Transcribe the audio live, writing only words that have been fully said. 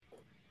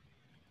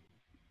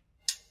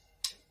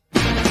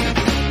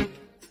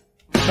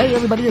Hey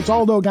everybody, it's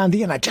Aldo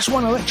Gandhi, and I just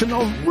want to let you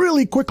know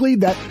really quickly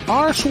that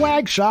our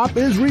swag shop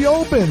is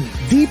reopened.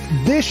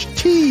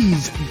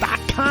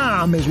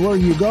 DeepDishTees.com is where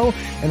you go,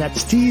 and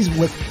that's tees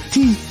with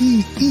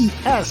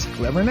T-E-E-S.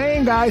 Clever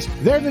name, guys.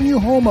 They're the new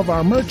home of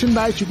our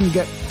merchandise. You can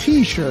get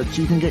t-shirts,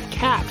 you can get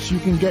caps, you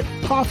can get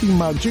coffee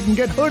mugs, you can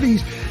get hoodies,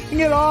 you can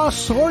get all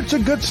sorts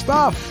of good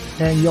stuff,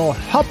 and you'll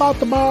help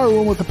out the bar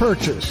room with the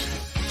purchase.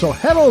 So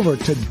head over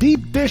to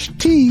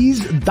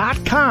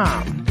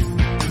DeepDishTees.com.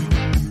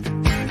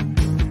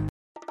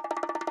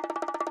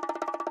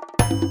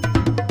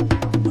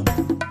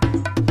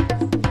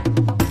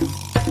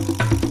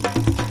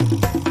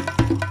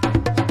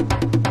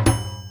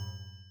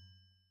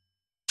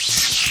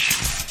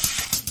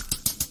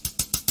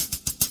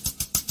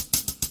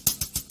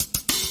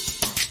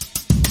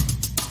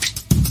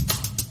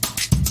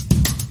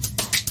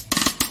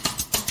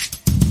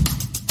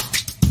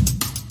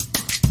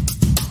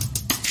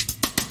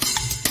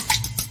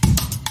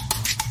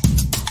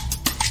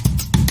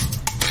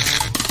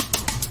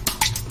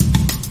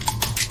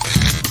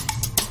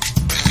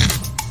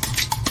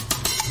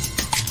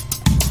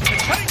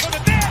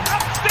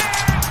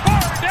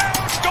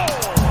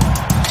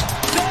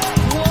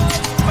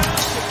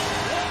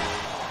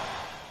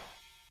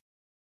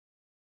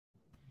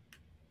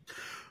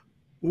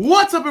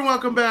 What's up and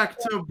welcome back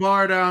to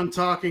Bar Down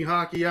Talking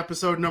Hockey,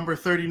 episode number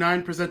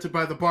 39, presented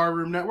by the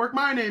Barroom Network.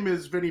 My name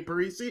is Vinny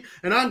Parisi,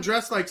 and I'm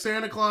dressed like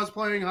Santa Claus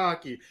playing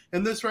hockey.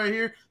 And this right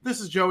here,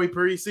 this is Joey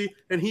Parisi,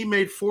 and he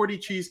made 40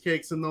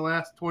 cheesecakes in the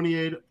last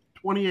 28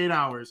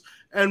 hours.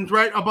 And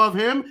right above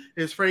him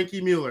is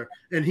Frankie Mueller,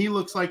 and he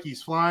looks like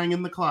he's flying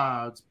in the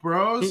clouds.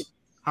 Bros,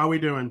 how we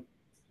doing?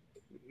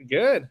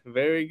 Good,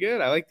 very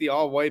good. I like the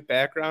all-white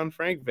background,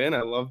 Frank. Vin,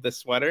 I love the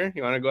sweater.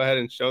 You want to go ahead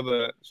and show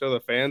the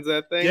fans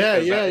that thing?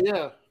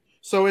 Yeah.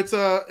 So it's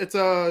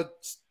a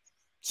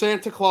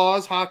Santa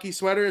Claus hockey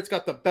sweater. It's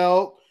got the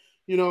belt,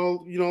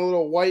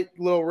 little white,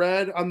 little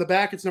red on the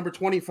back. It's number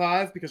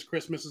 25 because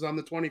Christmas is on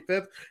the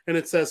 25th, and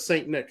it says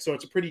Saint Nick. So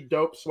it's a pretty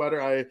dope sweater.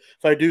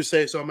 If I do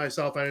say so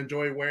myself, I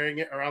enjoy wearing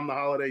it around the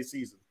holiday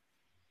season.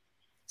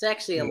 It's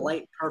actually a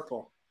light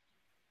purple,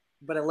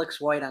 but it looks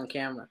white on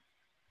camera.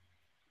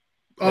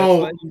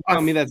 You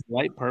tell me that's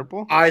light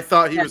purple? I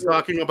thought he was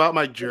talking about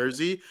my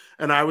jersey,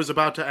 and I was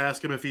about to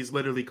ask him if he's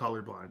literally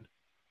colorblind.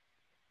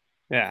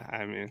 Yeah,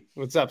 I mean,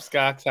 what's up,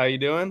 Scott? How you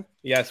doing?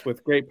 Yes,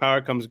 with great power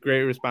comes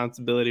great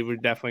responsibility. We're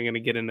definitely going to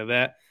get into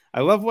that.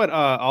 I love what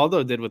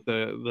Aldo did with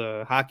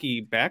the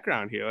hockey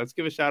background here. Let's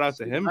give a shout out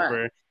to him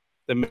for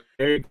the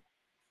Merry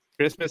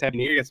Christmas, Happy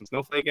New Year, get some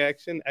snowflake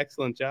action.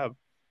 Excellent job.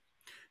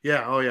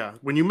 Yeah, oh yeah.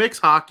 When you mix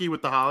hockey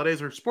with the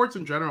holidays, or sports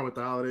in general with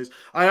the holidays,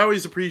 I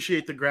always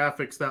appreciate the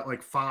graphics that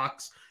like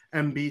Fox,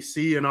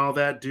 NBC, and all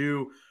that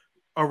do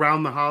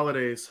around the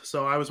holidays.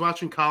 So I was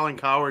watching Colin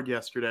Cowherd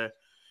yesterday,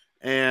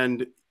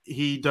 and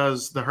he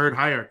does the herd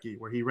hierarchy,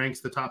 where he ranks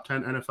the top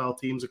 10 NFL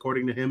teams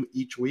according to him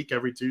each week,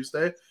 every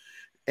Tuesday.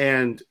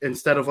 And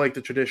instead of like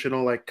the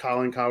traditional like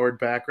Colin Cowherd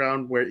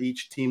background where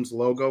each team's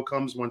logo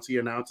comes once he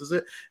announces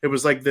it, it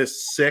was like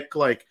this sick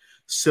like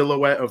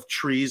silhouette of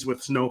trees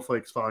with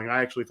snowflakes falling.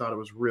 I actually thought it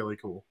was really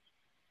cool.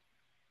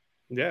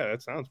 Yeah,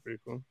 that sounds pretty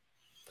cool.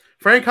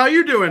 Frank, how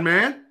you doing,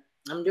 man?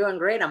 I'm doing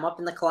great. I'm up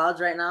in the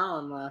clouds right now.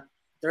 I'm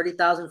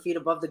 30,000 feet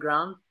above the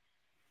ground.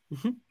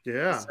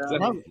 Yeah.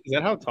 So, is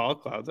that how tall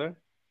clouds are?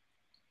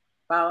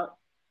 About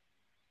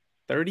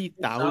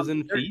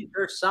 30,000 feet?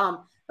 There's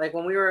some. Like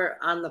when we were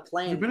on the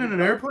plane. You've been in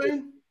an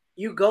airplane?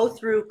 You go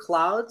through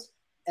clouds,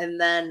 and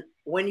then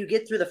when you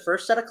get through the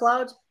first set of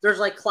clouds, there's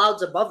like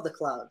clouds above the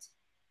clouds.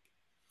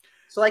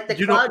 So, like, the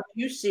cloud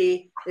you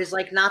see is,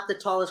 like, not the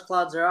tallest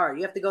clouds there are.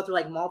 You have to go through,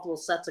 like, multiple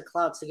sets of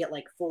clouds to get,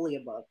 like, fully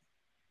above.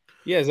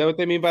 Yeah, is that what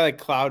they mean by, like,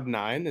 cloud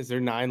 9? Is there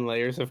 9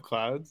 layers of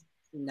clouds?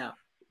 No.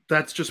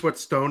 That's just what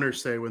stoners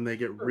say when they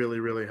get really,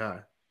 really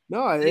high.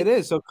 No, it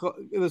is. So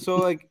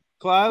like,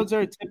 clouds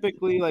are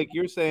typically, like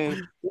you're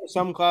saying,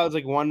 some clouds,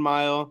 like 1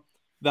 mile.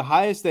 The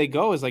highest they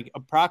go is, like,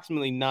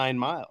 approximately 9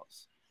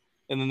 miles.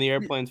 And then the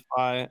airplanes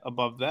fly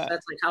above that. So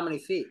that's, like, how many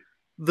feet?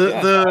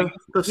 The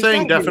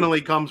saying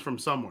definitely comes from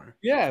somewhere.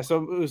 Yeah,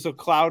 so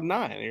cloud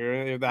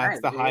 9. That's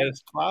the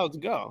highest clouds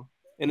go,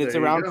 and it's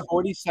around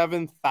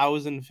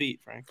 47,000 feet,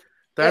 Frank.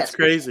 That's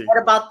crazy.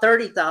 What about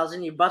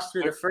 30,000? You bust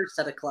through the first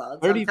set of clouds.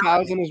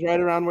 30,000 is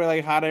right around where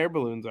like hot air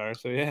balloons are.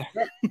 So yeah.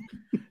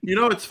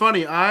 It's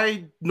funny.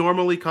 I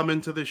normally come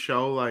into this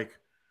show like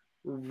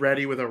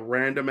ready with a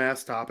random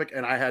ass topic,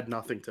 and I had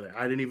nothing today.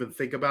 I didn't even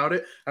think about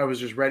it. I was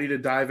just ready to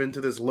dive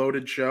into this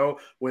loaded show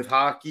with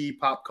hockey,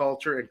 pop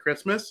culture, and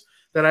Christmas.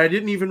 That I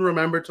didn't even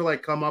remember to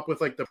like come up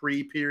with like the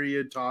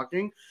pre-period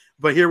talking,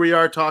 but here we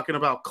are talking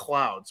about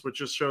clouds, which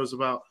just shows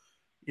about,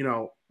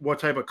 what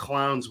type of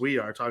clowns we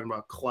are talking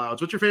about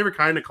clouds. What's your favorite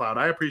kind of cloud?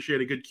 I appreciate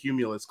a good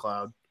cumulus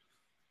cloud.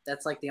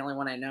 That's like the only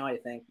one I know, I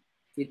think.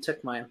 You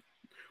took mine.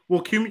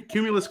 Well,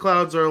 cumulus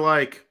clouds are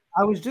like,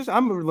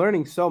 I'm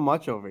learning so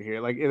much over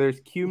here. Like there's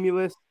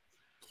cumulus,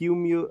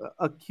 cumula.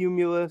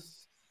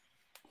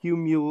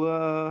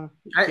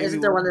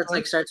 Isn't there one that's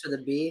like starts with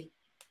a B?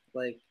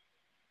 Like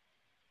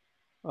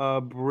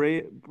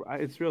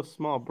It's real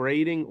small.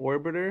 Braiding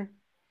orbiter.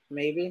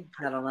 Maybe,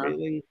 I don't know.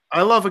 Braiding.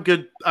 I love a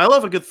good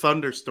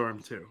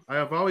thunderstorm too. I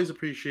have always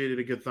appreciated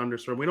a good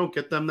thunderstorm. We don't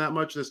get them that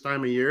much this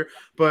time of year,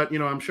 but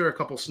I'm sure a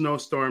couple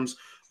snowstorms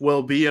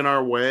will be in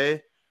our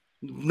way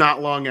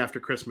not long after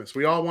Christmas.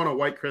 We all want a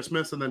white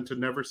Christmas and then to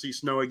never see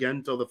snow again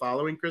until the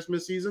following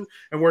Christmas season,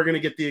 and we're going to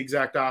get the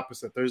exact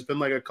opposite. There's been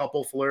like a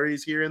couple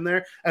flurries here and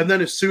there, and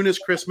then as soon as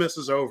Christmas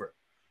is over,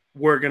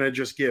 we're going to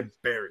just get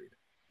buried.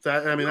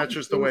 That's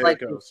just the way it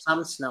goes.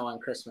 Some snow on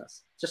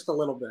Christmas, just a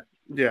little bit.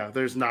 Yeah,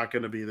 there's not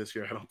going to be this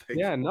year, I don't think.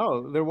 Yeah,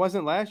 no, there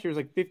wasn't last year. It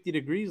was like 50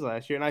 degrees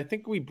last year, and I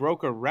think we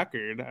broke a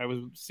record. I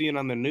was seeing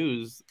on the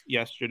news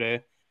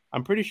yesterday.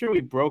 I'm pretty sure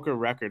we broke a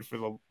record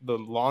for the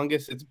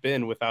longest it's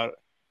been without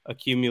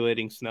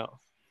accumulating snow.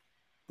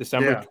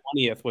 December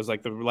 20th was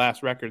like the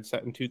last record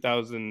set in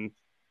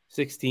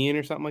 2016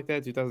 or something like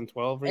that,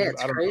 2012. Yeah,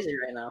 it's crazy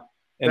right now.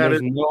 And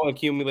there's no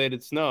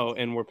accumulated snow,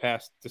 and we're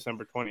past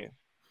December 20th.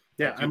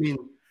 Yeah,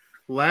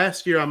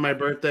 last year on my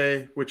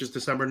birthday, which is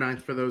December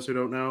 9th for those who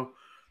don't know,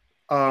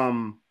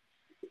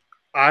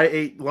 I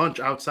ate lunch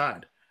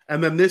outside.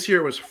 And then this year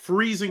it was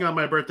freezing on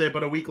my birthday,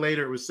 but a week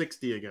later it was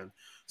 60 again.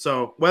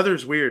 So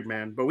weather's weird,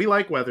 man. But we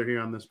like weather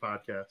here on this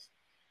podcast.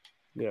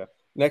 Yeah.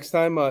 Next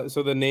time,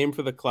 so the name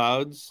for the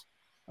clouds,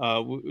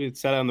 it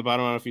said on the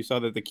bottom, I don't know if you saw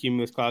that the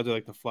cumulus clouds are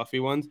like the fluffy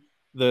ones.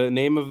 The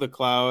name of the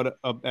cloud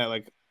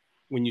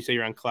when you say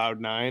you're on cloud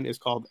 9 is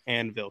called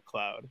Anvil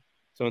Cloud.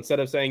 So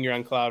instead of saying you're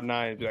on cloud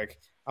 9, be like,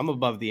 I'm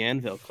above the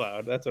Anvil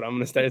Cloud. That's what I'm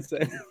going to start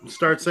saying.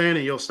 Start saying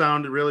it. You'll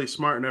sound really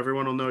smart, and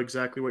everyone will know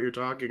exactly what you're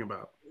talking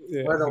about.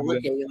 Yeah, or they'll look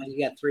at you like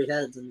you got 3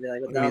 heads and be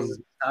like, what the hell is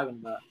he talking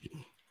about?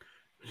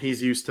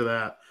 He's used to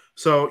that.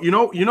 So, you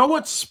know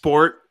what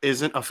sport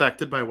isn't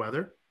affected by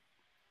weather?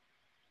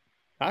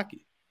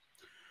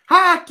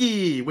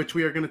 Hockey, which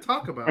we are going to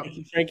talk about.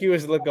 Frankie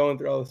was going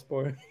through all the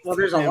sports. Well,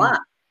 there's a lot.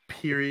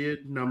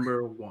 Period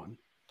number 1.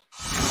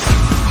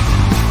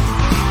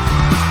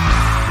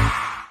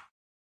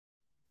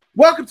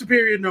 Welcome to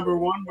period number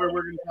 1, where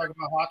we're going to talk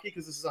about hockey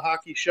because this is a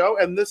hockey show,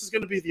 and this is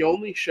going to be the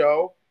only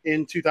show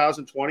in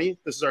 2020.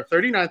 This is our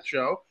 39th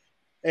show,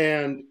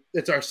 and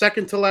it's our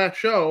second to last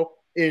show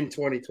in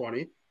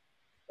 2020.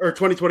 Or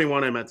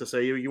 2021, I meant to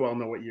say. You all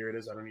know what year it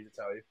is. I don't need to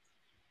tell you.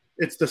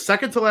 It's the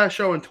second to last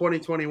show in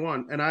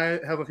 2021, and I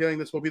have a feeling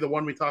this will be the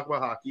one we talk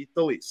about hockey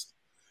the least.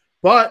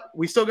 But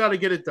we still got to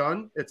get it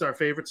done. It's our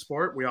favorite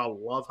sport. We all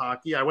love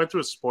hockey. I went to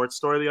a sports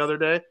store the other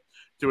day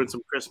doing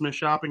some Christmas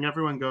shopping.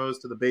 Everyone goes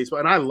to the baseball,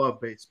 and I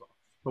love baseball.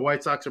 The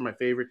White Sox are my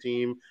favorite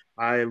team.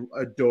 I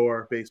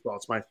adore baseball.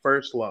 It's my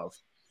first love.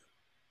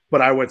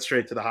 But I went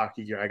straight to the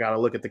hockey gear. I got to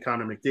look at the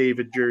Connor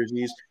McDavid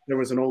jerseys. There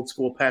was an old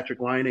school Patrick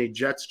Laine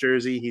Jets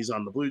jersey. He's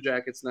on the Blue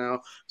Jackets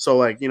now.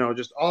 So,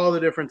 just all the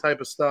different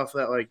type of stuff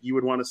that, you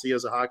would want to see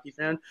as a hockey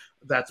fan.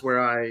 That's where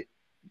I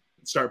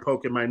start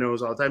poking my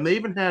nose all the time. They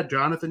even had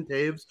Jonathan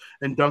Toews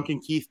and Duncan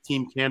Keith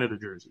Team Canada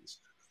jerseys.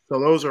 So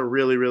those are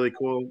really, really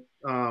cool.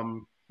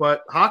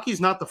 But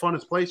hockey's not the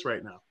funnest place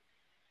right now.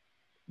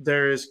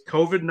 There is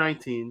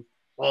COVID-19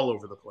 all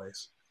over the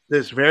place.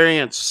 This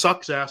variant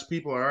sucks ass.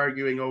 People are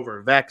arguing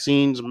over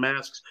vaccines,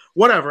 masks,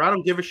 whatever. I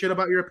don't give a shit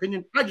about your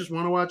opinion. I just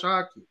want to watch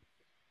hockey.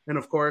 And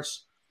of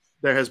course,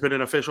 there has been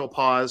an official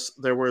pause.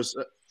 There was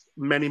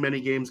many,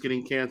 many games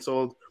getting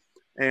canceled.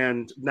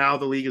 And now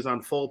the league is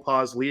on full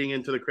pause leading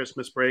into the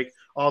Christmas break.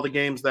 All the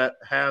games that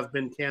have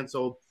been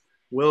canceled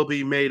will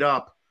be made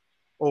up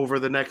over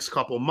the next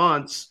couple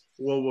months.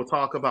 We'll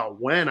talk about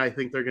when I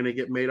think they're going to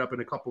get made up in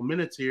a couple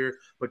minutes here.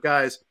 But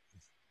guys,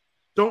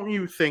 don't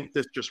you think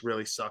this just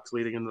really sucks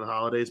leading into the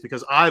holidays?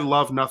 Because I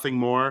love nothing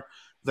more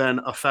than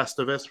a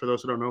Festivus. For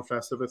those who don't know,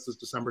 Festivus is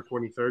December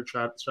 23rd.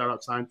 Shout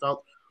out Seinfeld.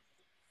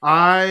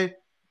 I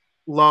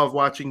love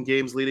watching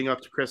games leading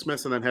up to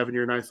Christmas and then having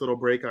your nice little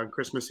break on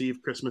Christmas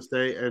Eve, Christmas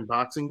Day, and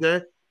Boxing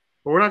Day.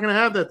 But we're not going to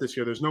have that this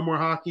year. There's no more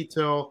hockey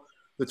till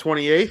the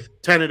 28th,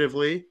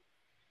 tentatively,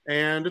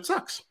 and it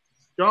sucks.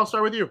 Joe, I'll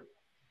start with you.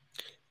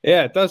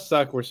 Yeah, it does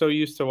suck. We're so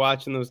used to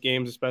watching those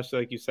games, especially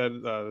like you said,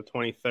 the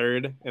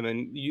 23rd, and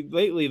then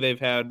lately they've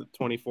had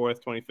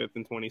 24th, 25th,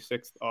 and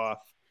 26th off.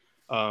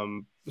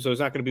 So it's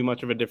not going to be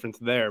much of a difference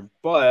there.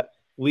 But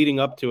leading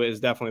up to it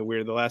is definitely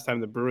weird. The last time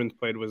the Bruins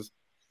played was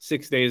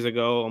 6 days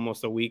ago,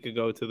 almost a week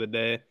ago to the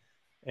day,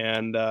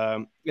 and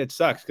it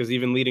sucks because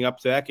even leading up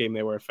to that game,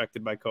 they were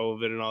affected by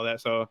COVID and all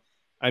that. So,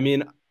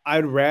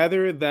 I'd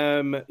rather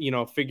them,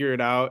 figure it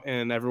out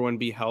and everyone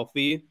be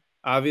healthy,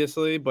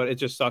 obviously, but it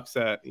just sucks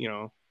that,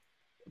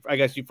 I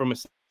guess from a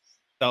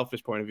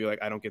selfish point of view,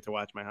 I don't get to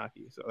watch my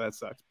hockey. So that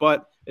sucks,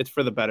 but it's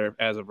for the better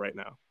as of right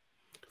now.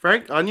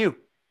 Frank, on you.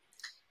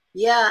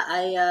 Yeah,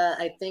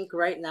 I think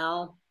right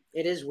now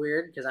it is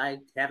weird because I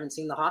haven't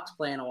seen the Hawks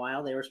play in a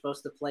while. They were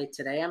supposed to play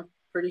today, I'm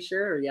pretty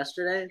sure, or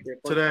yesterday.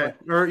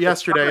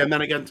 Yesterday, and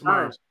then again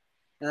tomorrow.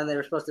 And then they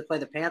were supposed to play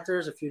the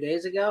Panthers a few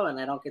days ago, and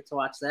I don't get to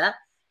watch that.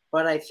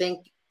 But I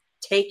think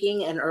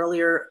taking an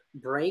earlier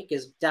break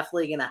is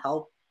definitely going to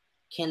help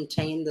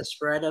contain the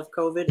spread of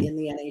COVID in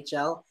the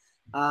NHL.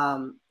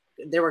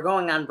 They were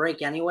going on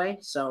break anyway,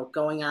 so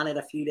going on it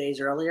a few days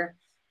earlier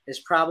is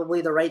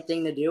probably the right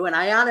thing to do. And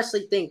I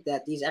honestly think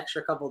that these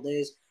extra couple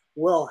days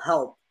will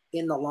help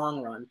in the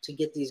long run to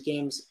get these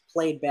games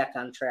played back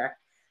on track.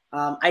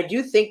 I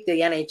do think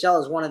the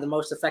NHL is one of the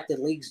most affected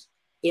leagues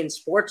in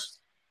sports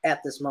at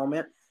this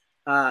moment.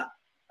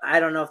 I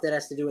don't know if that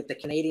has to do with the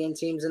Canadian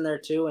teams in there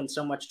too, and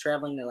so much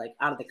traveling to like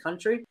out of the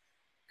country.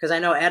 Because I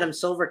know Adam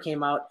Silver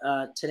came out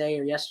today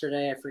or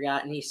yesterday, I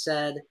forgot, and he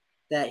said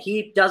that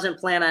he doesn't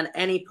plan on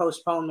any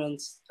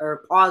postponements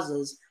or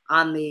pauses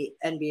on the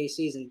NBA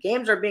season.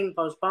 Games are being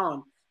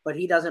postponed, but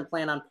he doesn't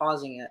plan on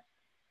pausing it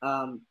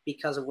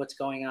because of what's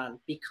going on,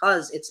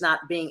 because it's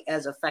not being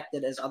as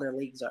affected as other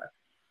leagues are.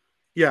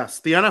 Yes,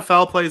 the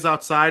NFL plays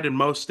outside in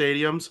most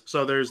stadiums,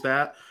 so there's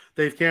that.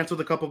 They've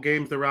canceled a couple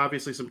games. There were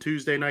obviously some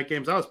Tuesday night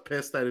games. I was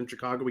pissed that in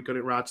Chicago we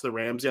couldn't watch the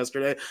Rams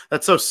yesterday.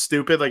 That's so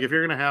stupid. Like, if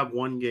you're going to have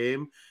one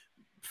game,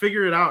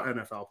 figure it out,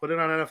 NFL. Put it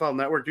on NFL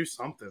Network. Do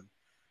something.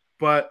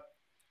 But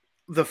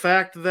the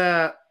fact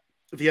that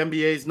the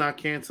NBA is not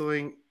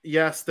canceling,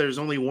 yes, there's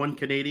only one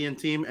Canadian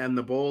team, and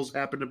the Bulls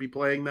happen to be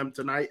playing them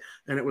tonight,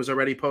 and it was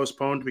already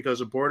postponed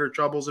because of border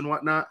troubles and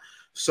whatnot.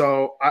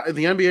 So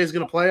the NBA is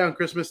going to play on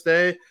Christmas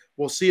Day.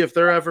 We'll see if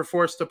they're ever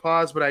forced to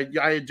pause, but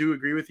I do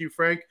agree with you,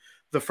 Frank.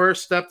 The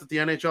first step that the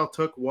NHL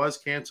took was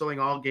canceling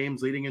all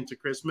games leading into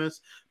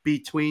Christmas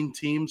between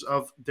teams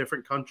of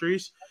different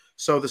countries.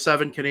 So the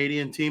 7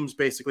 Canadian teams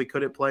basically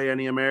couldn't play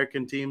any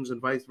American teams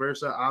and vice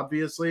versa,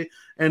 obviously.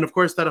 And, of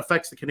course, that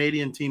affects the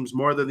Canadian teams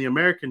more than the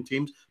American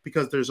teams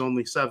because there's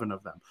only 7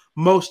 of them.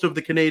 Most of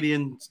the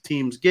Canadian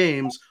teams'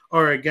 games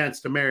are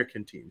against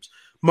American teams.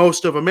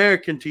 Most of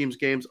American teams'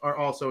 games are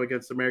also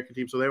against American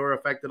teams, so they were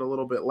affected a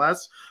little bit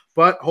less.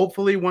 But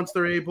hopefully once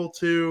they're able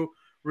to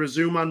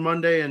resume on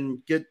Monday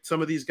and get some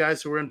of these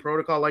guys who were in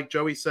protocol, like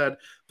Joey said,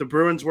 the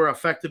Bruins were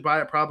affected by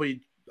it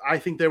probably. I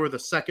think they were the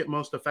second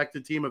most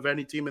affected team of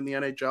any team in the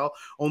NHL,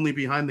 only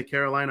behind the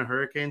Carolina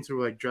Hurricanes, who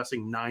were like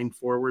dressing 9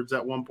 forwards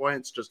at one point.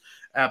 It's just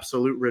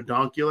absolute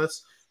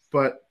redonkulous.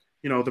 But,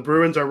 you know, the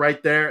Bruins are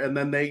right there, and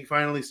then they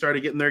finally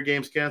started getting their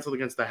games canceled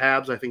against the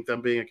Habs. I think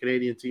them being a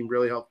Canadian team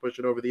really helped push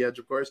it over the edge,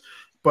 of course.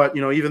 But,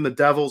 you know, even the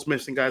Devils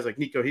missing guys like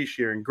Nico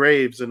Hischier and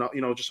Graves and,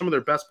 you know, just some of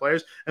their best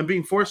players and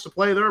being forced to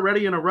play, they're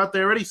already in a rut. They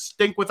already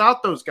stink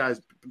without those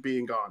guys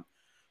being gone.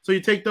 So you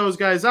take those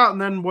guys out,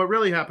 and then what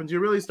really happens, you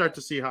really start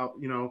to see how,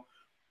 you know,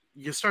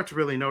 you start to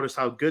really notice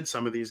how good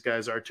some of these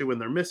guys are too when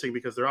they're missing,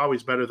 because they're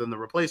always better than the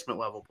replacement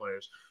level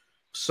players.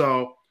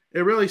 So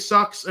it really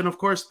sucks. And of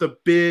course, the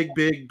big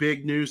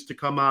news to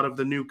come out of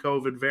the new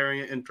COVID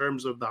variant in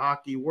terms of the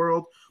hockey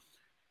world.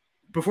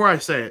 Before I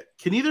say it,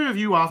 can either of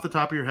you off the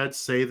top of your head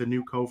say the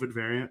new COVID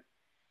variant?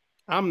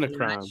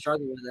 Omicron. I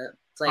struggle with it.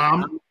 It's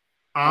like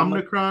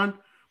Omicron.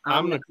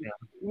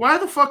 Why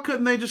the fuck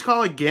couldn't they just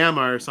call it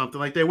Gamma or something?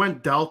 Like, they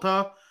went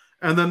Delta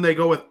and then they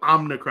go with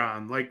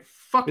Omicron. Like,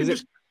 fucking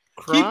just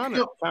Cron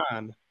or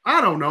Con?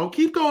 I don't know.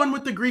 Keep going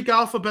with the Greek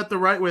alphabet the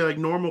right way, like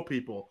normal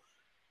people.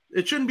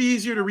 It shouldn't be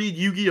easier to read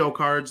Yu-Gi-Oh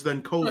cards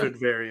than COVID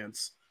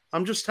variants.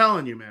 I'm just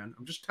telling you, man.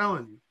 I'm just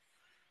telling you.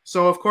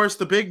 So, of course,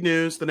 the big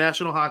news, the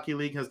National Hockey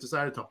League has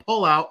decided to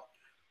pull out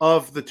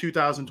of the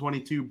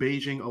 2022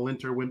 Beijing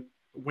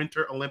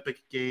Winter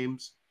Olympic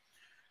Games.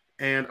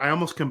 And I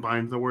almost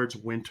combined the words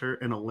winter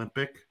and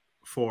Olympic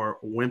for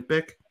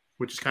Wimpic,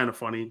 which is kind of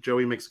funny.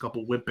 Joey makes a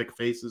couple Wimpic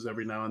faces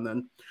every now and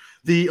then.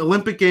 The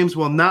Olympic Games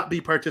will not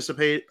be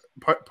participated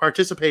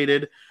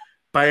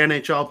by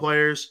NHL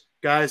players.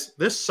 Guys,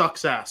 this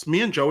sucks ass.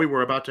 Me and Joey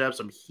were about to have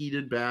some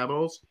heated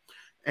battles,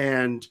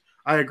 and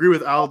I agree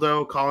with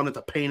Aldo calling it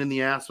the pain in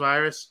the ass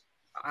virus.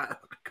 I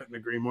couldn't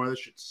agree more. This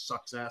shit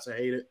sucks ass. I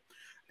hate it.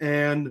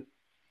 And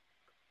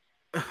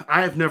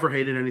I have never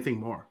hated anything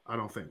more, I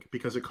don't think,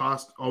 because it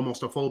cost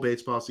almost a full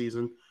baseball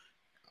season.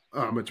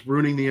 It's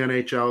ruining the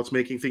NHL. It's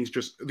making things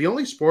just the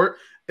only sport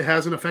it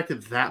hasn't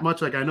affected that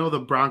much. Like, I know the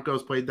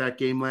Broncos played that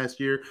game last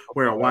year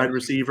where a wide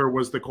receiver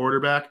was the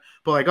quarterback,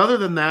 but like other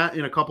than that,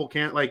 in a couple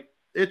can't like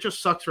it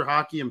just sucks for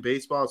hockey and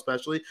baseball,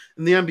 especially,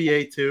 and the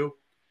NBA too.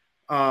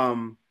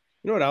 You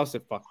know what else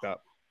it fucked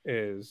up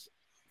is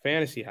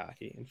fantasy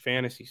hockey and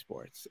fantasy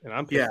sports, and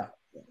I'm pissed.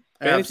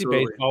 Fantasy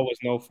baseball was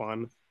no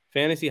fun.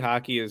 Fantasy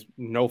hockey is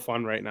no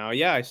fun right now.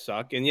 Yeah, I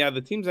suck, and yeah,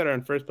 the teams that are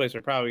in first place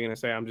are probably going to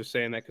say I'm just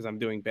saying that because I'm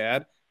doing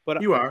bad.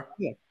 But you are.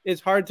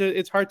 It's hard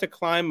to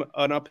climb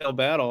an uphill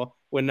battle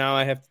when now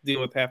I have to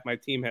deal with half my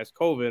team has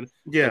COVID.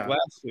 Yeah, like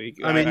last week.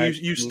 I mean,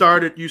 you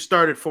started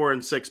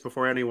 4-6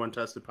 before anyone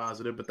tested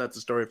positive, but that's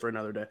a story for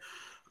another day.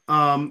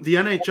 The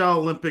NHL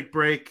Olympic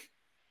break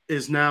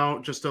is now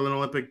just an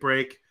Olympic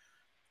break,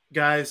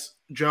 guys.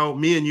 Joe,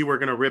 me and you were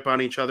going to rip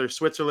on each other.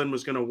 Switzerland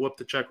was going to whoop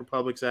the Czech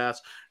Republic's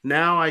ass.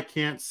 Now I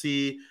can't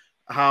see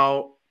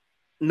how.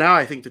 Now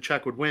I think the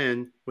Czech would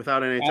win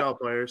without NHL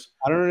players.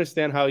 I don't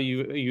understand how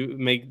you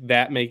make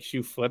that makes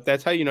you flip.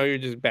 That's how you know you're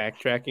just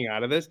backtracking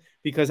out of this,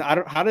 because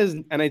how does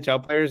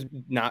NHL players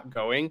not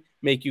going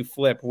make you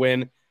flip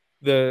when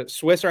the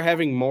Swiss are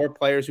having more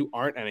players who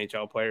aren't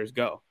NHL players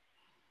go?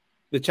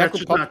 The Czech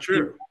That's Republic, just not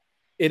true.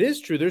 It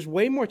is true. There's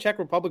way more Czech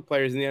Republic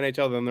players in the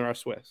NHL than there are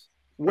Swiss.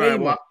 Way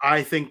more. Well,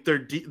 I think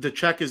the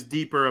check is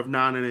deeper of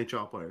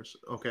non-NHL players.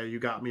 Okay, you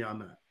got me on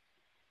that.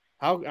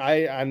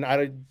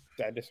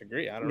 I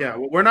disagree. I don't know. Yeah,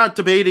 well, we're not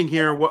debating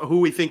here who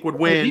we think would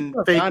win.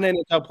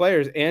 Non-NHL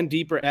players and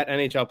deeper at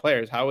NHL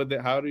players. How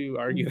do you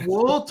argue that?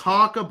 We'll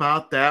talk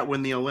about that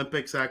when the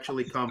Olympics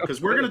actually come,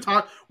 because we're going to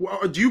talk.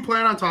 Do you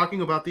plan on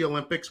talking about the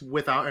Olympics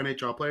without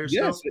NHL players?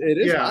 Yes, still? it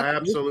is. Yeah,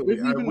 absolutely.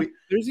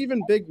 There's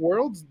even big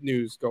world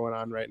news going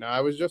on right now.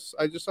 I just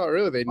saw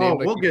earlier they named.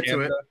 We'll get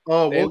to it.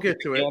 We'll get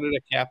to it. Canada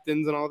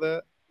captains and all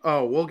that.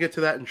 Oh, we'll get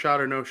to that in shot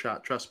or no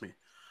shot. Trust me.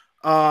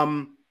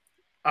 I'm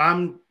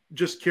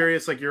just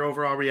curious, like your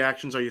overall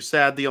reactions. Are you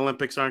sad the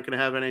Olympics aren't going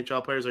to have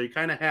NHL players? Are you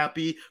kind of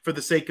happy for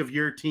the sake of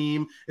your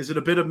team? Is it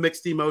a bit of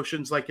mixed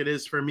emotions like it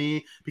is for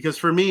me? Because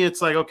for me,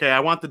 it's like, okay, I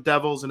want the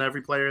Devils and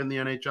every player in the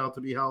NHL to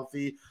be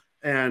healthy,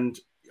 and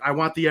I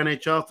want the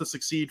NHL to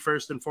succeed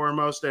first and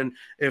foremost. And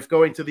if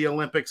going to the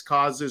Olympics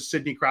causes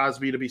Sidney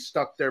Crosby to be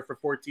stuck there for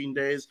 14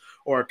 days,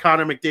 or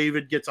Connor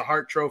McDavid gets a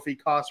Hart Trophy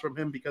cost from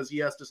him because he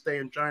has to stay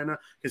in China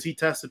because he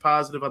tested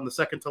positive on the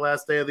second to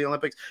last day of the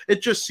Olympics,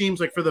 it just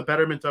seems like for the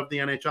betterment of the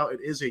NHL, it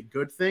is a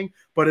good thing,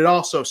 but it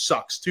also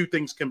sucks. Two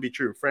things can be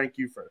true. Frank,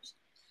 you first.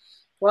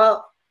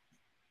 Well,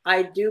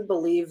 I do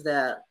believe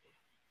that,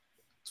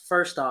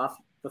 first off,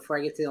 before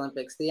I get to the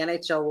Olympics, the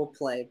NHL will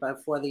play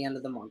before the end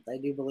of the month. I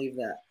do believe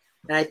that.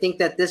 And I think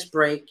that this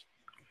break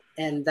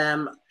and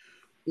them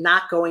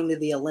not going to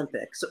the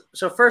Olympics.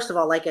 So first of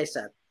all, like I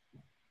said,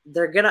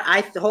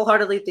 I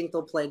wholeheartedly think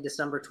they'll play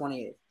December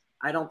 28th.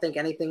 I don't think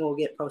anything will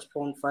get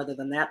postponed further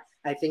than that.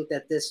 I think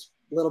that this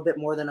little bit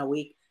more than a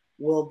week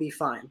will be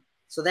fine.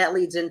 So that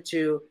leads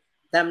into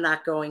them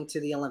not going to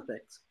the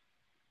Olympics.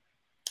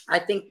 I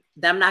think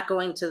them not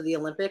going to the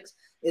Olympics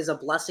is a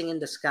blessing in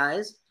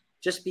disguise,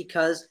 just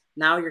because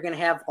now you're going to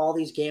have all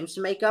these games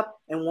to make up.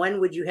 And when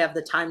would you have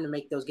the time to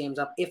make those games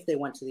up if they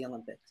went to the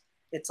Olympics?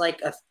 It's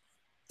like a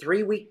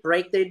 3-week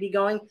break they'd be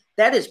going.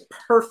 That is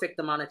perfect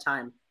amount of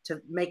time to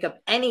make up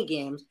any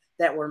games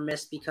that were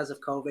missed because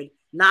of COVID,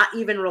 not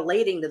even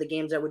relating to the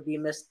games that would be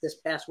missed this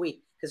past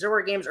week, because there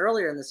were games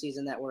earlier in the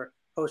season that were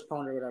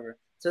postponed or whatever.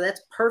 So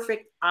that's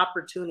perfect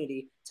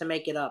opportunity to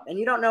make it up. And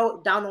you don't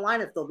know down the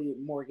line if there'll be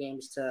more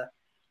games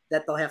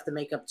that they'll have to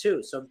make up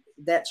too. So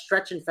that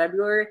stretch in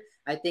February,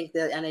 I think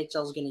the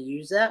NHL is going to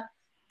use that.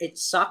 It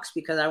sucks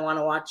because I want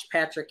to watch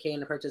Patrick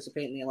Kane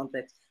participate in the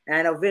Olympics. And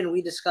I know, Vin,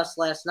 we discussed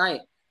last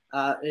night,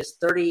 is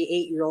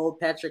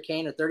 38-year-old Patrick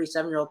Kane or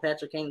 37-year-old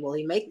Patrick Kane, will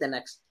he make the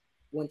next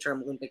Winter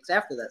Olympics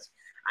after this?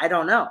 I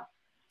don't know.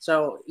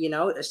 So,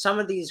 some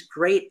of these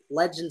great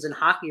legends in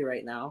hockey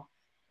right now,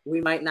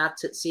 we might not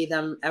see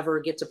them ever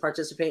get to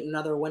participate in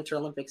another Winter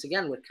Olympics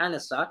again, which kind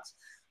of sucks.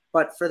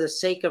 But for the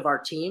sake of our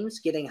teams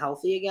getting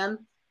healthy again,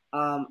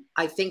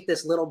 I think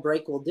this little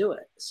break will do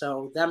it.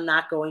 So them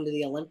not going to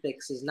the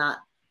Olympics is not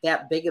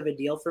that big of a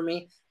deal for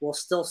me. We'll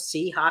still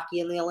see hockey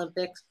in the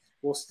Olympics.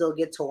 We'll still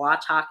get to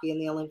watch hockey in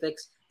the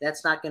Olympics.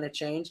 That's not going to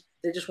change.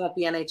 There just won't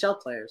be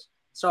NHL players.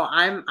 So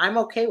I'm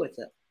okay with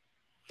it.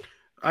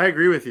 I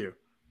agree with you.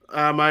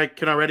 I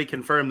can already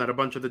confirm that a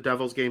bunch of the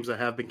Devils games that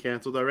have been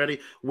canceled already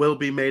will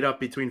be made up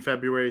between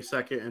February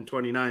 2nd and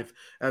 29th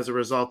as a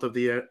result of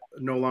the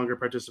no longer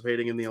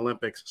participating in the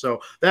Olympics.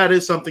 So that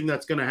is something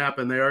that's going to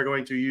happen. They are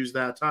going to use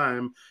that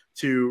time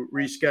to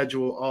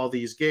reschedule all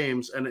these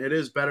games, and it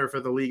is better for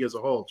the league as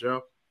a whole,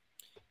 Joe.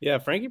 Yeah,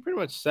 Frankie pretty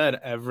much said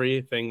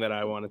everything that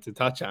I wanted to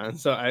touch on.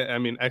 So, I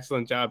mean,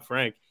 excellent job,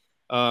 Frank.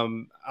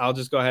 I'll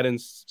just go ahead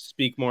and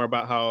speak more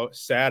about how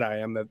sad I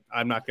am that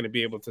I'm not going to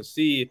be able to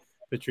see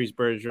Patrice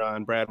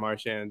Bergeron, Brad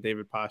Marchand,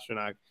 David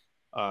Pastrnak,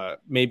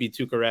 maybe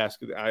Tuukka Rask.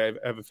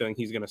 I have a feeling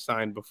he's going to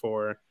sign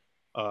before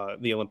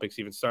the Olympics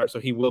even start. So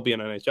he will be an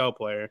NHL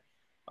player.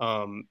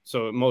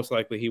 So most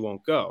likely he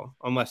won't go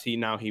unless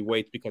he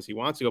waits because he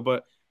wants to go.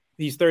 But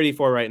he's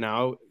 34 right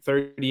now.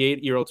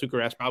 38-year-old Tuukka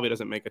Rask probably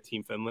doesn't make a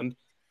Team Finland.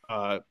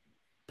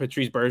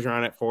 Patrice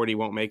Bergeron at 40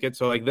 won't make it.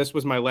 So like this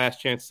was my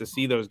last chance to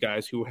see those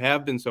guys who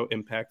have been so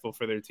impactful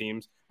for their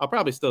teams. I'll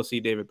probably still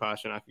see David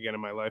Pastrnak again in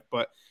my life,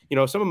 but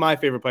some of my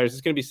favorite players,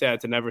 it's going to be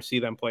sad to never see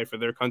them play for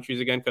their countries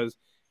again, because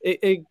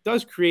it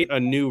does create a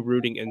new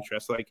rooting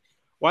interest. Like,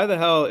 why the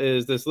hell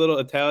is this little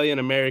Italian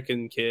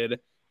American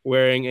kid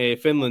wearing a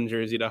Finland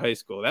jersey to high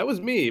school? That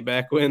was me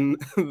back when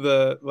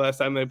the last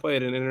time they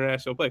played an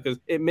international play, because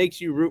it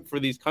makes you root for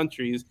these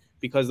countries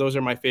because those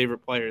are my favorite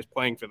players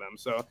playing for them.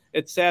 So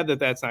it's sad that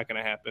that's not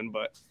going to happen,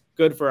 but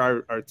good for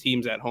our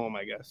teams at home,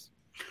 I guess.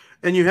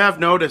 And you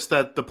have noticed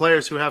that the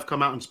players who have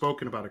come out and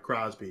spoken about it,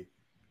 Crosby,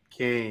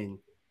 Kane,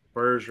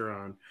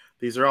 Bergeron,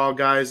 these are all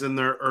guys in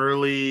their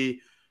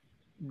early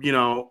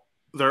 30s,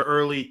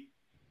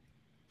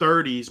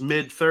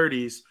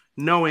 mid-30s,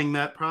 knowing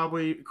that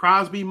probably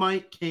Crosby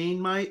might, Kane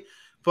might,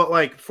 but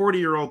like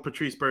 40-year-old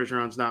Patrice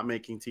Bergeron's not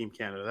making Team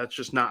Canada. That's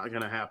just not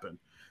going to happen.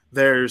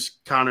 There's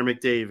Connor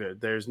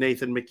McDavid. There's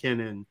Nathan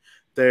McKinnon.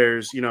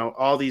 There's,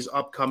 all these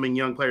upcoming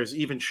young players.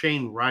 Even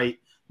Shane Wright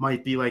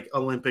might be like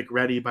Olympic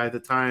ready by the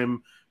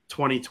time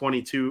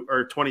 2022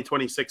 or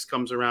 2026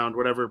 comes around,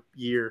 whatever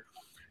year.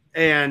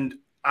 And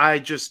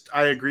I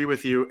agree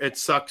with you. It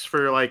sucks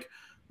for like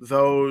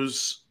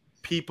those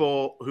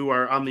people who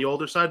are on the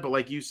older side. But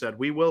like you said,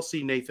 we will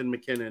see Nathan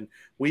McKinnon.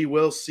 We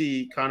will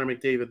see Connor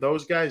McDavid.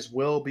 Those guys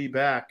will be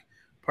back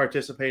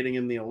participating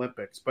in the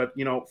Olympics. But,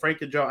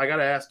 Frank and Joe, I got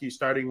to ask you,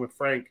 starting with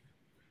Frank,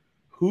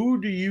 who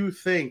do you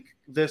think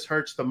this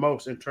hurts the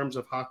most in terms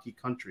of hockey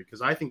country?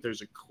 Because I think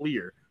there's a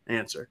clear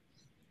answer.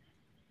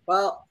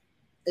 Well,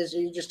 are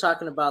you just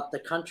talking about the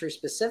country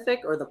specific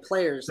or the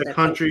players? The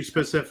country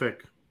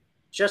specific.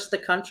 Just the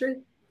country?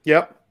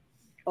 Yep.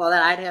 Well,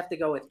 then I'd have to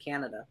go with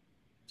Canada,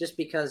 just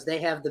because they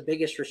have the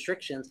biggest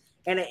restrictions.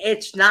 And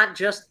it's not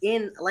just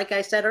like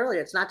I said earlier,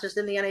 it's not just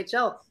in the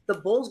NHL. The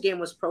Bulls game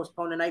was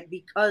postponed tonight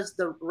because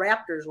the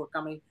Raptors were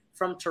coming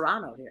from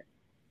Toronto here.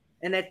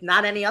 And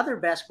not any other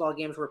basketball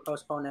games were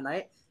postponed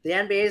tonight. The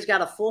NBA's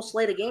got a full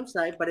slate of games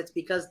tonight, but it's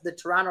because the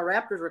Toronto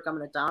Raptors were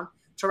coming to town.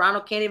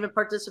 Toronto can't even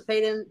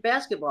participate in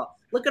basketball.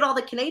 Look at all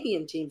the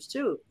Canadian teams,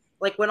 too.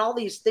 Like, when all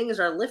these things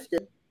are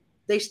lifted,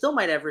 they still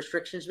might have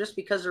restrictions just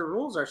because their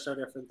rules are so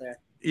different there.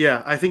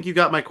 Yeah, I think you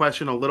got my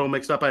question a little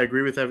mixed up. I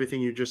agree with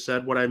everything you just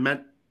said. What I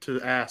meant to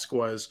ask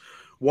was,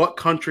 what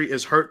country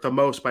is hurt the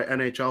most by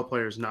NHL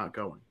players not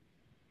going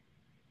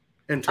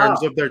in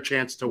terms of their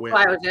chance to win?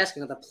 I was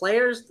asking, the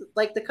players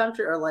like the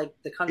country or like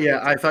the country?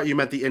 Yeah, I thought you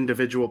meant the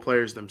individual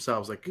players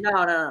themselves. Like,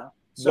 no.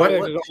 So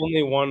there's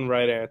only one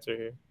right answer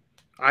here.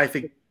 I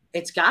think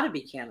it's got to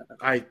be Canada.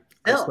 I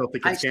still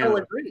think it's Canada. I still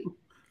agree.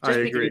 I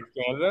agree.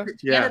 Canada?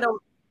 Yeah.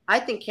 I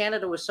think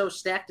Canada was so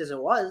stacked as it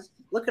was.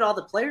 Look at all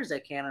the players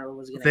that Canada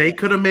was going to They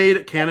could have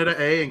made Canada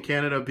A and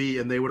Canada B,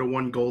 and they would have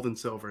won gold and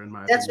silver, in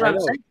my opinion. That's what I'm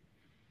saying.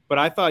 But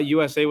I thought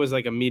USA was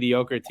like a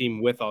mediocre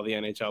team with all the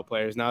NHL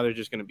players. Now they're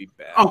just going to be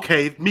bad.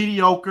 Okay,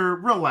 mediocre.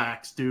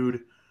 Relax,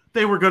 dude.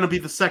 They were going to be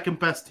the second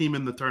best team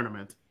in the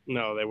tournament.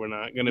 No, they were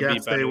not going to be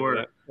better. They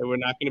were. They were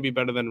not going to be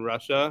better than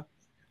Russia.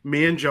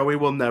 Me and Joey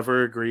will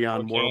never agree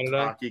on world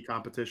hockey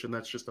competition.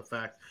 That's just a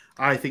fact.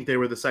 I think they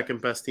were the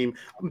second best team.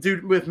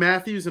 Dude, with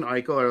Matthews and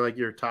Eichel are like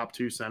your top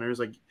two centers.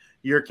 Like,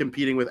 you're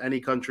competing with any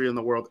country in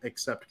the world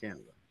except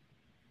Canada.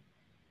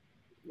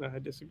 I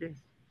disagree.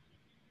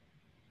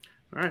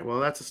 All right, well,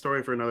 that's a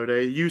story for another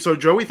day. So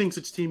Joey thinks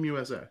it's Team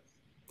USA.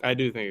 I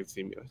do think it's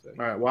Team USA.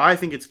 All right, well, I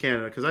think it's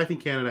Canada because I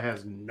think Canada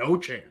has no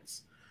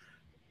chance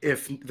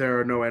if there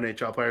are no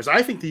NHL players.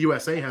 I think the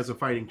USA has a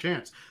fighting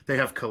chance. They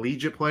have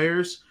collegiate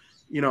players.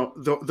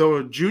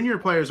 The junior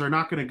players are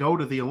not going to go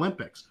to the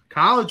Olympics.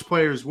 College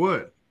players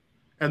would.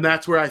 And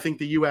that's where I think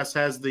the U.S.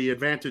 has the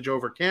advantage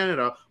over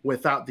Canada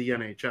without the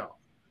NHL.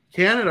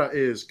 Canada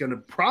is going to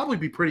probably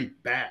be pretty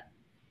bad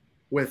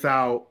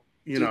without,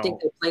 Do you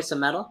think they place a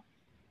medal?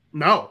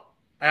 No,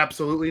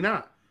 absolutely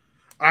not.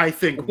 I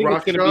think Russia,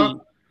 it's going to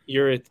be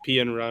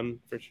European run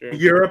for sure.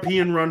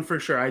 European run for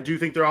sure. I do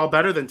think they're all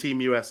better than Team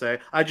USA.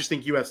 I just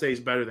think USA is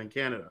better than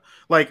Canada.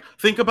 Like,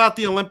 think about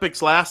the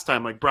Olympics last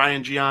time. Like,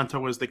 Brian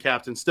Giunta was the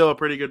captain, still a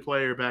pretty good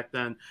player back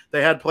then.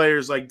 They had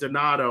players like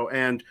Donato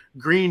and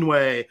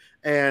Greenway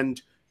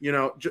and,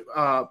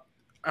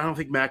 I don't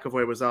think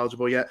McAvoy was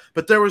eligible yet.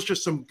 But there was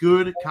just some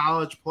good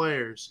college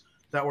players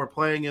that were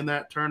playing in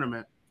that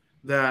tournament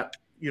that,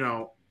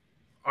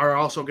 are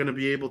also going to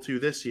be able to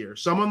this year.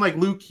 Someone like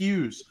Luke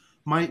Hughes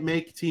might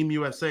make Team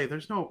USA.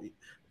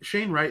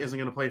 Shane Wright isn't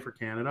going to play for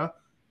Canada.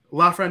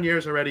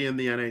 Lafreniere's already in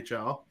the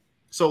NHL.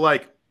 So,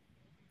 like,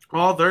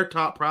 all their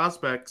top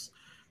prospects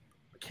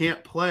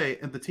can't play,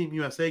 and the Team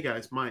USA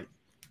guys might.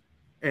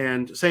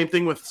 And same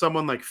thing with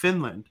someone like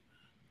Finland.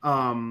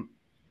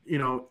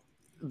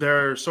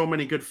 There are so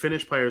many good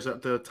Finnish players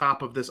at the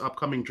top of this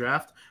upcoming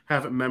draft.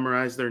 Haven't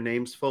memorized their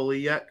names fully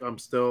yet. I'm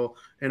still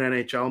in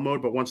NHL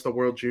mode, but once the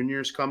World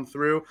Juniors come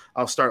through,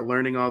 I'll start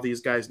learning all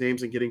these guys'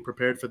 names and getting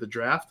prepared for the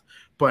draft.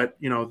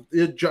 But,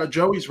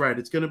 Joey's right.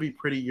 It's going to be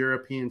pretty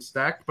European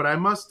stacked. But I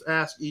must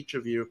ask each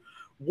of you,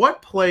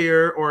 what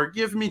player, or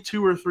give me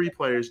 2 or 3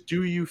 players,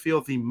 do you feel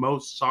the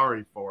most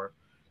sorry for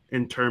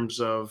in terms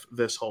of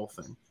this whole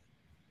thing?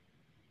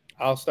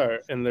 I'll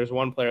start. And there's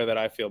one player that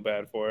I feel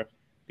bad for,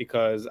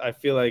 because I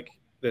feel like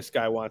this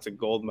guy wants a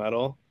gold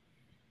medal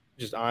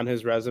just on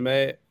his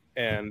resume,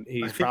 and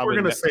he's probably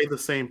we're going to say the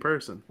same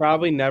person.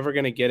 Probably never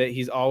going to get it.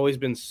 He's always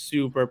been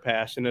super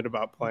passionate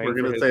about playing. We're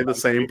going to say the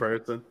same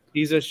person.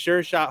 He's a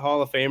sure shot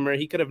Hall of Famer.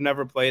 He could have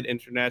never played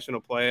international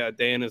play a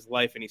day in his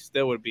life, and he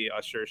still would be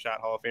a sure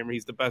shot Hall of Famer.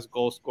 He's the best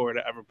goal scorer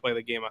to ever play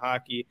the game of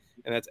hockey,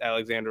 and that's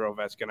Alexander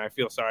Ovechkin. I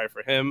feel sorry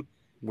for him.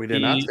 We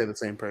did not say the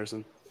same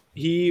person.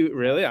 He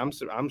really,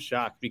 I'm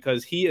shocked,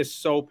 because he is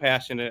so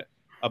passionate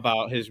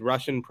about his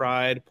Russian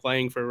pride,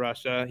 playing for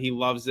Russia. He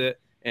loves it,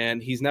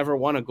 and he's never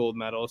won a gold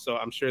medal, so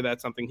I'm sure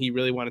that's something he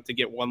really wanted to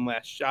get one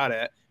last shot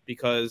at,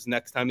 because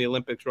next time the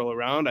Olympics roll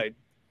around, I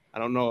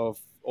don't know if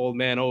old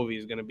man Ovi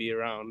is going to be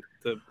around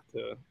he'll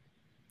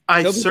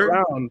be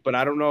around, but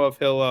I don't know if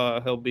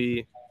he'll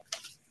be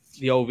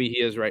the Ovi he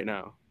is right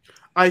now.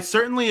 I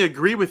certainly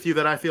agree with you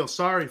that I feel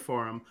sorry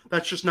for him.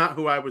 That's just not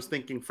who I was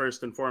thinking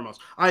first and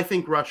foremost. I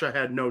think Russia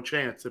had no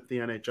chance if the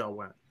NHL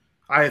went.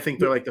 I think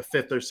they're like the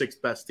 5th or 6th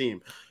best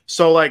team.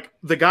 So, like,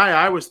 the guy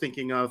I was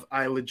thinking of,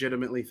 I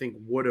legitimately think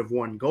would have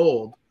won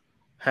gold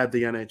had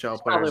the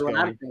NHL players probably what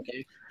going. I'm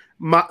thinking.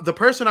 The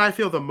person I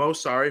feel the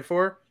most sorry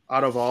for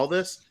out of all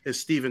this is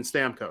Steven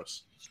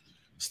Stamkos.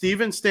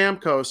 Steven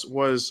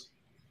Stamkos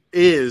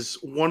is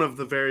one of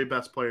the very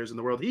best players in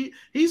the world.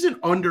 He's an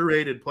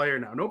underrated player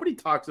now. Nobody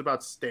talks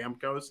about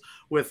Stamkos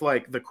with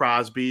like the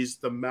Crosbys,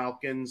 the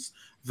Malkins,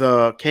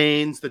 the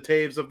Canes, the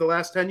Taves of the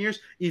last 10 years,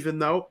 even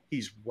though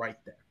he's right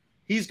there.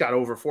 He's got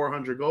over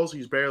 400 goals.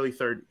 He's barely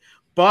 30.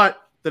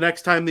 But the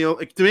next time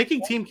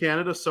making Team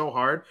Canada so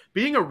hard,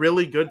 being a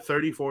really good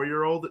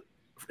 34-year-old,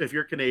 if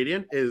you're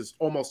Canadian, is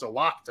almost a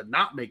lock to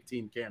not make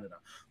Team Canada.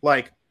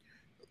 Like,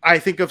 I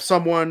think of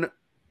someone,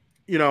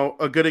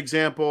 a good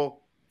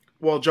example.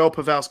 Well, Joe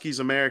Pavelski's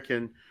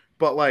American,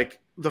 but like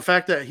the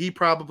fact that he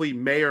probably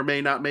may or may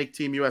not make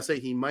Team USA,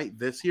 he might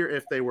this year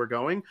if they were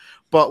going.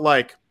 But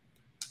like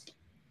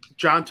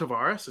John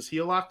Tavares, is he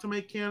a lock to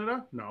make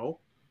Canada? No.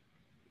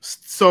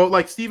 So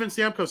like Steven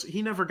Stamkos,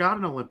 he never got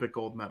an Olympic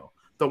gold medal.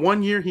 The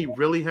one year he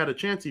really had a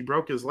chance, he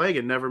broke his leg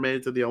and never made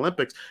it to the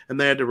Olympics, and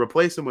they had to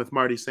replace him with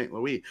Marty St.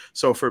 Louis.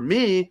 So for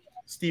me,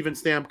 Steven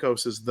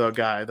Stamkos is the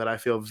guy that I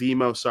feel the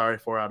most sorry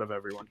for out of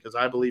everyone, because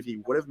I believe he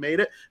would have made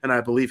it, and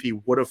I believe he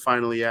would have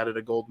finally added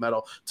a gold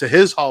medal to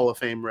his Hall of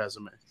Fame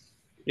resume.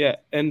 Yeah,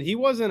 and he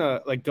wasn't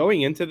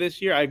going into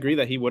this year. I agree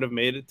that he would have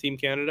made it Team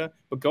Canada,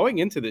 but going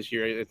into this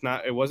year,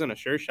 it wasn't a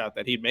sure shot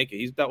that he'd make it.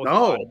 He's dealt with a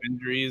lot of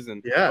injuries,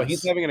 but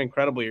he's having an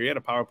incredible year. He had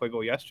a power play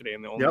goal yesterday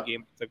in the only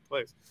game that took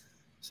place.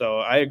 So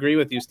I agree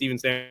with you. Steven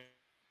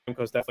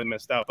Stamkos definitely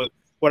missed out. But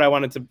what I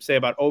wanted to say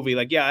about Ovi,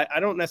 I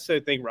don't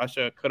necessarily think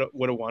Russia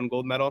would have won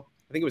gold medal.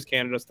 I think it was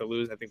Canada's to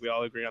lose. I think we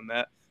all agree on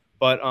that.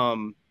 But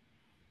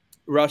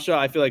Russia,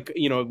 I feel like,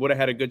 would have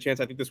had a good chance.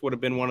 I think this would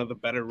have been one of the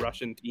better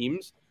Russian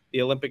teams,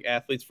 the Olympic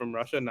athletes from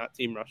Russia, not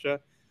Team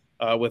Russia,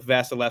 with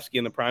Vasilevsky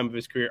in the prime of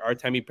his career,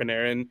 Artemi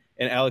Panarin,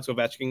 and Alex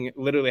Ovechkin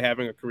literally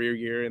having a career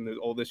year in the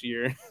oldest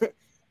year.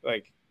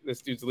 Like,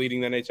 this dude's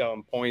leading the NHL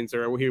in points,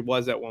 or he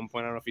was at one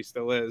point. I don't know if he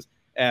still is,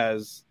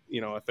 as, a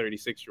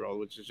 36-year-old,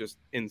 which is just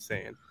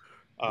insane.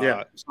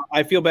 So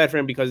I feel bad for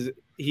him because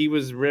he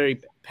was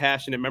very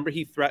passionate. Remember,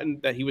 he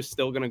threatened that he was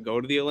still going to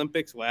go to the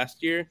Olympics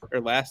last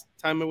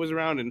time it was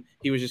around, and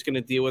he was just going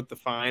to deal with the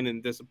fine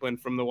and discipline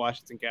from the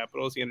Washington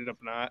Capitals. He ended up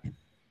not.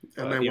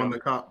 And they won the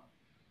cup.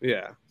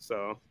 Yeah,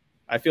 so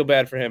I feel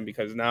bad for him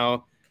because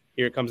now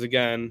here it comes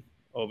again.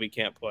 Ovi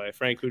can't play.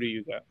 Frank, who do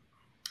you got?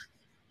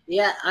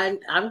 Yeah,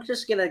 I'm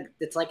just going to –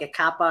 it's like a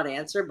cop-out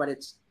answer, but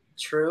it's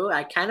true.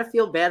 I kind of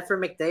feel bad for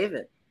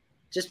McDavid.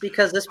 Just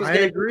because this was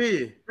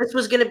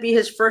going to be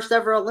his first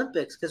ever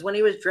Olympics. Because when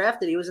he was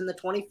drafted, he was in the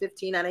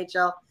 2015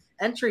 NHL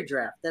entry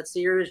draft. That's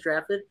the year he was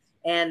drafted.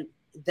 And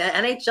the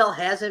NHL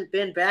hasn't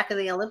been back in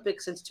the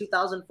Olympics since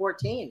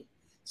 2014.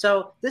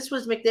 So this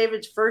was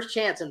McDavid's first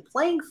chance. And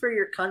playing for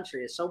your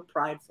country is so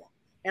prideful.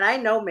 And I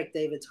know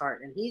McDavid's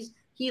heart. And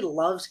he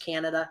loves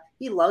Canada.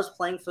 He loves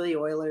playing for the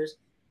Oilers.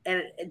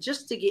 And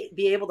just to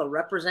be able to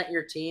represent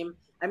your team.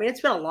 I mean,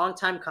 it's been a long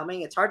time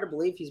coming. It's hard to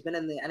believe he's been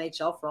in the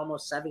NHL for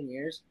almost 7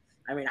 years.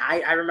 I mean,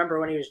 I remember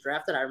when he was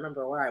drafted. I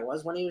remember where I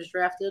was when he was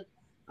drafted.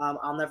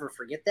 I'll never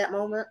forget that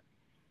moment.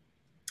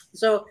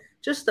 So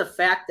just the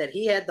fact that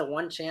he had the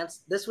one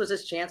chance, this was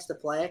his chance to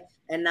play.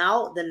 And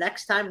now the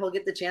next time he'll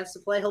get the chance to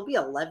play, he'll be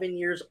 11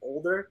 years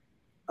older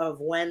of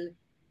when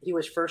he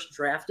was first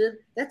drafted.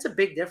 That's a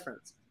big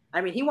difference. I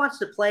mean, he wants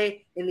to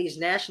play in these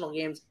national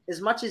games as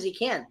much as he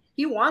can.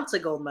 He wants a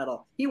gold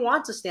medal. He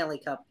wants a Stanley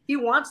Cup. He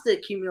wants to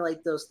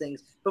accumulate those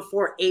things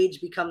before age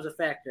becomes a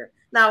factor.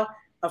 Now,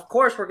 of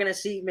course, we're going to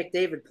see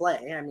McDavid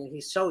play. I mean,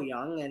 he's so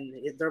young, and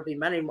there'll be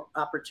many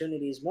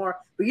opportunities more.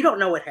 But you don't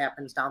know what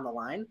happens down the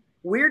line.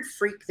 Weird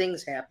freak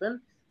things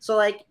happen.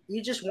 So,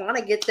 you just want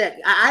to get that.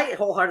 I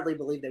wholeheartedly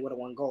believe they would have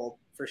won gold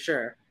for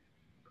sure.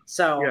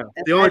 So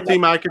the only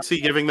team I could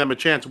see giving them a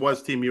chance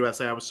was Team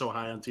USA. I was so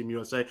high on Team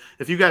USA.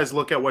 If you guys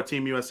look at what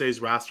Team USA's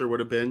roster would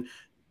have been,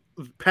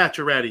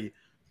 Pacioretty,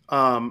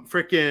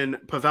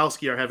 freaking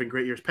Pavelski are having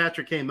great years.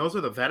 Patrick Kane, those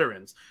are the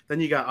veterans.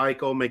 Then you got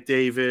Eichel,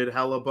 McDavid,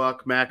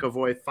 Hellebuck,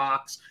 McAvoy,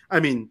 Fox. I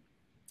mean,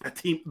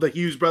 the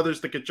Hughes brothers,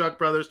 the Kachuk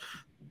brothers.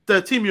 The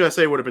Team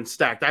USA would have been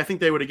stacked. I think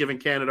they would have given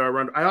Canada a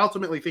run. I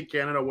ultimately think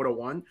Canada would have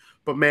won.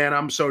 But, man,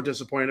 I'm so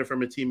disappointed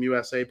from a Team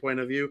USA point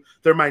of view.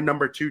 They're my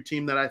number 2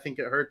 team that I think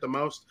it hurt the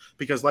most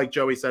because, like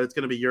Joey said, it's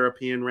going to be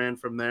European ran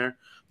from there.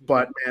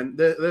 But, man,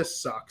 this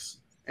sucks.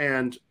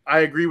 And I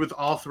agree with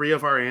all 3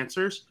 of our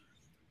answers.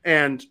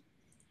 And,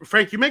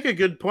 Frank, you make a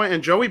good point,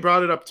 and Joey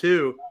brought it up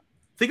too.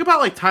 Think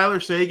about,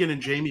 Tyler Seguin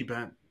and Jamie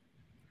Benn.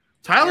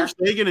 Tyler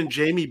Seguin and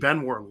Jamie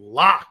Benn were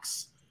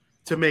locks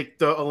to make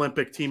the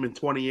Olympic team in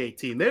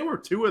 2018. They were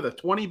 2 of the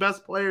 20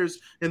 best players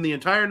in the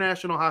entire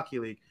National Hockey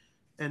League.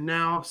 And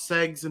now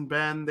Segs and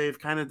Ben, they've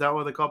kind of dealt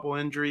with a couple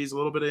injuries, a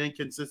little bit of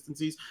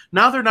inconsistencies.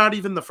 Now they're not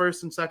even the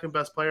first and second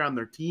best player on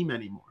their team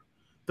anymore.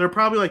 They're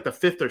probably the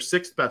 5th or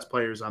 6th best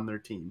players on their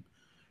team.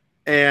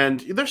 And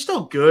they're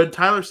still good.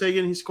 Tyler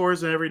Seguin, he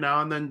scores every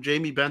now and then.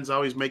 Jamie Benn's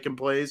always making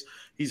plays.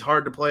 He's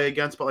hard to play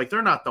against, but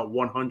they're not the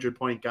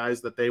 100-point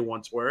guys that they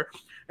once were.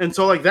 And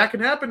so that can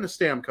happen to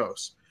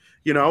Stamkos.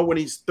 You know, when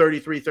he's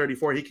 33,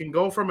 34, he can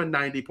go from a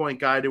 90-point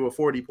guy to a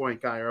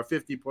 40-point guy or a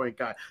 50-point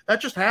guy.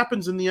 That just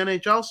happens in the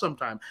NHL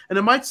sometime. And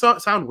it might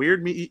sound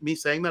weird, me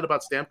saying that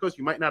about Stamkos.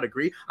 You might not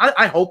agree.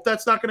 I hope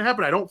that's not going to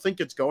happen. I don't think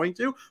it's going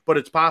to, but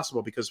it's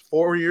possible because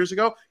 4 years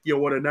ago, you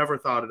would have never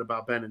thought it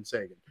about Benn and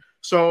Seguin.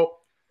 So,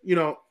 you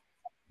know,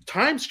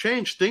 times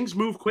change. Things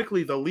move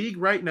quickly. The league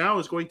right now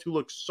is going to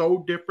look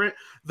so different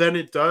than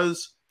it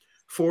does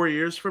 4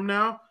 years from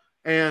now.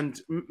 And,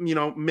 you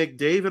know,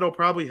 McDavid will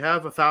probably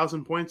have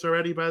 1,000 points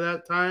already by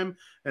that time,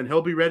 and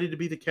he'll be ready to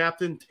be the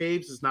captain.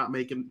 Taves is not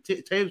making –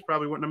 Taves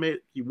probably wouldn't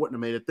have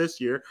made it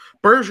this year.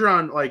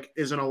 Bergeron, like,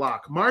 isn't a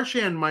lock.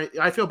 Marchand might –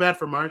 I feel bad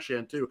for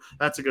Marchand, too.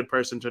 That's a good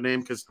person to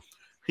name because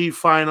he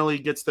finally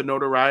gets the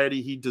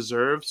notoriety he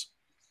deserves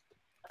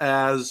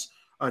as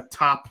a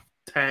top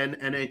 10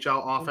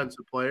 NHL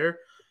offensive player,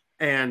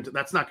 and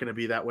that's not going to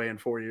be that way in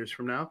 4 years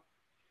from now.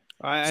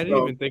 I didn't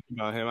even think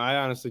about him. I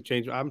honestly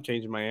I'm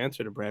changing my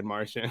answer to Brad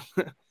Marchand.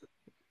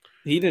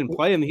 He didn't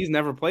play him. He's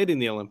never played in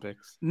the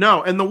Olympics.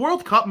 No, and the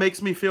World Cup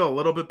makes me feel a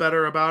little bit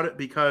better about it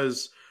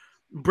because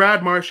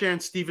Brad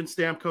Marchand, Steven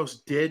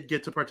Stamkos did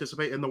get to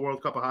participate in the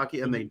World Cup of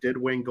Hockey, and they did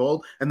win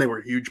gold, and they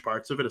were huge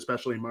parts of it,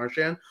 especially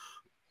Marchand.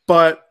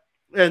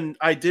 And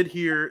I did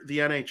hear the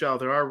NHL,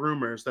 there are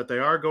rumors that they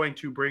are going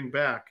to bring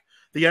back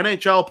the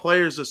NHL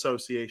Players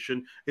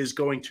Association is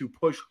going to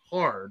push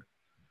hard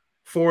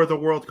for the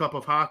World Cup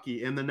of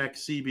Hockey in the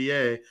next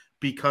CBA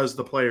because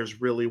the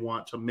players really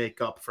want to make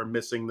up for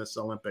missing this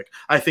Olympic.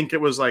 I think it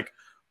was like,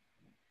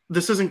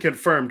 this isn't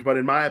confirmed, but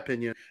in my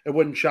opinion, it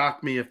wouldn't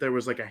shock me if there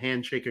was like a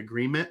handshake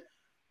agreement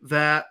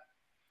that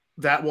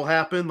will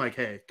happen. Like,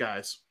 hey,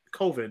 guys,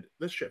 COVID,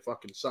 this shit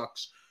fucking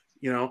sucks.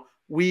 You know,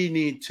 we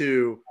need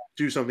to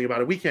do something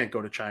about it. We can't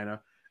go to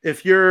China.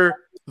 If you're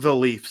the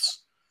Leafs,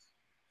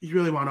 you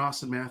really want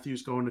Austin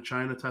Matthews going to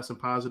China, testing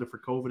positive for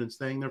COVID and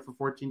staying there for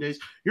 14 days?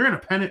 You're in a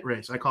pennant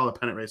race. I call it a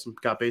pennant race. I've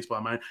got baseball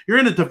in mind. You're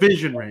in a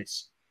division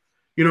race.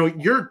 You know,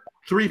 you're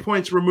 3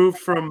 points removed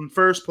from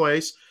first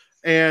place,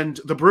 and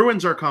the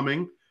Bruins are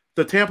coming.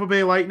 The Tampa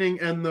Bay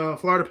Lightning and the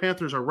Florida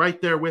Panthers are right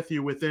there with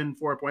you within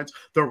 4 points.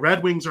 The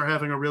Red Wings are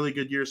having a really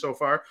good year so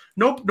far.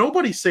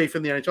 Nobody's safe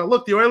in the NHL.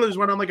 Look, the Oilers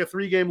went on like a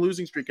 3-game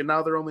losing streak, and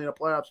now they're only in a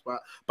playoff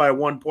spot by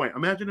 1 point.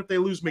 Imagine if they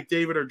lose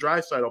McDavid or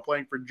Draisaitl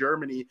playing for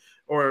Germany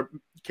or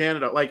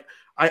Canada. Like,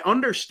 I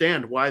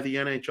understand why the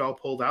NHL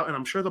pulled out, and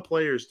I'm sure the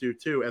players do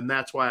too, and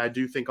that's why I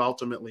do think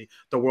ultimately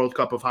the World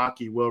Cup of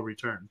Hockey will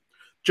return.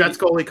 Jets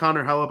goalie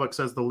Connor Hellebuyck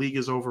says the league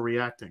is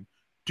overreacting.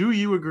 Do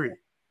you agree?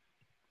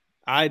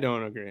 I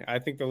don't agree. I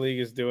think the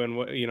league is doing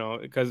what, you know,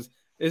 because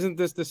isn't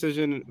this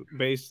decision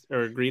based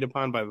or agreed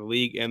upon by the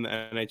league and the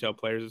NHL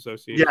Players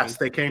Association? Yes,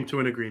 they came to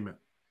an agreement.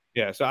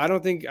 Yeah, so I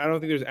don't think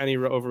there's any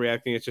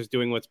overreacting. It's just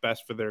doing what's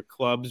best for their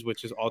clubs,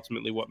 which is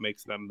ultimately what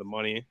makes them the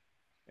money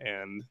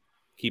and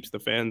keeps the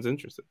fans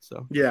interested.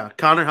 So yeah,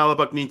 Connor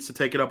Hellebuyck needs to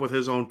take it up with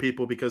his own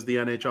people because the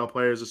NHL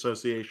Players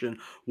Association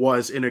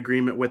was in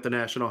agreement with the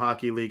National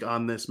Hockey League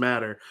on this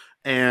matter,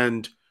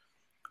 and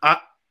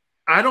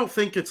I don't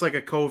think it's like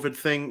a COVID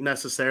thing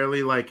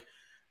necessarily. Like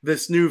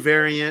this new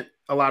variant,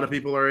 a lot of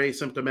people are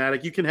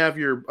asymptomatic. You can have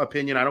your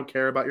opinion. I don't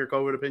care about your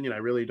COVID opinion. I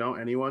really don't,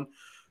 anyone.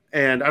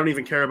 And I don't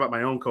even care about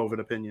my own COVID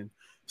opinion.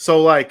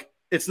 So like,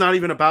 it's not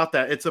even about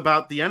that. It's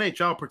about the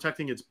NHL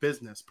protecting its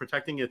business,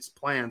 protecting its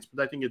plans,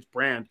 protecting its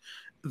brand.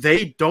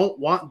 They don't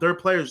want their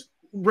players,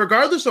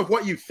 regardless of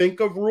what you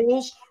think of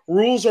rules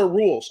are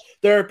rules.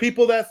 There are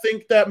people that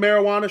think that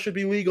marijuana should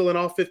be legal in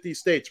all 50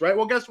 states, right?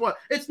 Well, guess what?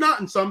 It's not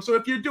in some. So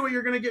if you do it,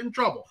 you're going to get in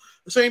trouble.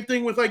 The same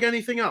thing with like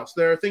anything else.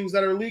 There are things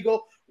that are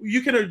legal. We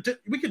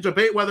could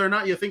debate whether or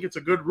not you think it's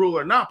a good rule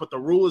or not, but the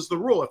rule is the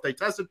rule. If they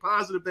tested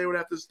positive, they would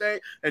have to stay,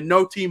 and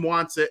no team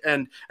wants it.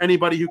 And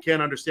anybody who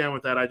can't understand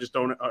with that, I just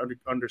don't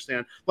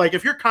understand. Like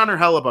if you're Connor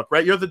Hellebuyck,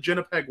 right? You're the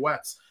Winnipeg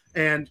Wets,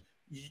 and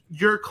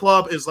your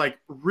club is like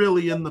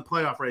really in the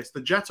playoff race.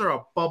 The Jets are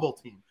a bubble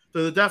team.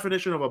 They're the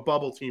definition of a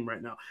bubble team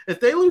right now. If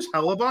they lose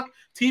Hellebuyck,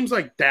 teams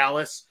like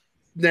Dallas,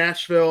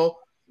 Nashville,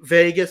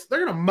 Vegas,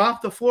 they're going to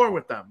mop the floor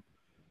with them.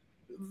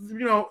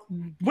 You know,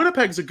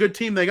 Winnipeg's a good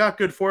team. They got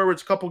good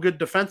forwards, a couple good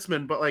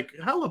defensemen, but like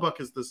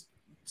Hellebuyck is the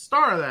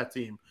star of that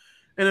team.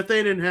 And if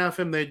they didn't have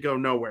him, they'd go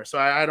nowhere. So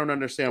I don't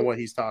understand what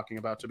he's talking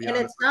about, to be honest.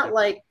 And it's not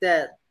like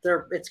that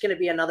it's going to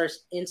be another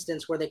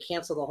instance where they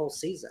cancel the whole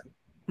season.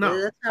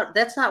 No.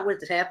 That's not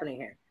what's happening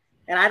here.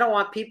 And I don't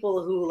want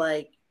people who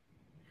like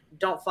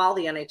don't follow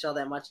the NHL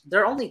that much.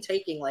 They're only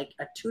taking like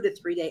a 2 to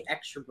 3 day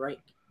extra break.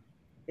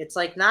 It's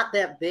like not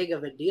that big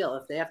of a deal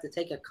if they have to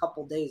take a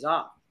couple days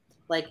off.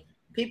 Like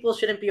people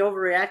shouldn't be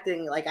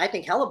overreacting. Like I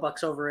think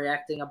Hellebuyck's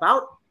overreacting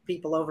about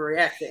people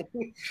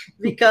overreacting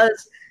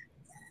because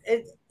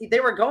they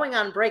were going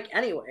on break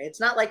anyway. It's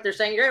not like they're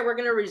saying, yeah, we're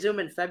going to resume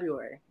in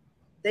February.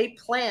 They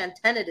plan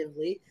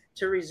tentatively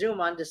to resume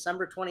on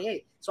December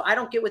 28th. So I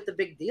don't get what the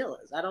big deal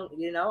is. I don't,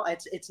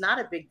 it's not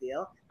a big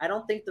deal. I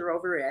don't think they're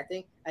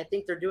overreacting. I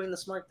think they're doing the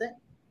smart thing.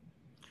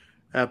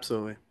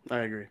 Absolutely. I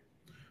agree.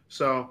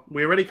 So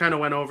we already kind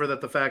of went over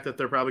that the fact that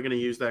they're probably going to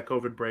use that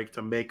COVID break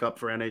to make up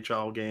for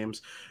NHL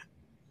games.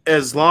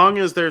 As long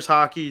as there's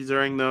hockey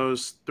during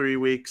those 3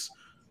 weeks,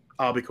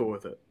 I'll be cool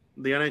with it.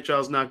 The NHL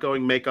is not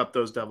going make up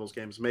those Devils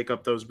games, make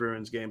up those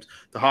Bruins games.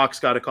 The Hawks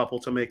got a couple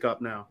to make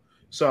up now.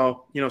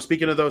 So,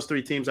 speaking of those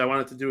 3 teams, I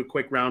wanted to do a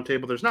quick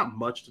roundtable. There's not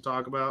much to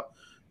talk about.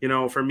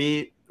 For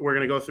me, we're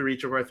going to go through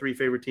each of our 3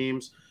 favorite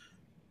teams.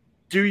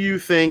 Do you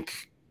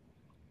think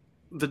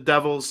the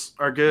Devils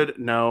are good?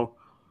 No.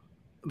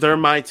 They're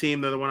my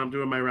team. They're the one I'm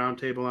doing my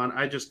roundtable on.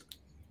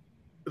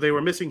 They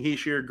were missing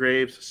Hischier,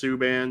 Graves,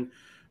 Subban,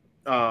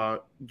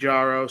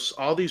 Jaros,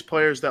 all these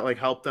players that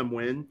help them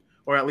win,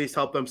 or at least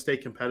help them stay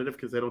competitive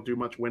because they don't do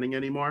much winning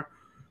anymore.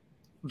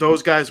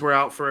 Those guys were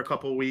out for a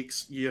couple of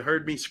weeks. You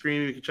heard me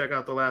scream. You can check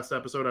out the last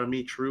episode on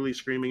me truly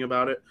screaming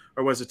about it.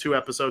 Or was it 2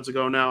 episodes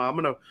ago now? I'm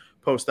going to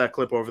post that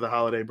clip over the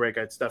holiday break.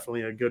 It's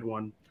definitely a good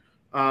one.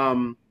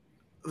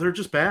 They're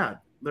just bad.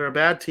 They're a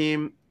bad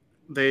team.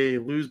 They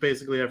lose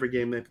basically every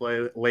game they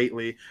play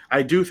lately.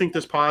 I do think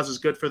this pause is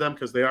good for them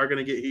because they are going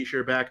to get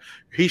Hischier back.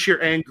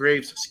 Hischier and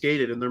Graves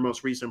skated in their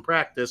most recent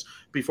practice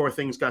before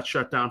things got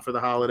shut down for the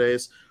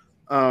holidays.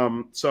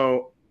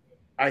 So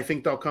I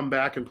think they'll come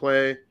back and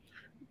play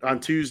on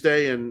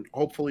Tuesday and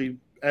hopefully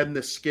end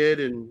the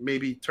skid and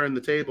maybe turn the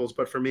tables.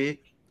 But for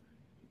me,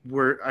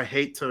 I'm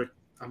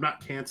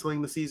not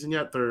canceling the season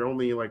yet. They're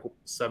only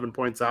 7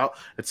 points out.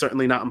 It's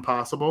certainly not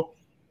impossible.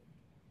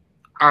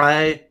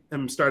 I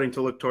am starting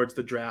to look towards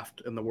the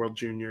draft and the World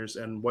Juniors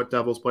and what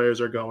Devils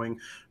players are going.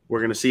 We're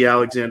going to see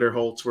Alexander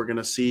Holtz. We're going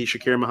to see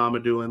Shakir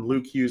Mohammadulin.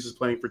 Luke Hughes is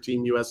playing for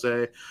Team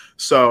USA.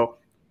 So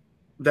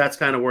that's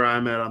kind of where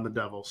I'm at on the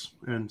Devils.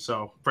 And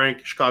so,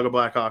 Frank, Chicago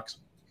Blackhawks.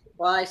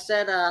 Well, I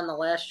said on the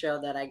last show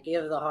that I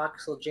give the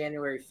Hawks till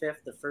January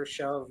 5th, the first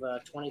show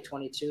of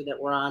 2022 that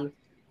we're on,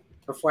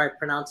 before I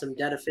pronounce them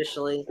dead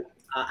officially.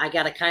 I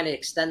got to kind of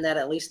extend that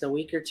at least a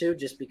week or two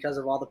just because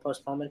of all the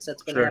postponements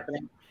that's been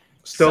happening.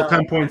 Still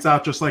 10 points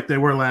out just like they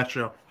were last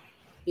show.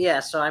 Yeah,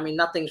 so,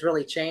 nothing's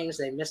really changed.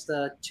 They missed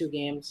the 2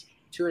 games,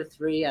 2 or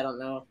 3, I don't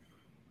know.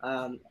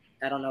 I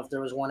don't know if there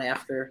was one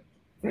after.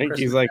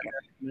 Frankie's like,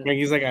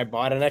 I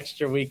bought an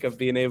extra week of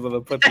being able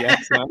to put the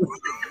X on.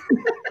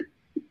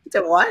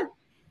 To what?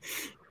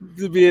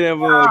 To being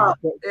able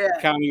to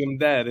counting them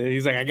dead. And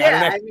he's like, I got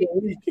an extra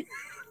week.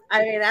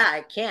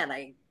 I can't.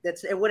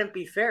 It wouldn't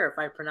be fair if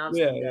I pronounced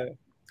it. Yeah.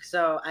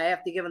 So I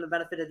have to give him the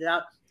benefit of the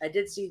doubt. I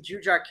did see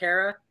Jujhar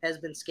Khaira has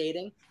been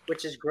skating,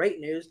 which is great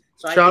news.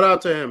 So shout out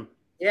to him.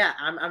 Yeah,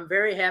 I'm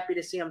very happy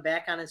to see him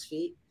back on his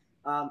feet.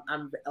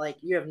 I'm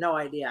you have no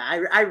idea.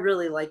 I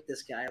really like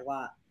this guy a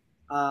lot.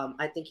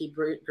 I think he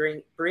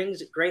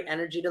brings great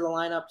energy to the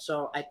lineup.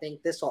 So I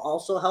think this will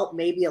also help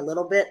maybe a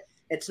little bit.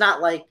 It's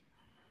not like,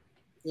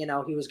 he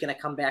was going to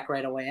come back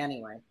right away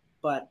anyway,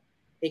 but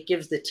it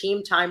gives the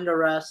team time to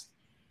rest.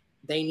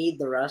 They need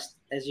the rest,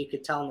 as you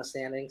could tell in the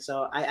standings.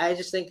 So I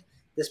just think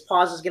this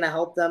pause is going to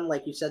help them.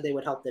 Like you said, they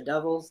would help the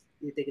Devils.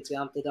 You think it's going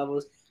to help the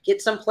Devils?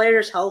 Get some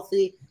players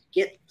healthy,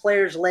 get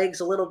players' legs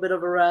a little bit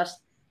of a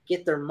rest,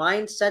 get their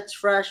mindsets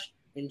fresh,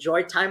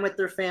 enjoy time with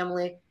their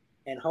family,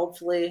 and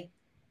hopefully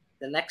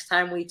the next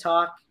time we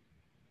talk,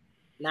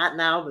 not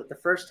now, but the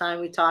first time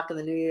we talk in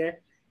the new year,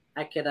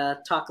 I could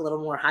talk a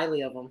little more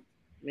highly of them.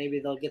 Maybe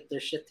they'll get their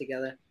shit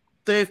together.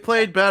 They've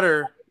played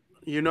better.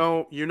 You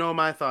know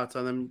my thoughts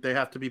on them. They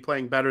have to be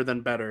playing better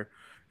than better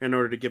in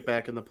order to get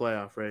back in the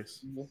playoff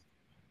race. Mm-hmm.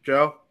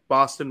 Joe,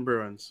 Boston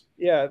Bruins.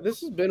 Yeah, this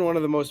has been one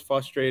of the most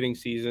frustrating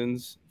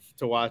seasons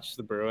to watch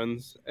the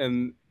Bruins.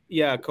 And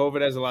yeah,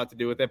 COVID has a lot to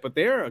do with it, but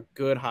they're a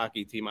good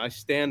hockey team. I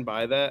stand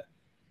by that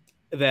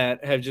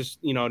have just,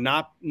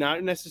 not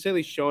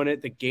necessarily shown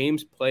it. The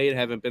games played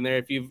haven't been there.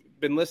 If you've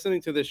been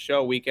listening to this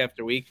show week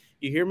after week,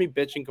 you hear me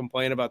bitch and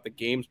complain about the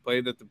games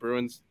played that the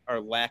Bruins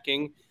are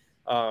lacking.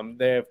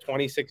 They have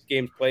 26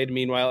 games played.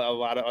 Meanwhile, a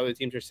lot of other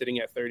teams are sitting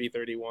at 30,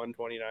 31,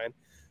 29.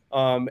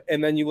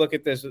 And then you look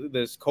at this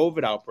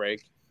COVID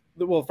outbreak.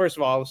 Well, first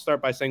of all, I'll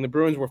start by saying the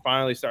Bruins were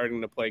finally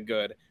starting to play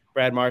good.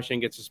 Brad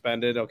Marchand gets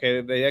suspended.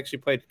 Okay, they actually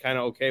played kind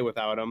of okay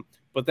without him.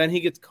 But then he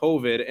gets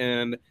COVID,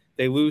 and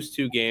they lose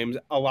 2 games.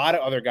 A lot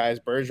of other guys,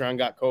 Bergeron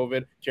got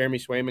COVID, Jeremy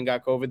Swayman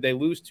got COVID. They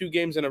lose 2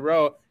 games in a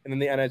row, and then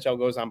the NHL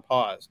goes on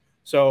pause.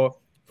 So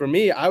for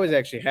me, I was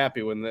actually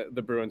happy when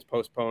the Bruins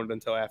postponed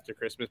until after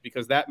Christmas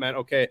because that meant,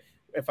 okay,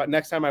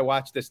 next time I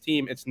watch this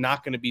team, it's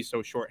not going to be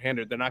so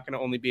shorthanded. They're not going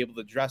to only be able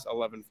to dress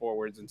 11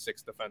 forwards and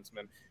 6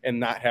 defensemen and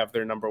not have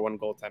their number 1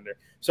 goaltender.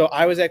 So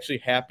I was actually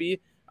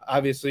happy,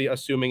 obviously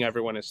assuming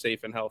everyone is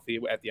safe and healthy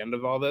at the end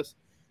of all this.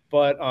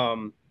 But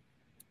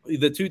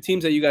the 2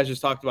 teams that you guys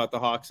just talked about, the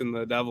Hawks and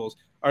the Devils,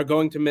 are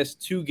going to miss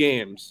 2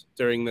 games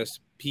during this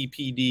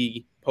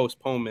PPD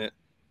postponement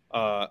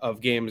of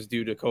games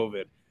due to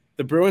COVID.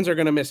 The Bruins are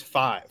going to miss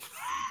 5.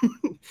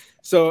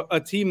 So a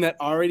team that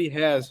already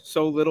has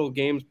so little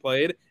games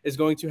played is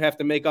going to have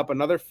to make up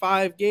another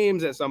 5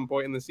 games at some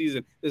point in the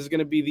season. This is going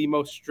to be the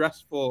most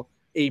stressful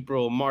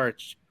April,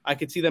 March. I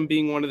could see them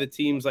being one of the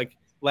teams like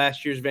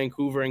last year's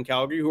Vancouver and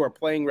Calgary who are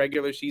playing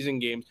regular season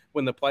games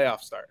when the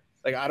playoffs start.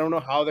 I don't know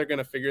how they're going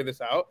to figure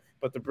this out,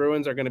 but the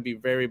Bruins are going to be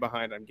very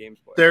behind on games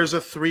played. There's a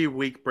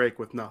 3-week break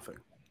with nothing.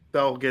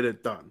 They'll get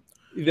it done.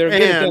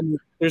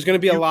 There's going to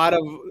be a lot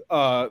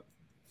of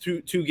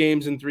two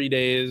games in 3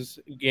 days,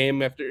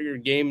 game after your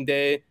game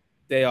day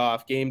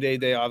off, game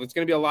day off. It's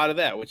going to be a lot of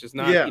that, which is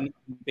not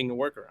anything to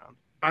work around.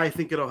 I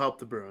think it'll help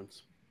the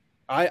Bruins.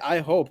 I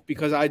hope,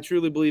 because I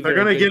truly believe they're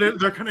going to get it.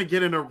 They're going to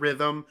get in a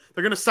rhythm.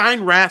 They're going to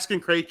sign Rask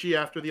and Krejci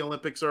after the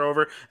Olympics are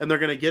over, and they're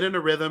going to get in a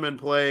rhythm and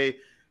play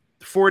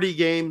 40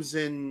 games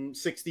in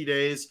 60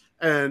 days,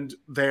 and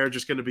they're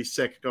just going to be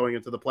sick going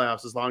into the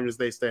playoffs as long as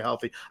they stay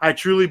healthy. I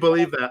truly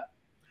believe that.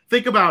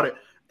 Think about it.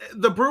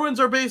 The Bruins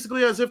are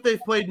basically as if they've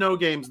played no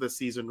games this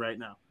season right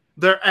now.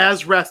 They're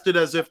as rested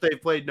as if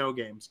they've played no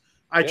games.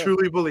 I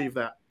truly believe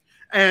that.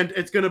 And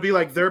it's going to be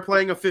like they're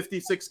playing a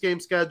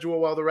 56-game schedule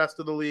while the rest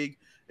of the league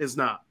is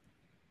not.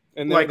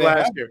 And like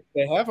last year.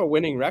 They have a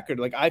winning record.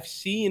 Like, I've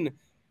seen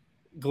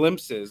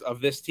glimpses of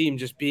this team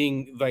just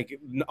being like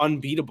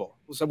unbeatable.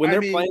 So when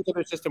they're playing to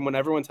their system, when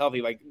everyone's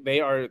healthy, like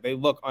they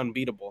look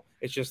unbeatable.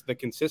 It's just the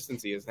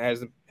consistency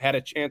hasn't had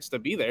a chance to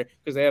be there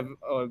because they have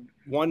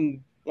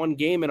one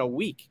game in a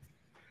week.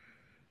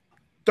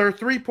 They're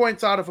 3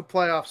 points out of a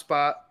playoff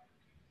spot,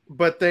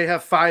 but they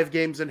have 5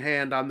 games in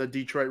hand on the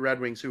Detroit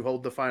Red Wings, who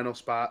hold the final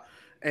spot,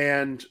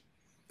 and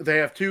they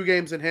have 2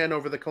 games in hand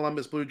over the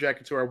Columbus Blue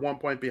Jackets, who are 1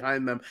 point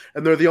behind them,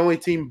 and they're the only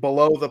team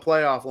below the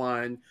playoff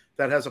line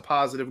that has a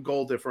positive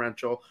goal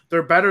differential.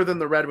 They're better than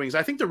the Red Wings.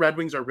 I think the Red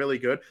Wings are really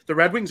good. The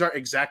Red Wings are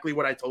exactly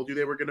what I told you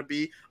they were going to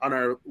be on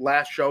our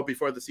last show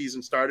before the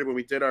season started when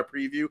we did our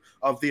preview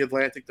of the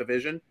Atlantic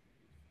Division.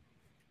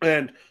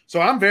 And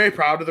so I'm very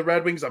proud of the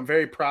Red Wings. I'm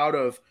very proud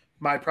of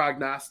my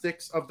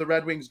prognostics of the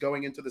Red Wings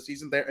going into the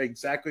season. They're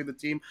exactly the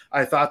team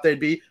I thought they'd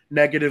be.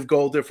 Negative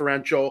goal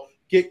differential,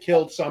 get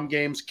killed some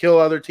games, kill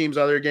other teams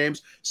other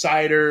games.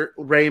 Seider,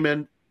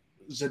 Raymond,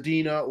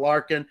 Zadina,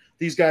 Larkin,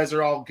 these guys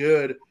are all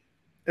good,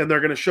 and they're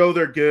going to show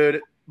they're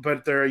good,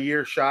 but they're a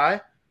year shy.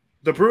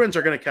 The Bruins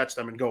are going to catch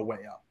them and go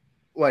way up.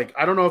 Like,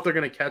 I don't know if they're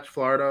going to catch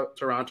Florida,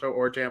 Toronto,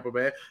 or Tampa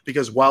Bay,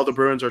 because while the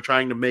Bruins are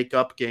trying to make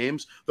up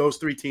games, those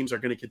 3 teams are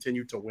going to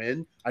continue to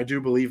win. I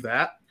do believe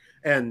that.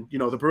 And, you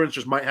know, the Bruins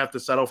just might have to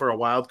settle for a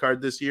wild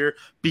card this year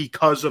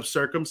because of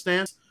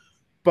circumstance.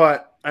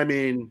 But, I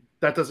mean,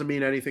 that doesn't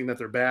mean anything that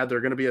they're bad.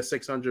 They're going to be a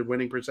 600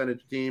 winning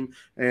percentage team.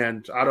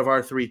 And out of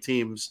our 3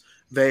 teams,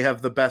 they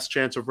have the best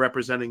chance of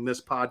representing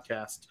this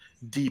podcast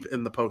deep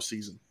in the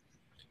postseason.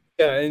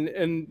 Yeah,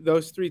 and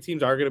those 3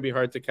 teams are going to be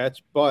hard to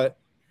catch. But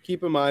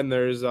keep in mind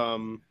there's a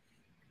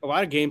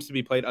lot of games to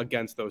be played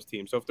against those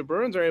teams. So if the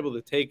Bruins are able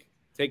to take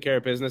care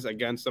of business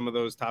against some of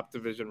those top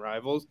division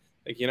rivals,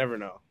 like, you never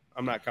know.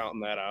 I'm not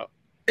counting that out.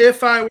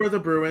 If I were the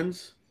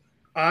Bruins,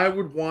 I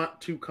would want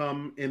to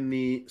come in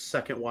the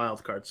second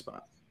wild card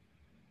spot.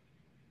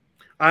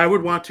 I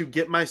would want to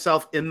get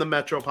myself in the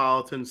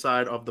metropolitan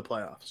side of the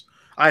playoffs.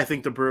 I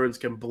think the Bruins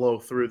can blow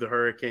through the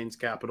Hurricanes,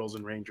 Capitals,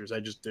 and Rangers. I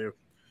just do.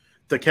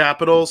 The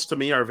Capitals, to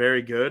me, are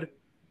very good.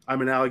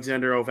 I'm an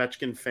Alexander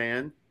Ovechkin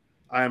fan.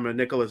 I'm a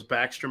Nicholas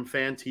Backstrom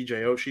fan.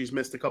 TJ Oshie's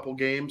missed a couple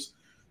games.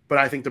 But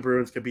I think the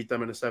Bruins could beat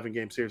them in a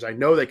 7-game series. I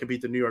know they could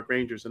beat the New York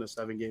Rangers in a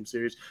 7-game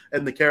series.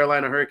 And the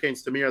Carolina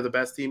Hurricanes, to me, are the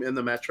best team in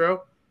the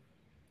Metro.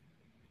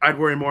 I'd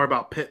worry more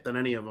about Pitt than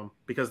any of them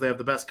because they have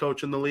the best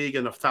coach in the league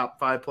and a top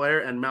 5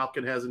 player, and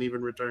Malkin hasn't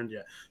even returned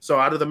yet. So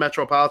out of the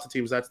metropolitan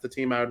teams, that's the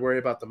team I would worry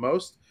about the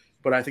most.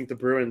 But I think the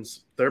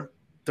Bruins,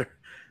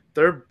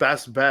 their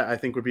best bet, I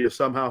think, would be to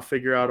somehow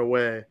figure out a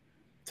way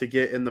to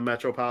get in the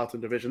metropolitan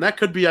division. That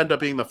could end up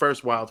being the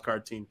first wild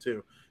card team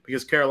too,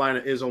 because Carolina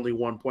is only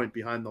 1 point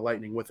behind the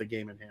Lightning with a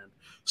game in hand.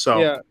 So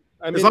yeah,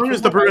 I mean, as long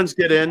as the Bruins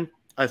get in,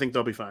 I think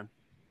they'll be fine.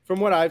 From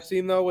what I've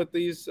seen, though, with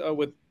these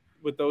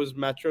with those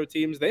Metro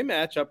teams, they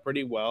match up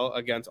pretty well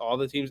against all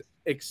the teams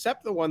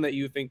except the one that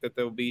you think that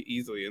they'll be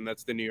easily, and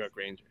that's the New York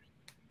Rangers.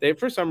 They,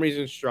 for some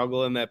reason,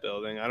 struggle in that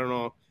building. I don't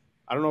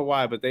know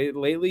why, but they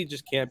lately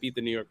just can't beat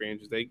the New York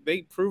Rangers.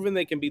 They've proven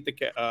they can beat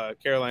the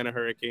Carolina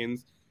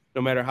Hurricanes,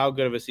 no matter how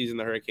good of a season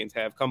the Hurricanes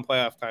have. Come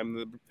playoff time,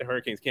 the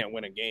Hurricanes can't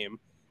win a game.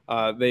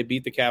 They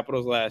beat the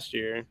Capitals last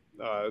year.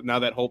 Now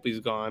that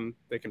Holtby's gone,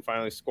 they can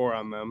finally score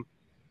on them.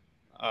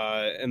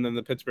 And then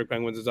the Pittsburgh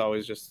Penguins is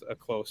always just a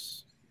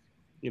close,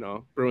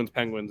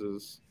 Bruins-Penguins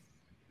is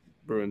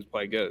Bruins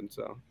play good.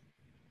 So,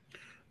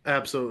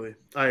 absolutely.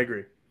 I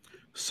agree.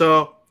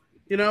 So,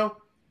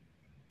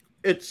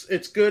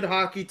 it's good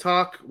hockey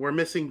talk. We're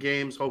missing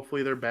games.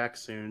 Hopefully they're back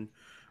soon.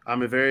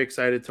 I'm very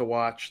excited to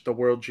watch the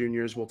World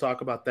Juniors. We'll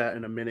talk about that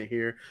in a minute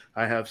here.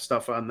 I have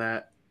stuff on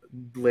that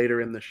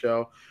later in the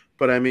show.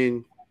 But, I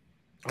mean,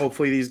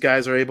 hopefully these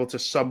guys are able to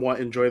somewhat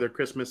enjoy their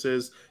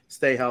Christmases,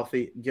 stay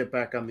healthy, get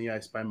back on the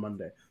ice by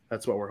Monday.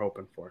 That's what we're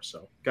hoping for.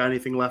 So, got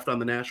anything left on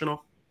the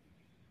National?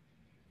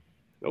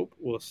 Nope.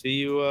 We'll see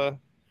you on,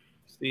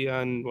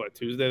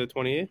 Tuesday the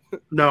 28th?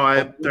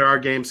 No, there are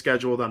games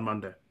scheduled on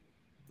Monday.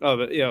 Oh,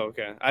 but yeah,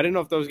 okay. I didn't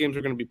know if those games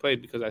were going to be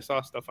played because I saw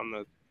stuff on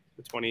the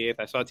 28th.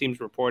 I saw teams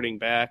reporting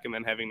back and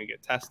then having to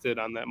get tested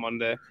on that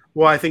Monday.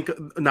 Well, I think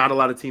not a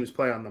lot of teams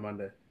play on the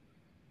Monday.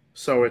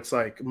 So it's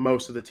like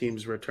most of the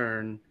teams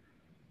return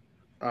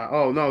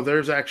Oh no,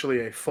 there's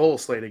actually a full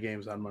slate of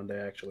games on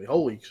Monday. Actually,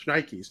 holy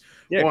shnikes!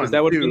 Yeah, because 1,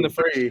 that would have been 2, the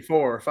first. 3,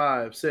 4,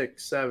 5,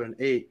 6, 7,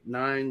 8,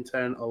 9,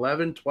 10,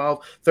 11,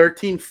 12,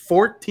 13,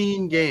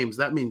 14 games.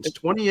 That means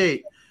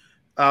 28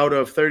 out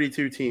of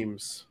 32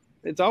 teams.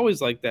 It's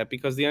always like that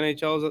because the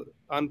NHL is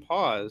on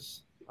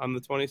pause on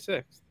the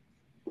 26th.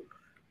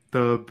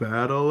 The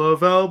Battle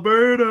of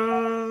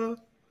Alberta.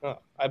 Oh,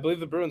 I believe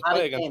the Bruins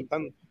play against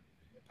the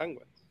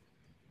Penguins.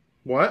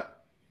 What?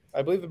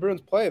 I believe the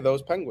Bruins play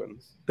those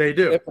Penguins. They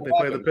do. They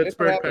play the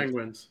Pittsburgh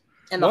Penguins.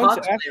 And the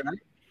Hawks play, right?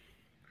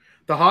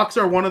 The Hawks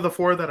are one of the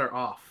 4 that are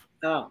off.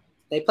 Oh,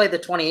 they played the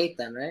 28th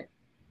then, right?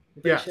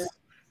 Yes. Sure?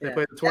 They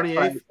play the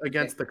 28th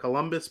against the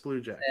Columbus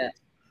Blue Jackets. Yeah.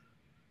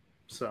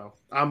 So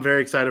I'm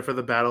very excited for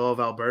the Battle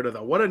of Alberta,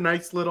 though. What a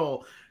nice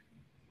little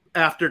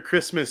after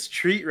Christmas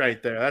treat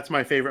right there. That's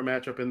my favorite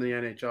matchup in the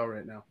NHL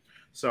right now.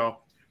 So,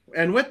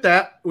 and with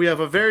that, we have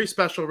a very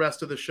special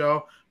rest of the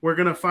show. We're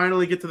going to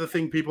finally get to the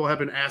thing people have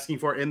been asking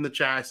for in the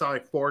chat. I saw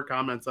like 4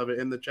 comments of it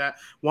in the chat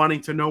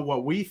wanting to know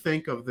what we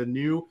think of the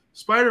new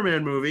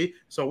Spider-Man movie.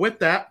 So with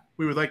that,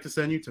 we would like to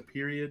send you to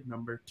period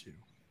number 2.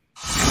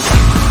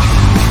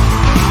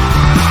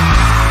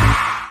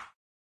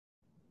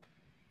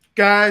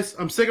 Guys,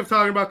 I'm sick of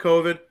talking about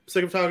COVID.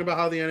 Sick of talking about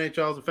how the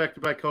NHL is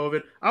affected by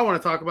COVID. I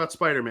want to talk about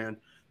Spider-Man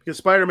because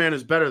Spider-Man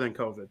is better than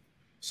COVID.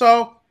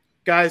 So,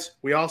 guys,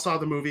 we all saw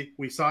the movie.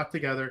 We saw it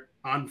together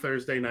on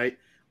Thursday night.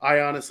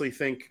 I honestly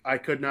think I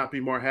could not be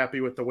more happy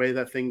with the way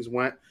that things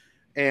went.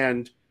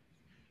 And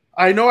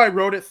I know I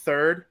wrote it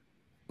third,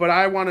 but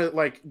I want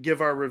to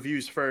give our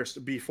reviews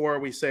first before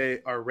we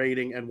say our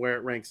rating and where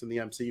it ranks in the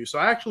MCU. So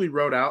I actually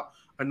wrote out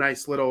a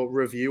nice little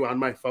review on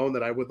my phone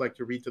that I would like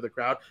to read to the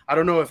crowd. I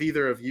don't know if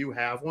either of you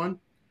have one,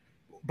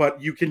 but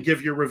you can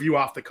give your review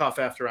off the cuff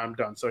after I'm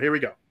done. So here we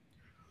go.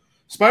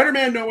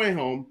 Spider-Man No Way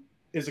Home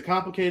is a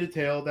complicated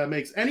tale that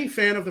makes any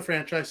fan of the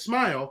franchise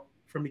smile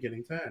from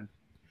beginning to end.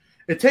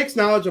 It takes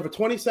knowledge of a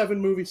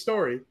 27-movie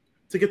story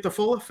to get the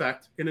full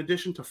effect, in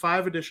addition to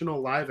 5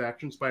 additional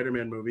live-action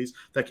Spider-Man movies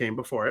that came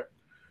before it,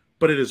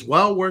 but it is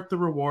well worth the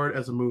reward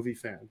as a movie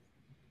fan.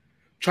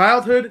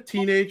 Childhood,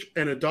 teenage,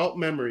 and adult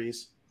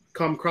memories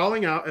come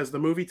crawling out as the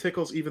movie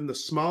tickles even the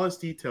smallest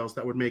details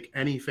that would make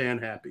any fan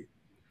happy.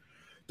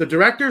 The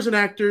directors and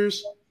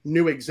actors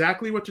knew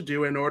exactly what to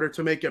do in order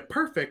to make it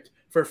perfect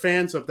for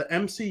fans of the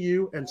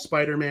MCU and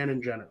Spider-Man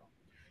in general.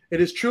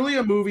 It is truly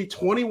a movie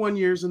 21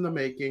 years in the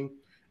making,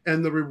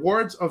 and the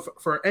rewards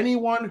for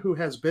anyone who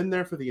has been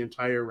there for the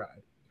entire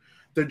ride.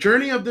 The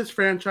journey of this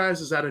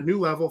franchise is at a new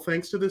level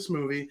thanks to this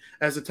movie,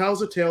 as it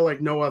tells a tale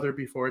like no other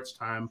before its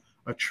time,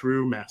 a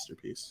true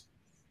masterpiece.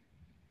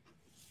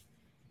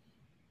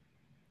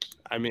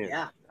 I mean,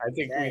 yeah, I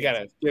think we got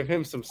to give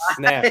him some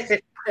snaps.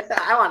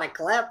 I want to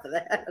clap for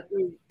that.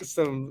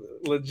 Some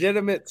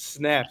legitimate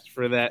snaps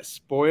for that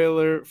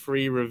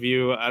spoiler-free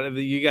review.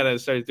 You got to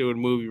start doing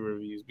movie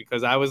reviews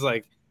because I was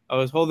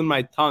holding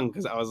my tongue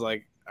because I was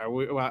like,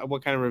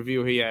 what kind of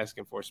review are you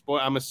asking for?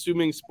 I'm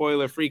assuming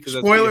spoiler-free.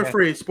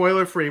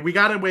 Spoiler-free. We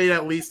got to wait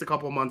at least a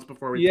couple months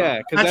before we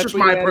talk. That's just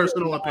my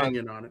personal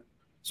opinion on it.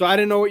 So I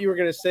didn't know what you were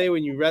going to say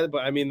when you read it,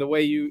 but I mean, the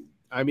way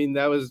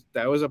that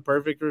was a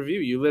perfect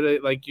review. You literally,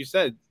 like you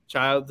said,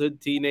 childhood,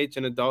 teenage,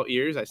 and adult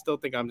years. I still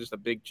think I'm just a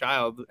big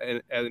child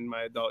in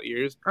my adult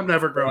years. I'm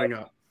never growing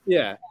up.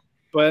 Yeah,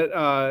 but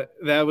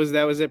that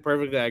was it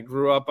perfectly. I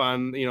grew up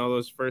on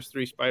those first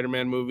 3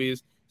 Spider-Man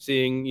movies,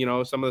 seeing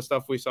some of the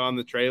stuff we saw in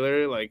the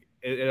trailer. Like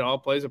it all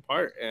plays a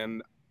part,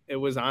 and it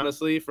was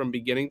honestly from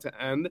beginning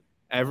to end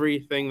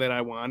everything that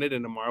I wanted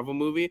in a Marvel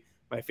movie.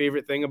 My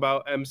favorite thing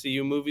about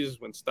MCU movies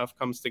is when stuff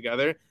comes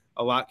together.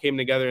 A lot came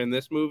together in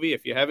this movie.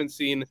 If you haven't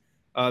seen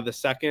the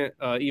second,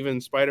 even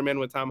Spider-Man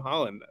with Tom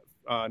Holland,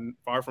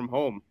 Far From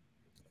Home,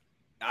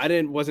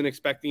 I wasn't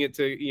expecting it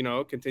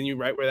to, continue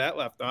right where that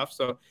left off.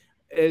 So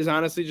it is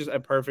honestly just a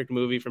perfect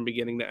movie from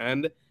beginning to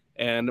end.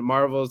 And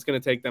Marvel is going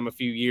to take them a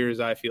few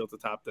years, I feel, to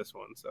top this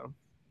one. So,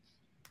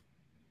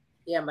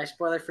 yeah, my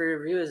spoiler-free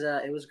review is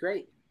it was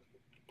great.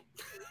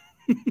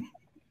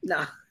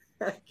 No.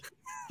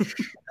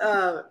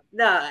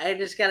 No, I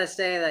just gotta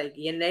say,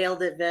 you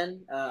nailed it, Vin.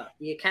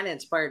 You kind of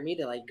inspired me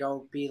to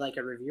go be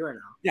a reviewer now.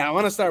 Yeah, I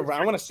want to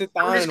sit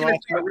down and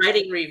start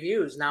writing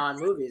reviews now on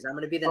movies. I'm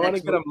gonna be the next. I want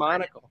to get a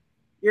monocle.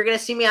 You're gonna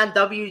see me on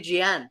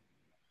WGN,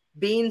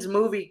 Beans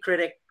Movie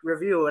Critic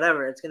Review,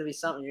 whatever. It's gonna be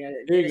something.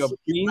 There you go.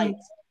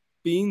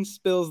 Bean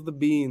spills the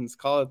beans.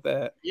 Call it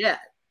that. Yeah.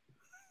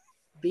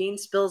 Bean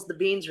spills the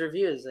beans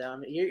reviews.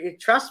 You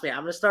trust me.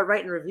 I'm gonna start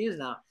writing reviews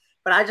now.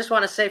 But I just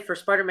want to say for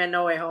Spider-Man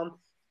No Way Home,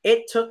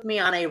 it took me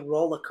on a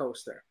roller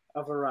coaster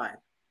of a ride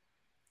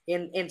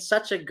in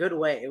such a good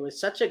way. It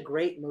was such a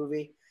great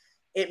movie.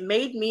 It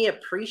made me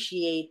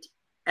appreciate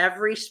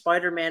every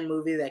Spider-Man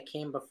movie that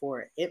came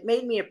before it. It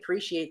made me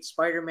appreciate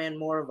Spider-Man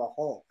more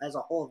as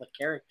a whole of a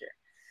character.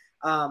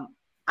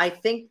 I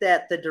think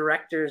that the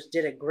directors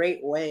did a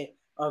great way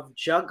of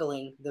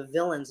juggling the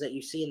villains that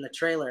you see in the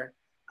trailer.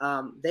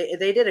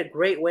 They did a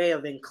great way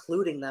of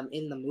including them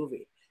in the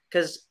movie.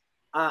 Because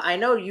I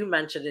know you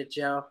mentioned it,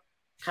 Joe,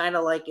 kind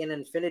of like in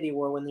Infinity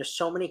War when there's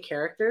so many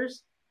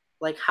characters,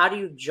 Like, how do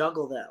you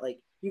juggle that? Like,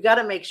 you got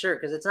to make sure,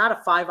 because it's not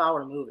a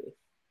 5-hour movie.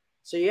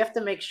 So you have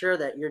to make sure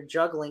that you're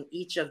juggling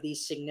each of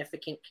these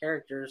significant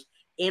characters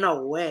in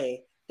a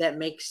way that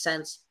makes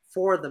sense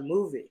for the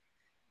movie.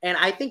 And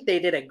I think they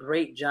did a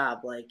great job.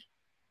 Like,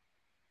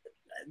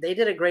 they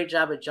did a great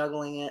job at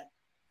juggling it.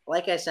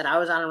 Like I said, I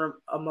was on an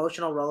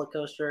emotional roller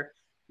coaster,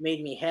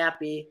 made me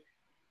happy.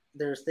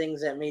 There's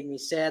things that made me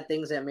sad,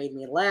 things that made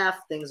me laugh,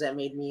 things that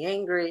made me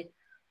angry.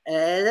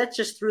 And that's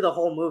just through the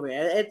whole movie.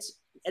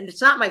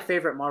 It's not my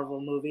favorite Marvel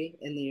movie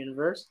in the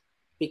universe,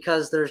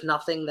 because there's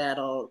nothing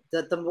the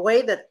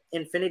way that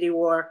Infinity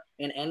War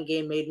and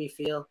Endgame made me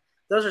feel,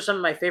 those are some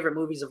of my favorite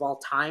movies of all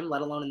time,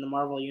 let alone in the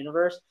Marvel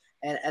universe.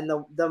 And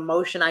the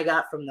emotion I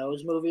got from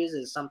those movies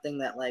is something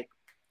that, like,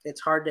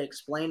 it's hard to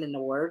explain into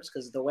words,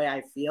 because the way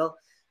I feel,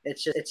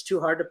 it's too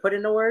hard to put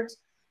into words.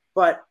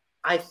 But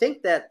I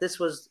think that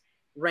this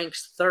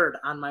ranks third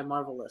on my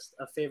Marvel list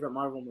of favorite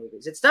Marvel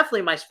movies. It's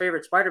definitely my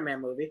favorite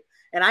Spider-Man movie,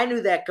 and I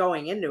knew that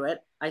going into it.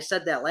 I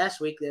said that last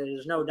week.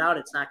 There's no doubt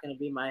it's not going to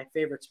be my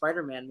favorite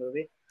Spider-Man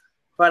movie,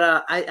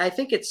 but I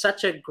think it's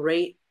such a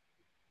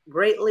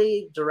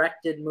greatly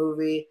directed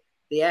movie.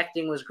 The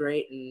acting was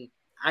great, and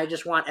I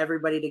just want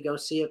everybody to go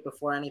see it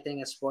before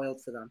anything is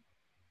spoiled for them.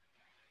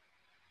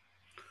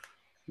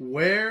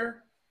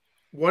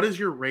 What is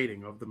your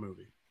rating of the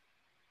movie?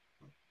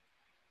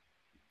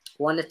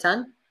 1 to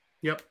 10?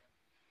 Yep.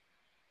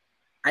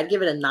 I'd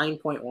give it a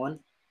 9.1.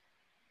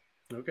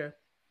 Okay.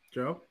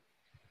 Joe?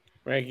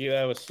 Frankie,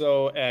 that was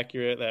so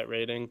accurate, that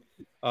rating.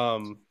 Are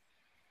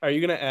you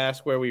going to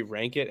ask where we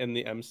rank it in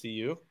the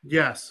MCU?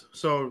 Yes.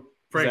 So,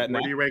 Frank,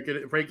 where do you rank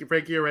it?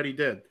 Frankie already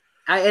did.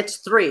 It's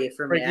 3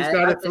 for me. Frankie's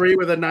got a 3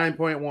 with a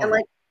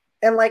 9.1.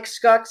 And like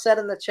Scott said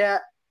in the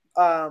chat,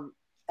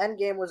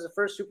 Endgame was the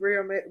first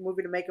superhero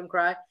movie to make him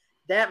cry.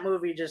 That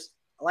movie just,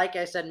 like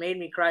I said, made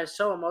me cry.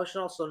 So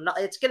emotional. So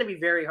it's going to be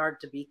very hard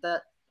to beat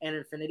that and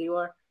Infinity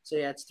War. So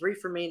yeah, it's 3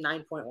 for me,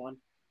 9.1.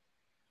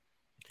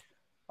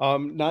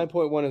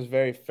 9.1 is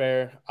very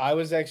fair. I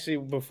was actually,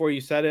 before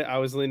you said it, I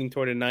was leaning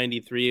toward a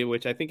 93,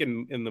 which I think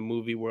in the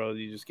movie world,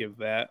 you just give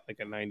that like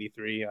a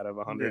 93 out of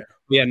 100.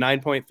 Yeah,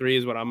 9.3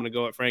 is what I'm going to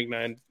go at, Frank,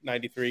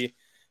 93.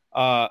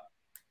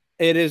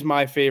 It is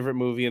my favorite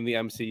movie in the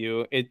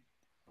MCU.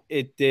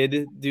 It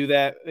did do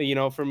that,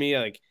 for me,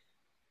 like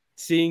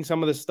seeing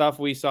some of the stuff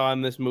we saw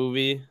in this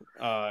movie.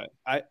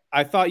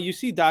 I thought, you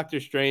see Doctor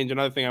Strange.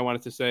 Another thing I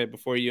wanted to say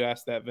before you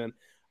asked that, Vin,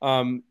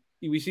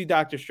 we see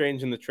Doctor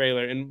Strange in the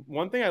trailer. And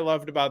one thing I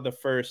loved about the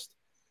first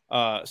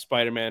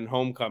Spider-Man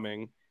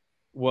Homecoming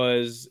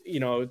was,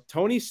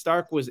 Tony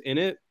Stark was in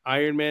it.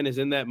 Iron Man is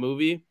in that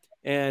movie.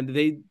 And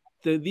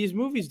these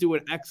movies do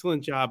an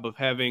excellent job of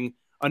having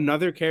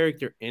another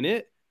character in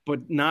it,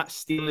 but not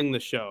stealing the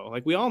show.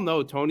 Like, we all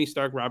know Tony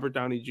Stark, Robert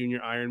Downey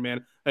Jr., Iron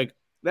Man, like,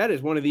 that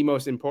is one of the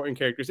most important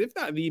characters, if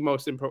not the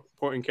most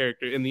important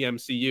character in the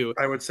MCU.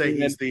 I would say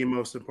he's the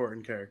most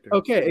important character.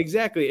 Okay,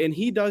 exactly. And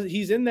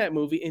he's in that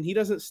movie, and he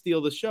doesn't steal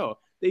the show.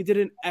 They did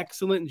an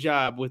excellent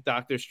job with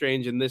Doctor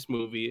Strange in this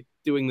movie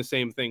doing the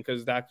same thing,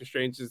 because Doctor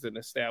Strange is an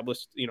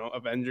established,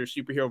 Avenger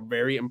superhero,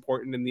 very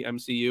important in the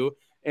MCU,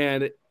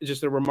 and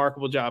just a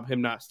remarkable job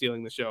him not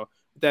stealing the show.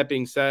 With that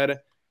being said,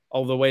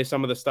 all the way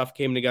some of the stuff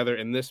came together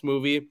in this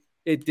movie,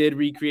 it did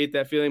recreate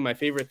that feeling. My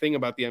favorite thing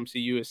about the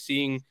MCU is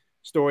seeing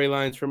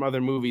storylines from other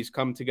movies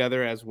come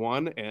together as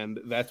one, and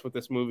that's what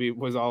this movie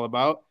was all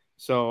about.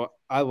 So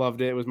I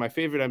loved it. It was my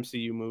favorite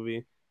MCU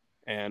movie,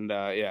 and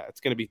it's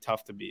going to be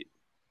tough to beat.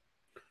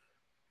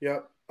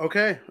 Yep.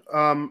 Okay.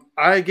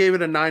 I gave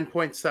it a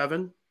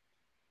 9.7,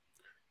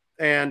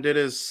 and it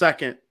is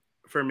second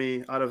for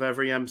me out of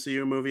every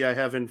MCU movie. I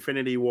have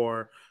Infinity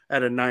War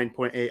at a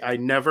 9.8. I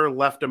never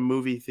left a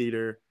movie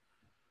theater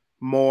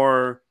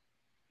more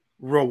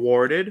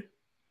rewarded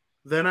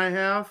than I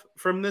have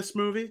from this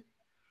movie.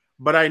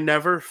 But I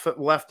never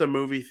left a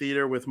movie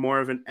theater with more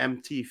of an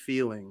empty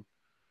feeling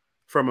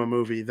from a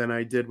movie than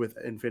I did with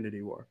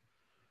Infinity War.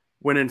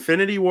 When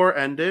Infinity War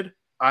ended,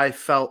 I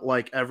felt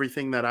like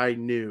everything that I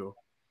knew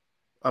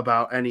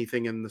about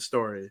anything in the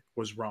story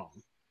was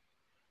wrong.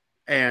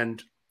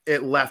 And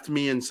it left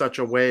me in such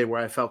a way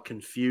where I felt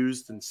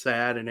confused and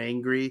sad and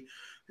angry.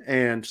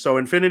 And so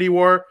Infinity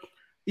War,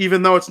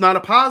 even though it's not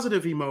a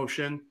positive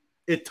emotion,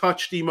 it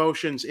touched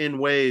emotions in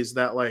ways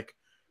that, like,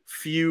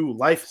 few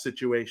life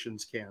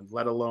situations can,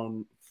 let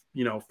alone,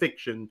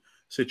 fiction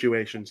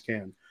situations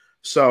can.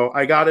 So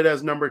I got it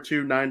as number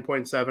 2,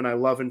 9.7. I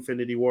love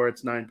Infinity War.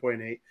 It's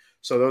 9.8.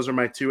 So those are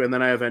my 2. And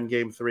then I have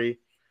Endgame 3.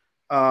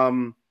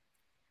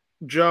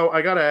 Joe,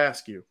 I got to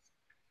ask you,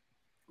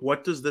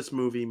 what does this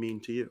movie mean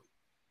to you?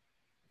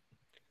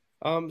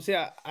 I don't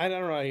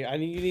know.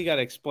 You got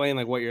to explain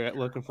like what you're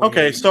looking for.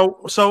 Okay,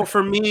 so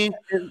for me,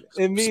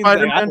 it means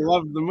I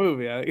love the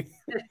movie.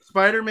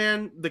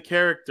 Spider-Man, the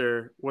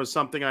character, was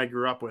something I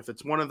grew up with.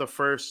 It's one of the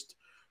first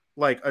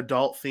like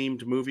adult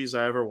themed movies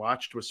I ever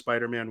watched was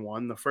Spider-Man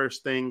 1. The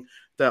first thing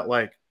that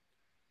like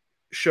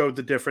showed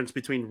the difference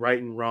between right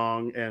and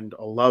wrong and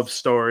a love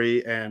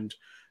story and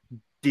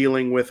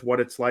dealing with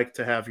what it's like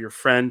to have your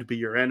friend be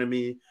your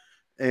enemy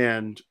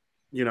and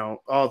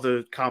all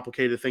the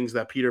complicated things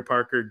that Peter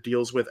Parker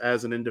deals with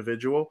as an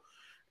individual.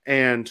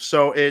 And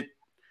so it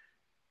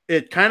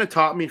kind of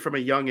taught me from a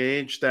young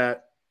age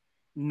that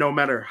no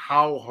matter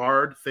how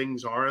hard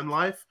things are in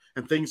life,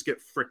 and things get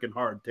freaking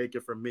hard, take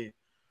it from me,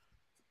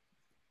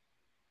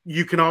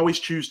 you can always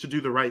choose to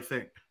do the right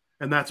thing.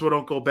 And that's what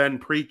Uncle Ben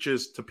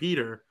preaches to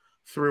Peter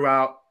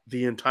throughout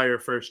the entire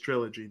first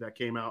trilogy that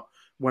came out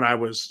when I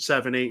was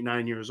 7, 8,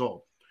 9 years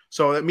old.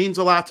 So it means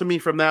a lot to me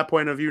from that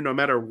point of view. No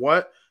matter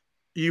what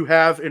you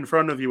have in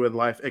front of you in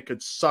life, it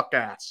could suck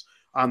ass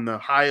on the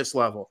highest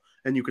level,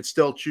 and you could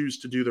still choose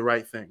to do the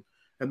right thing.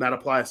 And that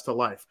applies to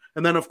life.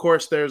 And then, of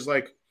course, there's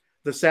like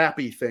the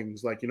sappy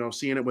things, like,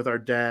 seeing it with our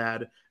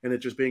dad and it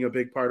just being a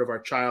big part of our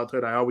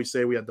childhood. I always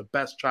say we had the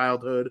best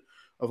childhood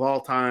of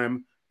all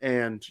time.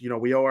 And,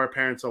 we owe our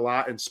parents a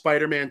lot. And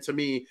Spider-Man to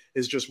me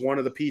is just one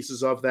of the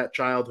pieces of that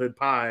childhood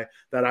pie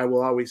that I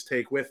will always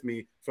take with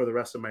me for the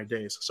rest of my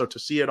days. So to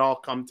see it all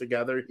come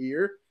together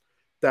here,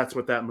 that's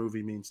what that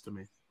movie means to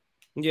me.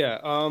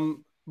 Yeah.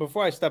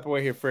 Before I step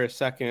away here for a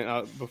second,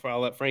 before I'll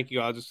let Frankie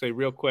go, I'll just say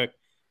real quick,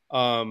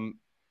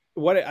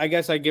 I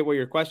guess I get what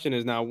your question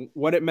is now.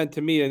 What it meant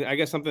to me, and I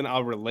guess something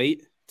I'll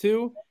relate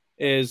to,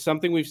 is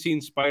something we've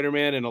seen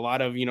Spider-Man and a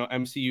lot of,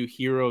 MCU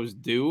heroes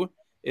do,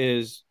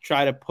 is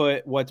try to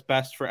put what's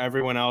best for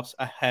everyone else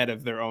ahead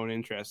of their own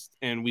interest.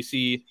 And we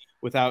see,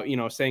 without,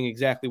 saying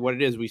exactly what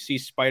it is, we see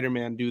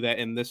Spider-Man do that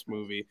in this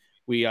movie.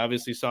 We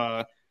obviously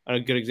saw a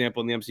good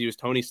example in the MCU is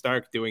Tony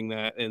Stark doing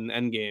that in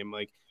Endgame.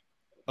 Like,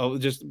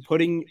 just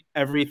putting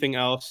everything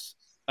else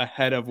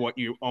ahead of what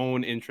your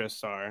own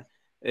interests are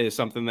is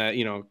something that,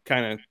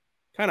 kind of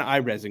I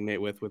resonate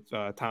with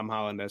Tom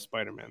Holland as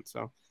Spider-Man.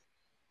 So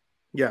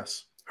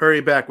yes,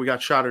 hurry back. We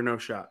got shot or no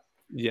shot.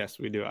 Yes,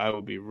 we do. I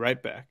will be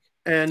right back.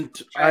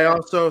 And I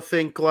also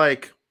think,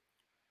 like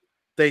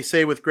they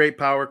say, with great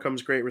power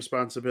comes great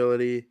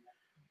responsibility.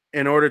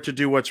 In order to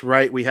do what's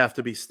right, we have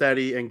to be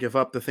steady and give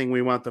up the thing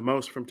we want the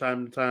most from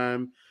time to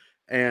time.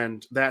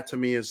 And that, to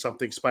me, is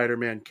something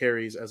Spider-Man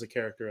carries as a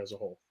character as a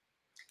whole.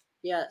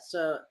 Yeah,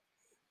 so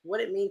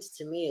what it means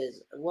to me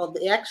is,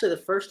 actually,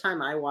 the first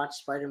time I watched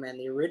Spider-Man,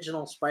 the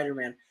original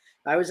Spider-Man,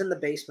 I was in the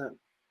basement.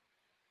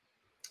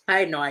 I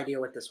had no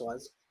idea what this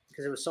was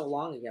because it was so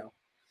long ago.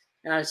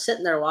 And I was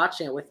sitting there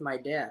watching it with my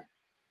dad.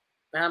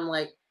 And I'm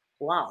like,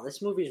 wow,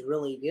 this movie's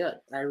really good.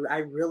 I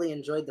really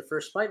enjoyed the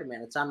first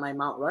Spider-Man. It's on my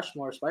Mount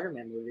Rushmore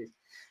Spider-Man movies.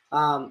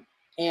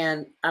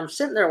 And I'm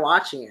sitting there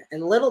watching it.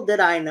 And little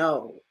did I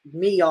know,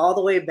 me all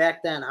the way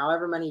back then,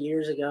 however many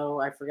years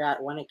ago, I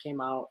forgot when it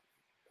came out,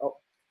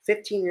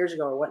 15 years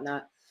ago or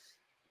whatnot,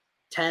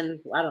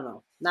 10, I don't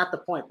know. Not the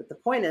point. But the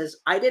point is,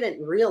 I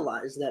didn't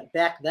realize that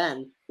back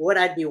then, what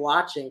I'd be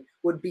watching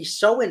would be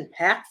so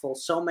impactful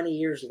so many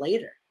years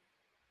later.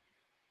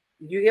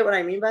 You get what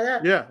I mean by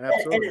that? Yeah,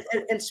 absolutely.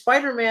 And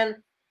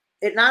Spider-Man,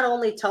 it not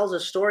only tells a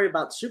story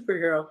about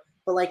superhero,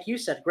 but like you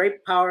said,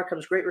 great power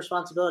comes great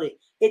responsibility.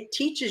 It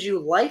teaches you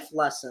life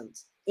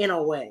lessons in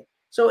a way.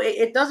 So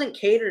it doesn't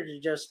cater to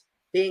just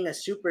being a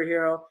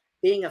superhero,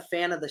 being a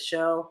fan of the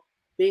show,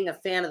 being a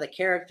fan of the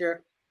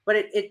character,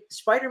 but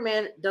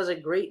Spider-Man does a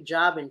great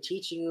job in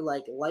teaching you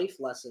like life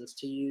lessons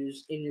to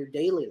use in your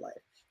daily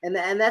life.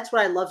 And that's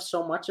what I love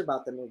so much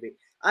about the movie.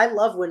 I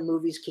love when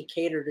movies can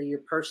cater to your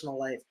personal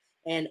life.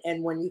 And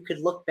when you could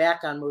look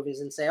back on movies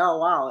and say, oh,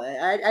 wow,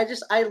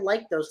 I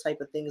like those type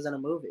of things in a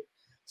movie.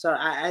 So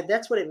I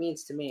that's what it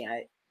means to me.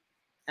 I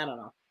don't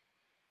know.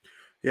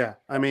 Yeah.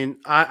 I mean,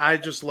 I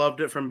just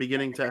loved it from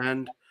beginning to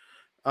end.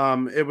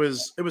 It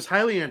was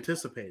highly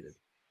anticipated.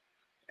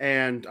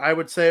 And I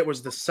would say it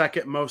was the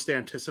second most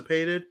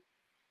anticipated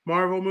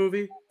Marvel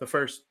movie, the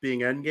first being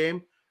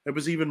Endgame. It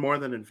was even more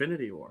than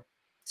Infinity War.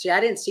 See, I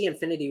didn't see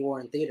Infinity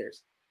War in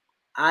theaters.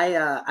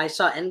 I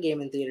saw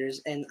Endgame in theaters,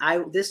 and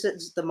this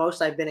is the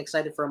most I've been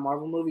excited for a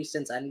Marvel movie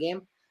since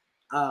Endgame.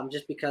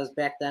 Just because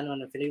back then when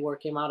Infinity War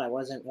came out, I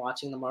wasn't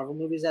watching the Marvel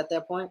movies at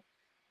that point.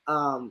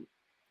 And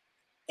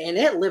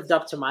it lived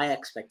up to my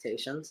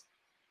expectations.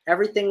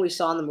 Everything we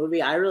saw in the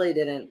movie, I really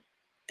didn't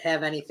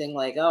have anything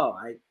like,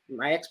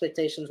 my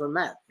expectations were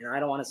met. I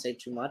don't want to say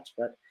too much,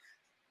 but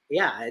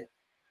yeah,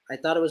 I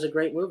thought it was a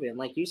great movie. And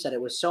like you said, it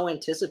was so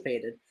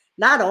anticipated.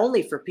 Not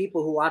only for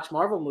people who watch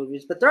Marvel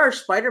movies, but there are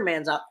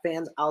Spider-Man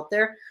fans out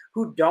there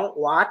who don't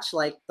watch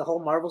like the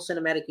whole Marvel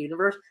Cinematic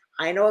Universe.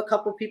 I know a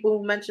couple people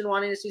who mentioned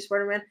wanting to see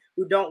Spider-Man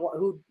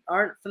who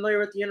aren't familiar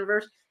with the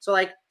universe. So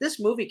like this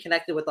movie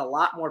connected with a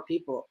lot more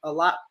people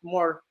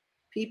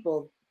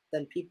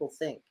than people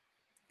think.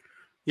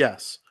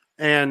 Yes,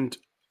 and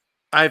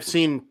I've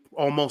seen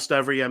almost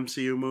every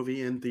MCU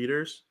movie in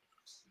theaters,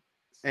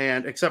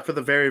 and except for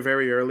the very,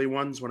 very early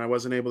ones when I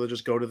wasn't able to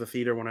just go to the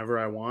theater whenever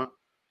I want.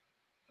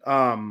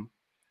 I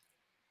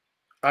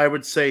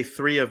would say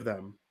 3 of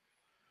them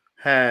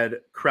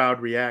had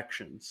crowd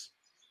reactions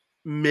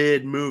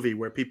mid-movie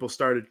where people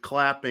started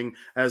clapping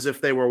as if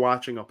they were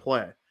watching a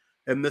play.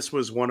 And this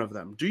was one of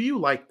them. Do you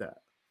like that?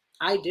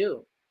 I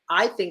do.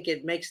 I think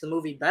it makes the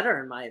movie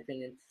better, in my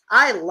opinion.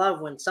 I love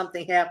when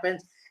something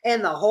happens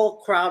and the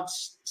whole crowd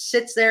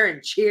sits there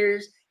and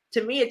cheers,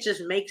 to me, it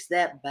just makes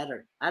that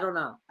better. I don't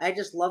know. I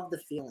just love the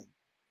feeling.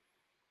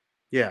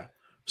 Yeah.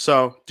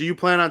 So, do you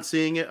plan on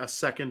seeing it a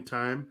second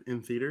time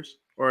in theaters,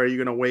 or are you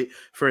going to wait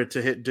for it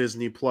to hit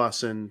Disney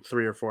Plus in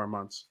 3 or 4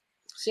 months?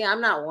 See,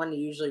 I'm not one to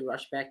usually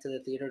rush back to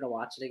the theater to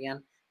watch it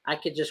again. I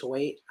could just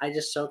wait. I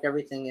just soak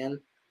everything in.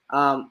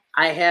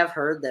 I have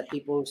heard that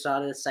people who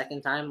saw it a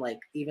second time like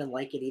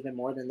it even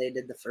more than they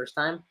did the first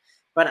time.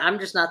 But I'm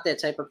just not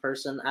that type of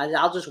person.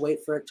 I'll just wait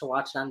for it to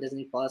watch it on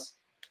Disney Plus.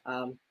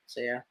 So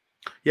yeah.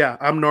 Yeah,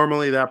 I'm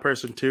normally that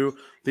person too.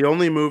 The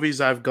only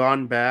movies I've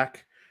gone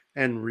back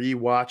and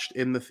rewatched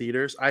in the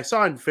theaters, I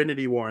saw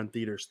Infinity War in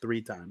theaters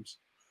 3 times.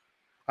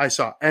 I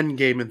saw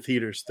Endgame in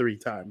theaters 3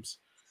 times.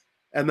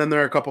 And then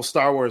there are a couple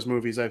Star Wars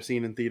movies I've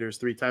seen in theaters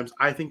 3 times.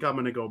 I think I'm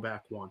going to go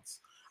back once.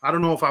 I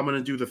don't know if I'm going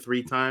to do the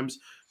 3 times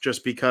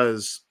just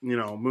because,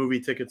 movie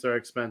tickets are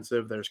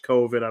expensive. There's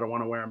COVID. I don't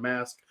want to wear a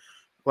mask.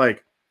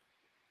 Like,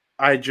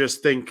 I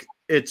just think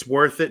it's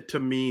worth it to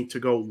me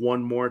to go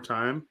one more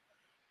time.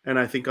 And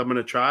I think I'm going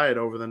to try it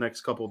over the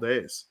next couple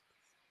days.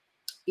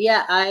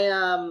 Yeah,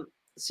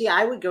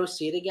 I would go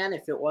see it again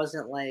if it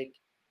wasn't like,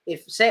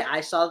 if say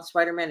I saw the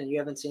Spider-Man and you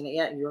haven't seen it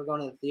yet and you were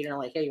going to the theater and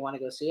like, hey, you want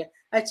to go see it?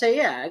 I'd say,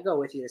 yeah, I'd go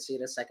with you to see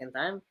it a second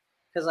time.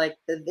 Because like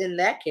in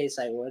that case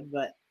I would,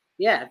 but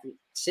yeah, if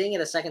seeing it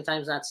a second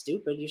time is not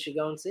stupid, you should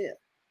go and see it.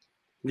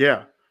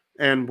 Yeah.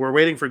 And we're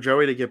waiting for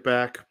Joey to get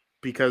back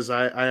because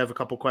I have a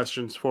couple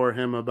questions for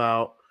him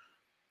about,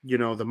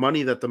 the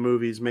money that the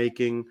movie's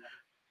making.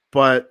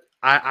 But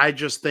I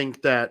just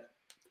think that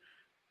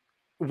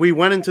we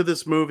went into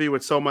this movie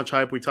with so much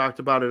hype. We talked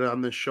about it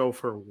on this show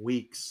for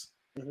weeks.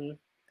 Mm-hmm.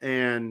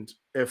 And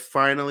it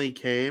finally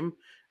came.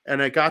 And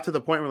it got to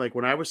the point where, like,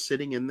 when I was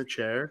sitting in the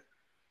chair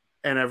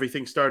and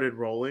everything started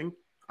rolling,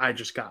 I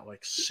just got,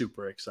 like,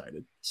 super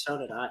excited. So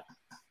did I.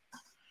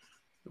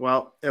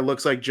 Well, it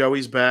looks like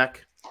Joey's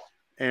back,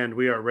 and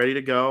we are ready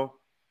to go.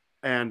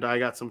 And I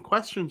got some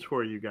questions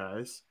for you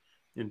guys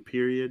in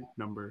period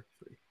number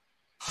 3.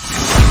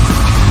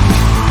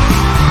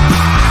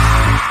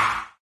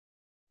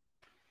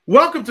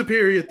 Welcome to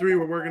period 3,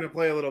 where we're going to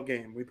play a little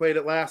game. We played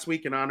it last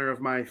week in honor of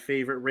my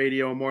favorite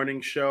radio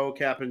morning show,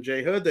 Cap and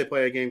J Hood. They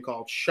play a game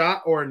called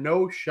Shot or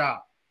No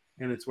Shot,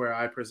 and it's where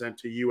I present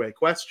to you a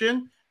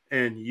question,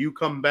 and you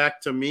come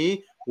back to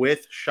me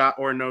with shot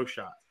or no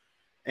shot.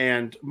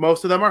 And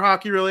most of them are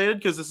hockey related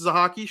because this is a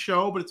hockey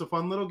show, but it's a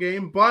fun little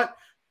game. But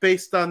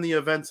based on the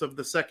events of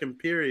the second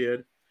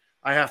period,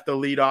 I have to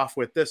lead off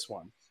with this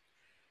one.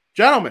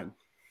 Gentlemen,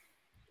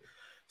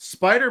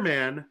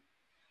 Spider-Man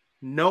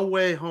No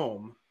Way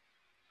Home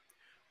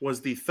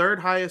was the 3rd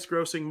highest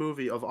grossing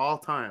movie of all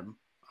time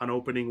on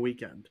opening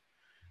weekend.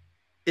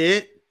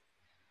 It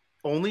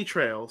only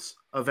trails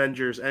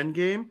Avengers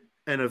Endgame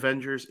and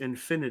Avengers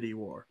Infinity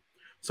War.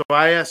 So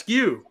I ask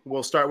you,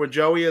 we'll start with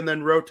Joey and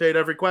then rotate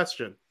every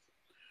question.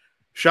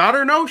 Shot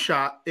or no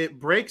shot, it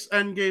breaks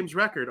Endgame's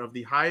record of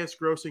the highest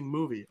grossing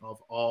movie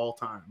of all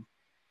time.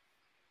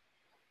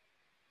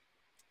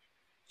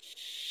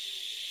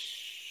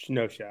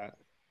 No shot.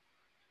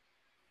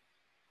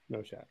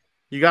 No shot.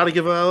 You got to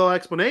give a little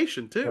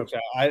explanation too. No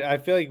shot. I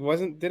feel like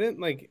didn't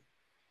like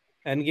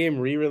Endgame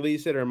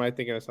re-release it, or am I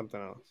thinking of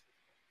something else?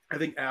 I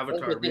think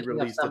Avatar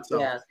re-released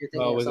itself.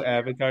 Yeah, was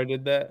Avatar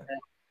did that?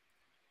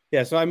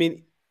 Yeah. So I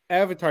mean,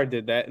 Avatar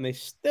did that, and they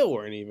still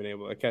weren't even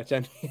able to catch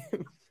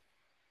Endgame.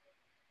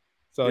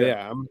 So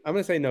yeah, I'm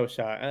gonna say no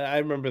shot. I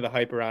remember the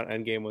hype around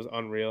Endgame was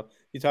unreal.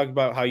 You talked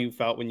about how you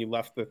felt when you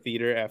left the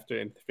theater after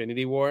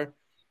Infinity War.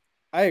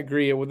 I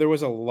agree. There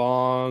was a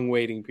long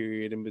waiting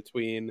period in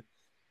between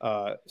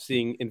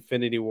seeing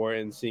Infinity War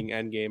and seeing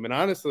Endgame, and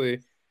honestly,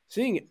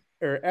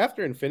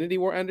 after Infinity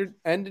War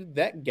ended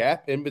that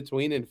gap in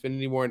between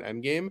Infinity War and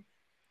Endgame,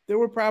 there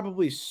were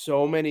probably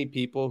so many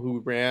people who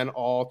ran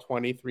all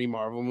 23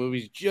 Marvel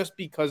movies just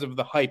because of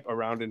the hype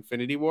around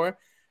Infinity War.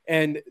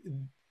 And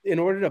in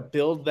order to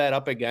build that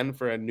up again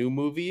for a new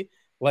movie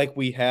like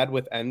we had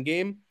with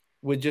Endgame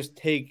would just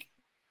take,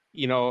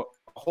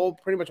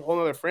 pretty much a whole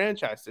other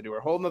franchise to do, or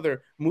a whole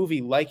other movie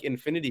like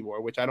Infinity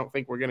War, which I don't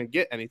think we're going to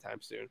get anytime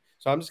soon.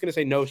 So I'm just going to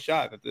say no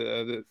shot that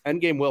the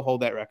Endgame will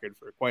hold that record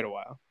for quite a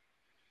while.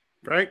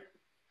 Right.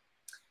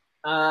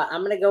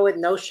 I'm going to go with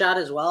no shot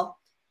as well,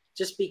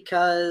 just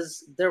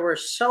because there were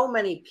so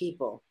many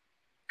people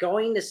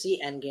going to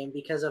see Endgame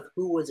because of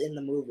who was in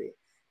the movie.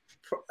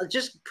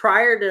 Just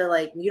prior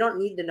to, you don't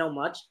need to know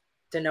much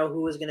to know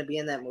who was going to be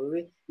in that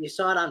movie. You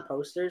saw it on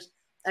posters.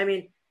 I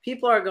mean,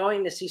 people are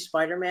going to see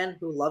Spider-Man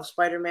who love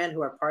Spider-Man,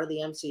 who are part of the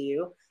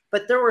MCU,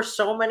 but there were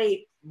so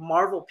many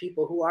Marvel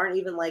people who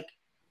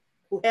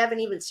who haven't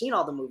even seen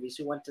all the movies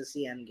who went to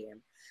see Endgame.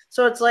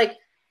 So it's like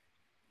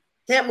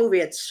that movie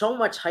had so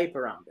much hype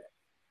around it.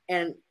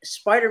 And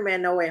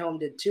Spider-Man No Way Home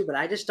did too, but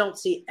I just don't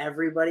see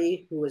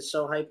everybody who was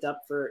so hyped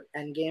up for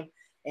Endgame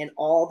and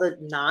all the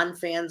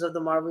non-fans of the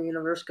Marvel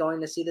Universe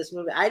going to see this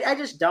movie. I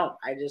just don't.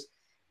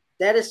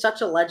 That is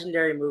such a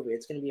legendary movie.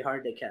 It's going to be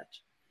hard to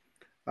catch.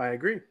 I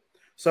agree.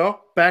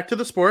 So back to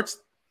the sports.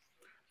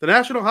 The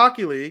National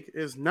Hockey League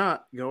is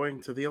not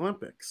going to the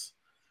Olympics.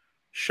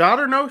 Shot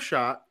or no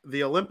shot,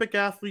 the Olympic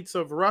athletes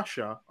of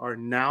Russia are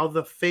now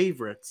the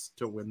favorites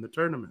to win the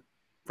tournament.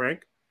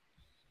 Frank?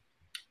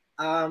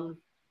 I'll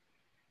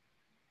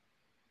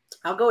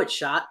go with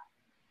shot,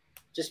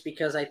 just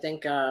because I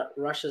think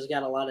Russia's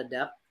got a lot of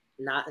depth,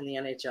 not in the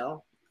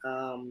NHL.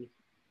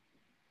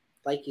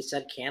 Like you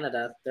said,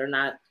 Canada, they're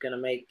not going to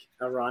make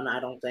a run, I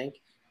don't think.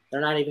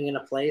 They're not even going to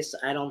place.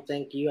 I don't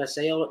think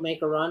USA will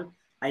make a run.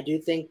 I do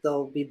think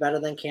they'll be better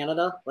than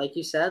Canada, like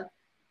you said.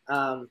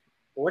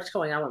 What's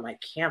going on with my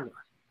camera?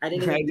 I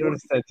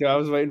noticed that too. I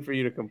was waiting for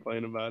you to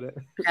complain about it.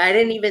 I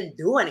didn't even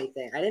do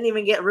anything. I didn't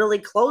even get really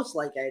close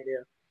like I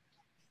do.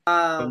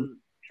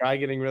 Try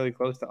getting really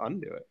close to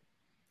undo it.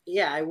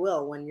 Yeah, I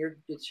will when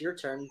it's your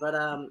turn. But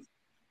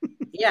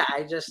yeah,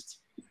 I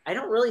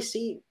don't really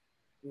see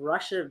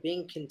Russia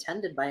being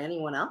contended by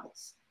anyone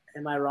else.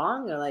 Am I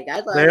wrong? Or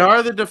they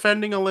are the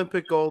defending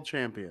Olympic gold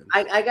champions.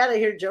 I gotta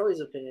hear Joey's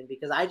opinion,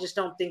 because I just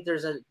don't think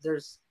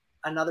there's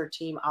another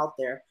team out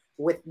there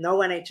with no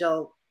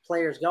NHL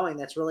players going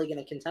that's really going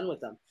to contend with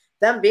them.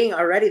 Them being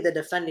already the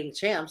defending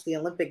champs, the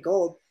Olympic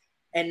gold,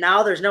 and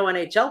now there's no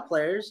NHL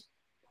players.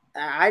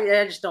 I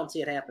just don't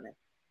see it happening.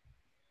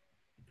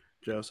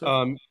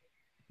 Joseph?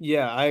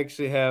 Yeah, I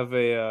actually have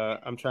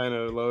I'm trying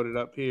to load it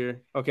up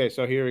here. Okay,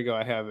 so here we go.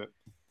 I have it.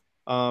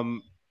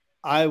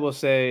 I will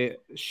say,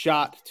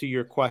 shot to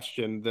your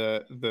question,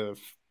 the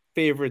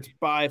favorites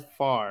by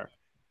far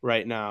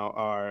right now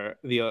are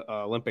the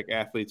Olympic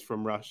athletes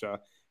from Russia.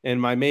 And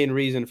my main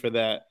reason for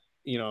that,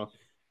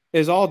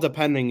 is all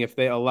depending if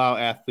they allow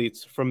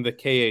athletes from the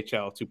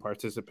KHL to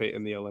participate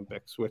in the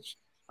Olympics, which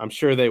I'm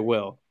sure they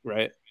will,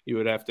 right? You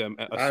would have to assume.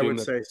 I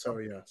would say so,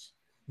 yes.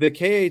 The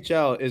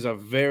KHL is a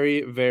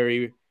very,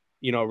 very,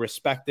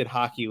 respected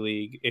hockey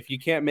league. If you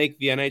can't make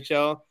the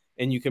NHL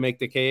and you can make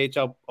the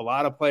KHL, a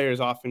lot of players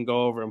often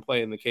go over and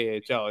play in the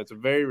KHL. It's a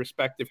very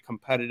respected,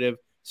 competitive,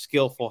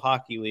 skillful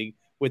hockey league.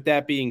 With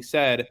that being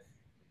said,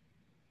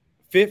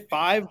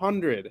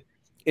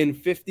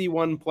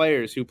 551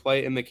 players who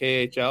play in the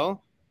KHL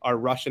are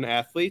Russian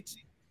athletes.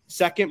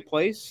 Second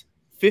place,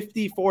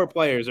 54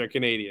 players are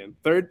Canadian.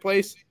 Third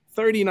place,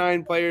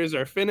 39 players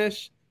are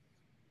Finnish.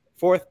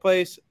 Fourth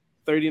place,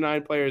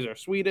 39 players are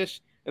Swedish.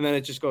 And then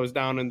it just goes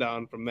down and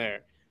down from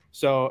there.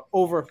 So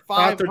over 500.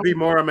 Thought there'd be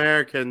more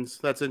Americans.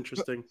 That's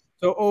interesting.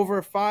 So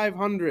over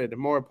 500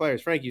 more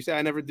players. Frank, you say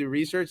I never do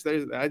research.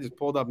 I just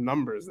pulled up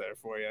numbers there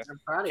for you.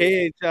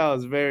 KHL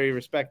is a very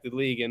respected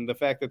league, and the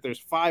fact that there's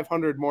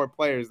 500 more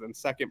players than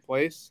second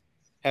place,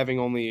 having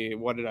only,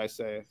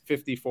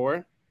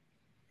 54,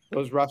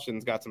 those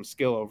Russians got some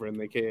skill over in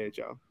the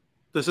KHL.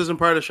 This isn't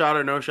part of shot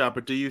or no shot,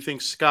 but do you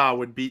think SKA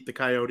would beat the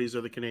Coyotes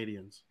or the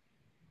Canadians?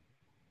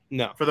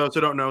 No. For those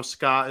who don't know,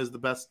 SKA is the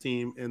best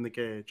team in the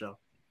KHL.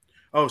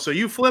 Oh, so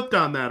you flipped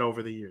on that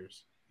over the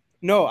years.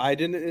 No, I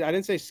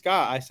didn't say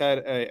SKA. I said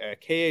a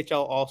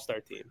KHL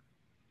All-Star team.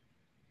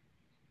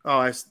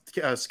 Oh,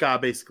 SKA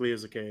basically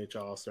is a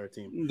KHL All-Star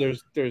team.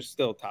 There's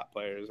still top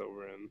players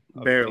over in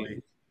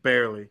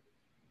barely.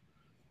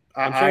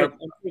 I'm sure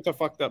it's a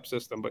fucked up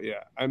system, but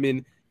yeah. I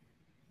mean,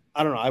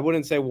 I don't know. I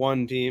wouldn't say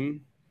one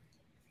team,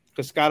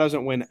 because SKA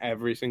doesn't win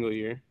every single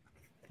year.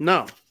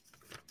 No.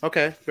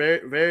 Okay,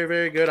 very, very,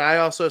 very good. I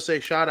also say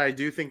shot. I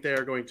do think they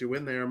are going to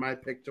win. They are my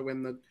pick to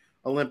win the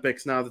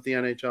Olympics now that the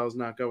NHL is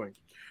not going.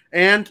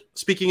 And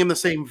speaking in the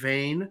same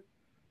vein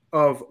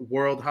of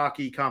world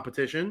hockey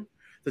competition,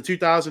 the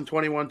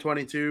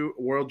 2021-22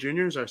 World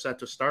Juniors are set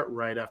to start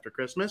right after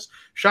Christmas.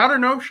 Shot or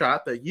no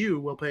shot that you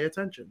will pay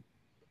attention?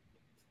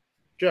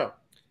 Joe?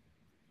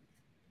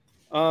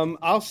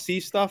 I'll see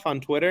stuff on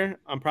Twitter.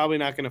 I'm probably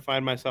not going to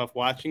find myself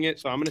watching it,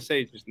 so I'm going to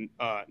say just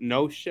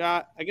no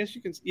shot. I guess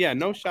you can,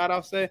 no shot.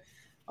 I'll say,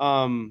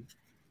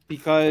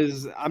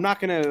 because I'm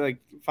not going to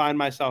find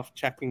myself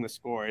checking the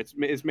score.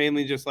 It's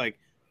mainly just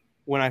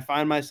when I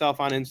find myself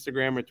on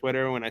Instagram or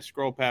Twitter, when I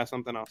scroll past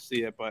something, I'll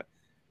see it. But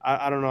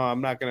I don't know. I'm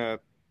not gonna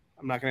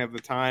have the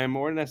time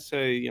or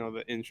necessarily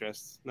the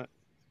interest.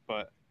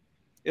 But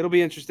it'll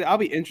be interesting. I'll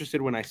be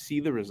interested when I see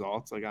the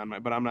results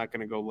but I'm not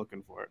gonna go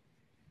looking for it.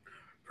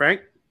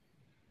 Frank?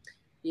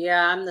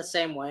 Yeah, I'm the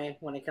same way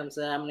when it comes to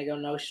that. I'm gonna go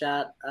no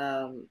shot.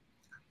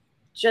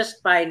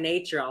 Just by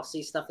nature, I'll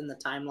see stuff in the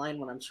timeline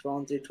when I'm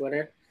scrolling through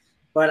Twitter,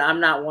 but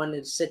I'm not one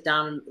to sit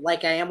down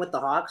like I am with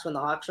the Hawks. When the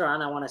Hawks are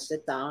on, I want to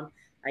sit down.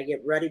 I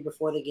get ready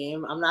before the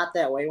game. I'm not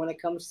that way when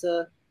it comes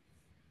to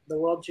the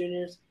World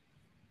Juniors.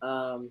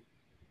 So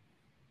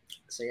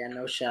yeah,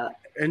 no shot.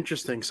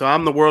 Interesting. So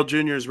I'm the World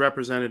Juniors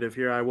representative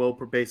here. I will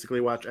basically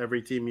watch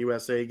every Team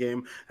USA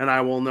game, and I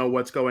will know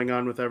what's going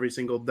on with every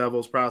single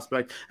Devils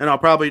prospect, and I'll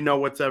probably know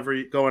what's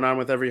going on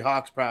with every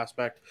Hawks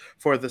prospect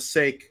for the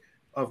sake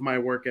of my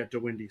work at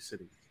DeWindy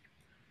City.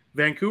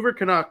 Vancouver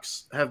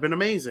Canucks have been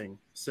amazing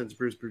since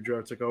Bruce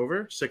Boudreau took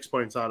over. 6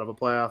 points out of a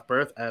playoff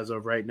berth as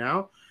of right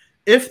now.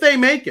 If they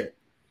make it,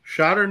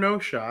 shot or no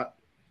shot,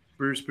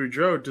 Bruce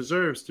Boudreau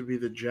deserves to be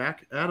the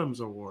Jack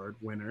Adams Award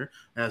winner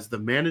as the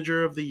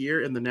Manager of the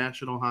Year in the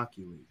National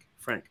Hockey League.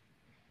 Frank?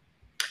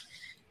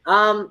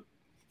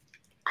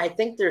 I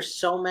think there's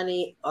so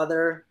many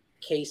other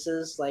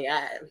cases.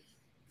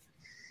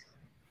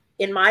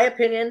 in my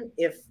opinion,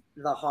 if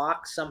the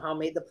Hawks somehow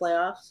made the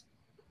playoffs,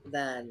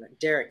 then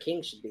Derek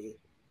King should be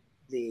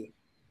the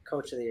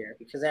coach of the year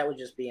because that would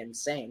just be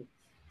insane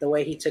the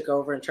way he took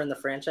over and turned the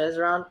franchise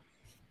around.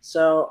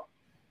 So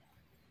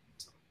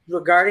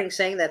regarding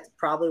saying that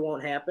probably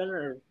won't happen,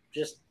 or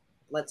just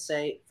let's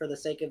say for the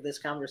sake of this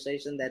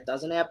conversation that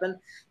doesn't happen,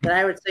 then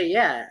I would say,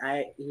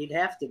 yeah, he'd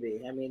have to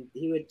be. I mean,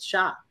 he would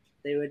shop.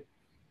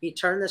 He'd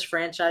turn this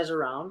franchise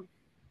around.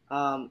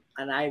 And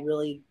I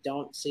really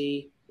don't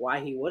see why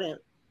he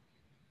wouldn't.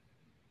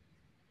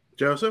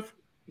 Joseph?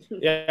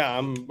 Yeah,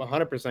 I'm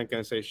 100% going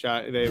to say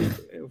shot.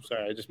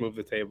 Sorry, I just moved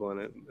the table in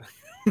it.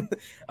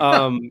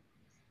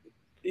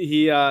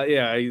 He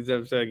probably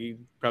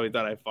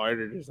thought I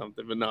farted or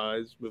something, but no,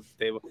 I just moved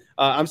the table.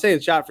 I'm saying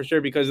shot for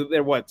sure because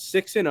they're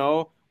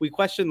 6-0. We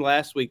questioned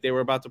last week they were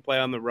about to play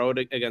on the road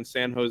against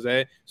San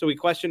Jose, so we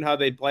questioned how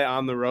they'd play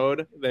on the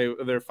road.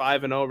 Their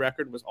 5-0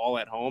 record was all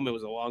at home. It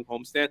was a long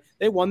homestand.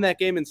 They won that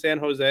game in San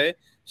Jose.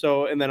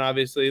 So, and then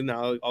obviously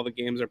now all the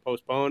games are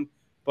postponed.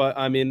 But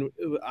I mean,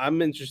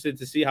 I'm interested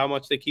to see how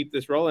much they keep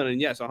this rolling.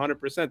 And yes,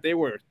 100%, they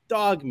were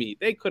dog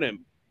meat. They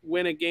couldn't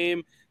win a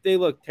game. They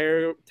looked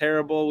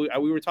terrible.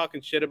 We were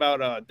talking shit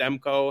about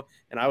Demko,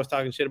 and I was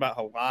talking shit about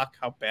Halak,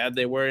 how bad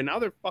they were, and now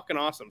they're fucking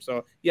awesome.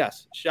 So,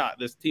 yes, shot.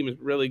 This team is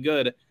really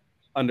good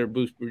under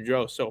Bruce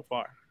Boudreau so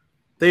far.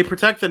 They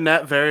protect the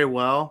net very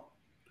well,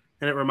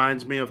 and it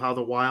reminds me of how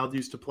the Wild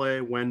used to play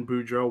when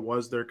Boudreau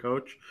was their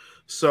coach.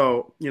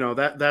 So,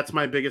 that's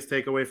my biggest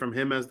takeaway from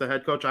him as the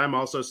head coach. I'm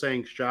also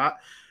saying shot.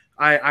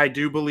 I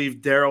do believe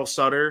Daryl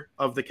Sutter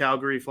of the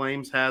Calgary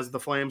Flames has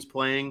the Flames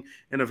playing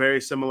in a very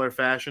similar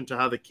fashion to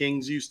how the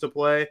Kings used to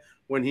play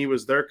when he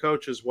was their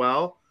coach as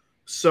well.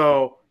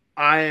 So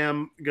I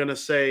am going to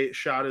say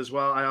shot as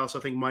well. I also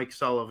think Mike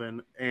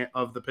Sullivan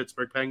of the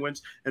Pittsburgh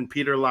Penguins and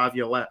Peter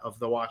Laviolette of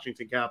the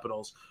Washington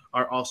Capitals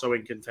are also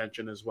in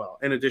contention as well,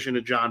 in addition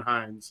to John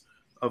Hines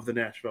of the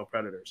Nashville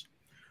Predators.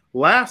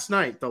 Last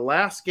night, the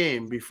last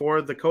game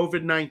before the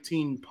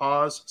COVID-19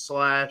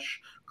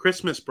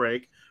 pause/Christmas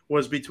break,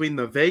 was between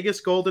the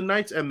Vegas Golden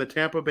Knights and the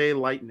Tampa Bay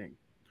Lightning.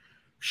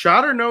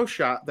 Shot or no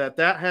shot that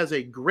has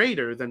a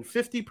greater than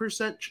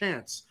 50%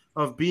 chance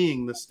of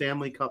being the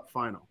Stanley Cup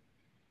final?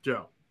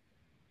 Joe?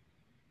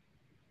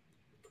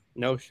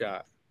 No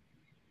shot.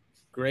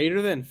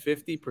 Greater than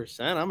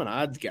 50%? I'm an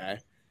odds guy.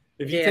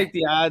 If you take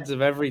the odds of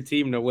every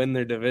team to win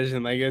their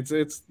division,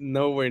 it's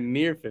nowhere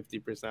near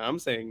 50%. I'm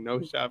saying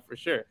no shot for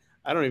sure.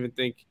 I don't even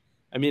think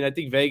I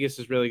think Vegas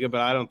is really good,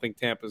 but I don't think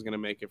Tampa's going to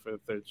make it for the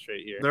third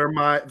straight year.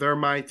 They're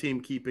my team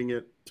keeping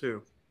it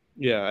too.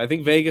 Yeah, I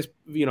think Vegas,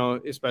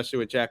 especially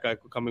with Jack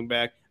Eichel coming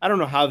back. I don't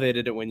know how they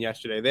didn't win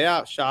yesterday. They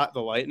outshot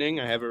the Lightning.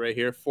 I have it right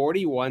here,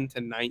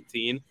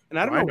 41-19. And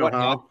I don't know what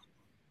happened.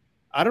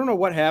 I don't know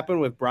what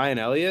happened with Brian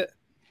Elliott.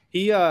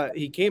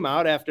 He came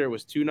out after it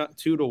was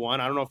 2-1.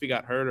 I don't know if he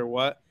got hurt or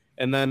what.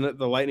 And then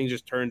the Lightning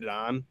just turned it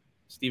on.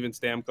 Steven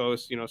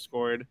Stamkos,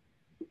 scored.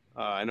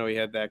 I know he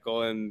had that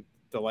goal, and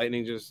the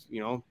Lightning just,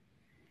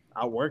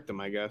 outworked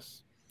them, I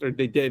guess. Or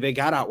they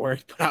got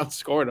outworked, but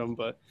outscored them.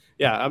 But,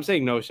 yeah, I'm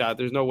saying no shot.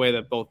 There's no way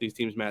that both these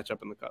teams match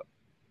up in the Cup.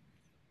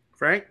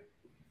 Frank?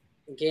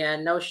 Yeah,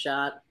 no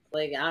shot.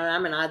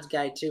 I'm an odds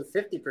guy, too.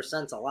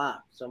 50%'s a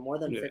lot. So more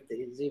than 50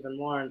 is even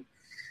more. And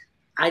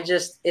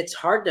it's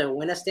hard to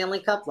win a Stanley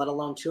Cup, let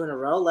alone 2 in a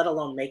row, let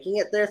alone making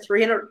it there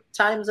 3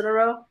 times in a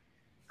row.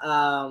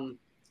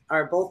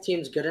 Are both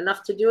teams good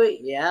enough to do it?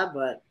 Yeah,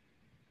 but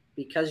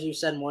because you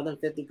said more than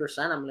 50%,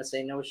 I'm going to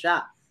say no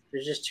shot.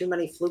 There's just too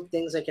many fluke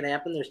things that can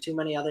happen. There's too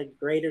many other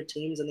greater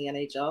teams in the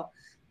NHL.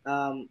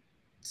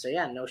 So,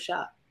 yeah, no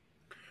shot.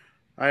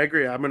 I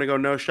agree. I'm going to go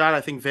no shot.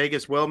 I think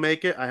Vegas will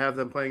make it. I have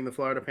them playing the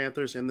Florida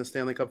Panthers in the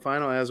Stanley Cup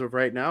final as of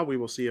right now. We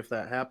will see if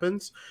that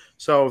happens.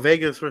 So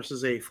Vegas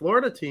versus a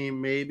Florida team,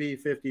 maybe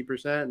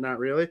 50%, not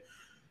really.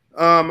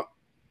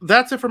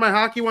 That's it for my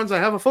hockey ones. I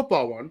have a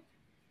football one.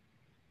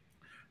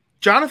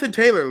 Jonathan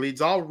Taylor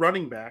leads all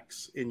running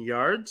backs in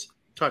yards,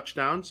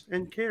 touchdowns,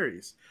 and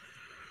carries.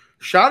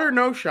 Shot or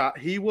no shot,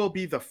 he will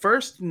be the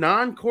first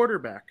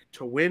non-quarterback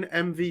to win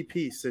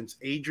MVP since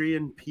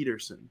Adrian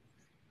Peterson.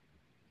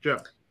 Joe?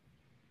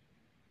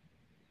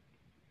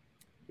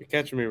 You're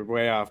catching me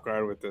way off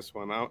guard with this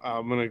one.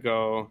 I'm gonna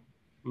go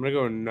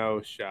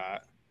no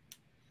shot.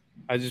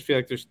 I just feel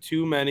like there's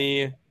too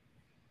many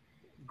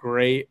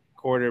great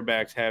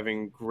quarterbacks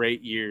having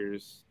great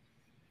years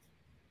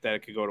that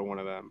it could go to one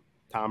of them.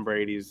 Tom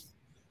Brady's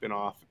been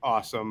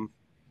awesome.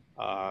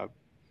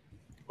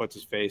 What's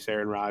his face?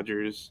 Aaron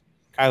Rodgers,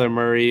 Kyler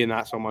Murray, and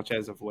not so much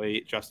as of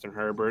late. Justin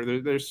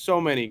Herbert. There's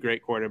so many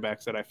great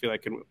quarterbacks that I feel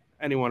like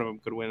any one of them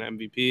could win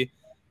MVP.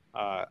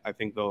 I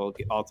think they'll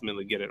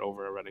ultimately get it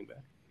over a running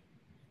back.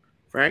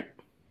 Frank?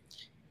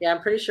 Yeah,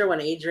 I'm pretty sure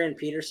when Adrian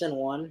Peterson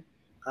won,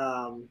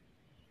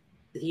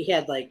 he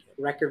had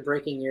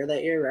record-breaking year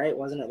that year, right?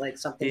 Wasn't it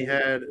something? He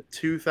had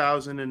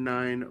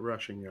 2,009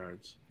 rushing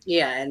yards.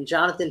 Yeah, and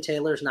Jonathan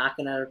Taylor's not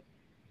going to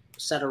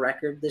set a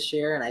record this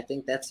year, and I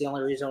think that's the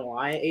only reason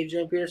why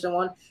Adrian Peterson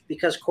won,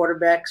 because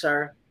quarterbacks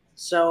are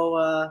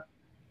so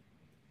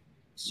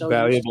so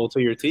valuable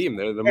to your team.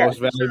 They're the most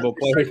valuable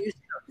players.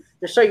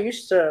 They're so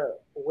used to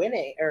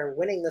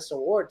winning this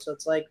award. So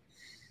it's like,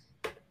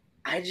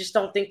 I just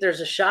don't think there's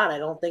a shot. I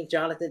don't think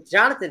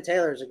Jonathan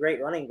Taylor is a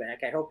great running back.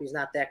 I hope he's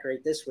not that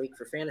great this week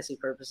for fantasy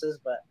purposes,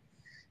 but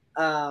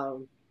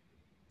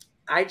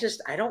I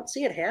don't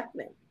see it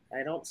happening.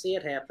 I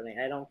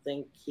don't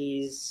think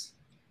he's,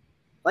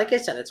 like I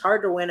said, it's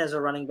hard to win as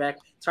a running back.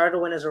 It's hard to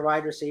win as a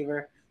wide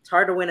receiver. It's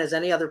hard to win as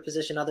any other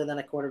position other than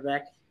a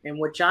quarterback. And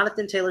what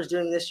Jonathan Taylor's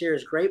doing this year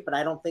is great, but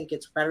I don't think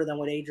it's better than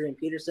what Adrian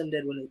Peterson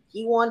did when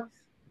he won.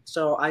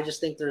 So I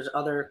just think there's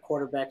other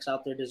quarterbacks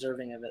out there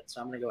deserving of it.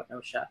 So I'm going to go with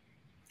no shot.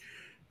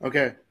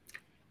 Okay.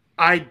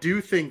 I do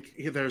think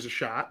there's a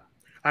shot.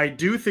 I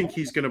do think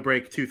he's going to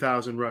break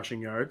 2,000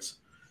 rushing yards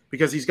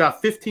because he's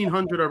got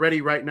 1,500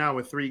 already right now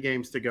with 3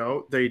 games to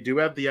go. They do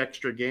have the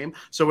extra game,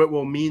 so it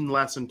will mean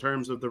less in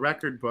terms of the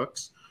record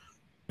books.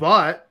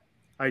 But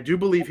I do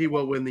believe he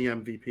will win the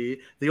MVP.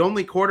 The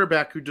only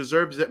quarterback who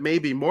deserves it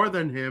maybe more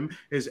than him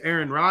is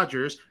Aaron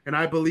Rodgers, and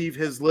I believe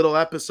his little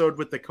episode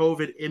with the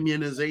COVID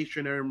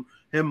immunization and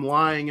him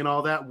lying and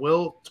all that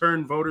will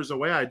turn voters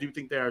away. I do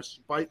think they are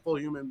spiteful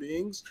human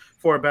beings,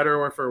 for better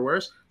or for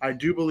worse. I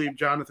do believe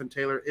Jonathan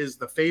Taylor is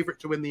the favorite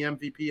to win the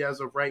MVP as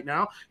of right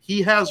now.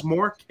 He has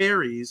more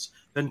carries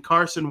than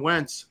Carson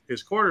Wentz,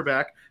 his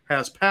quarterback,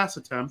 has pass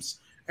attempts.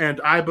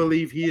 And I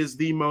believe he is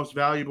the most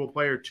valuable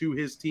player to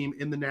his team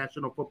in the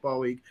National Football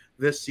League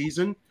this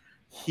season.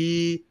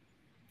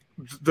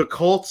 The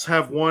Colts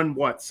have won,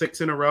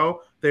 6 in a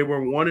row? They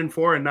were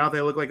 1-4, and now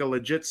they look like a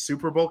legit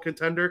Super Bowl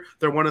contender.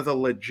 They're one of the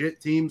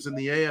legit teams in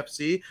the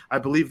AFC. I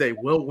believe they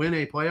will win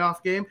a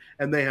playoff game,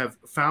 and they have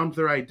found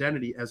their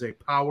identity as a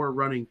power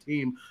running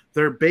team.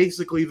 They're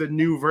basically the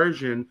new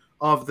version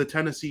of the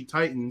Tennessee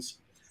Titans.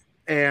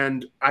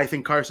 And I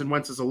think Carson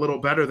Wentz is a little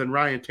better than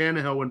Ryan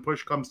Tannehill when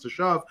push comes to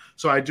shove.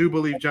 So I do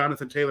believe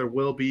Jonathan Taylor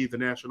will be the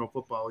National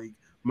Football League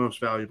most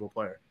valuable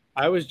player.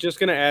 I was just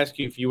going to ask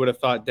you if you would have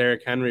thought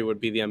Derrick Henry would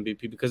be the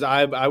MVP, because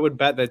I would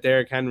bet that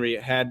Derrick Henry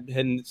had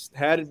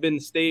been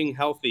staying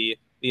healthy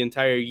the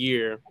entire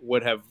year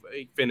would have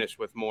finished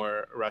with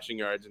more rushing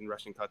yards and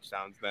rushing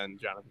touchdowns than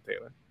Jonathan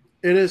Taylor.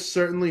 It is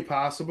certainly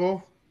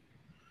possible,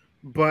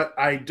 but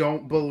I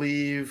don't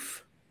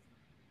believe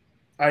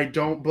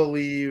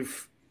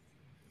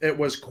it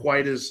was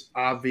quite as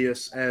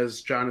obvious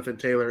as Jonathan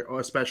Taylor,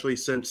 especially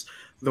since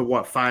the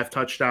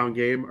 5-touchdown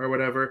game or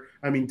whatever.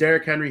 I mean,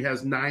 Derrick Henry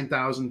has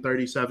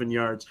 9,037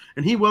 yards,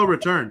 and he will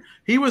return.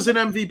 He was an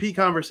MVP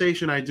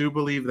conversation, I do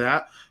believe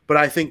that, but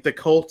I think the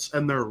Colts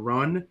and their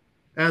run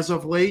as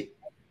of late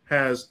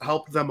has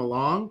helped them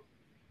along,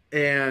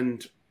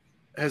 and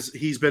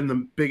he's been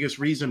the biggest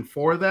reason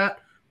for that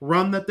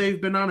run that they've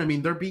been on. I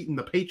mean, they're beating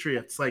the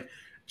Patriots. Like,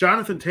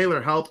 Jonathan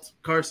Taylor helped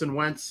Carson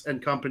Wentz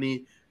and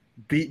company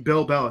beat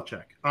Bill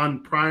Belichick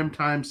on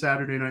primetime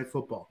Saturday Night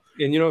Football.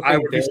 And I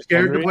would be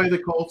scared to play the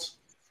Colts.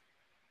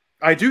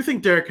 I do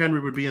think Derrick Henry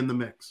would be in the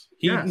mix.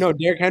 No,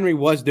 Derrick Henry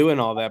was doing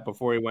all that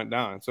before he went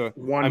down. So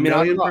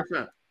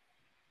 1,000,000%.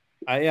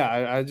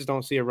 I just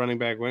don't see a running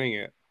back winning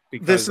it.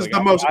 Because, this is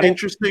the most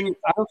interesting.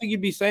 I don't think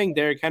you'd be saying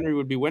Derrick Henry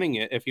would be winning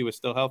it if he was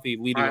still healthy,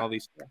 leading all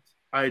these stats.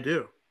 I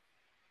do.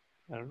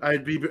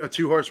 I'd be a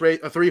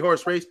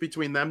 3-horse race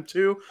between them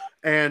two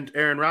and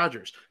Aaron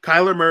Rodgers.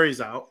 Kyler Murray's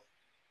out.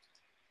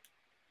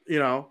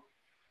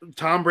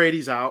 Tom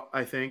Brady's out,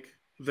 I think.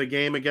 The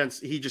game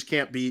he just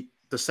can't beat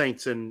the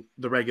Saints in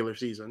the regular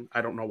season.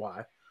 I don't know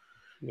why.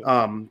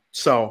 Yeah.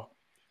 So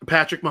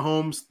Patrick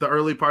Mahomes, the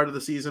early part of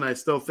the season, I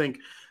still think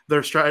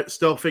they're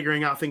still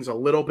figuring out things a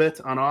little bit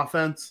on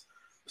offense.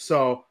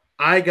 So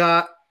I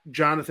got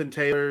Jonathan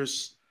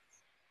Taylor's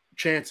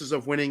chances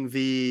of winning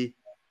the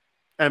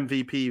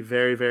MVP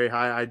very, very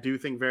high. I do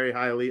think very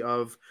highly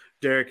of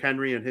Derrick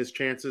Henry and his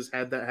chances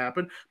had that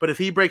happen. But if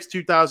he breaks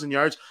 2,000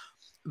 yards,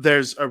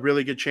 there's a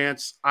really good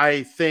chance.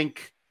 I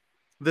think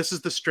this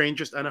is the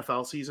strangest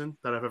NFL season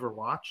that I've ever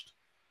watched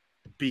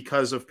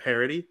because of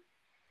parity.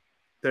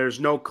 There's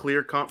no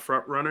clear-cut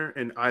front runner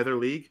in either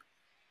league.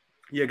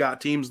 You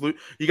got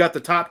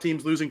the top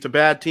teams losing to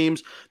bad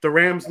teams. The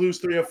Rams lose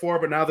 3 or 4,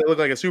 but now they look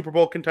like a Super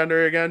Bowl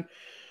contender again.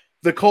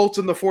 The Colts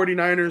and the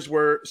 49ers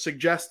were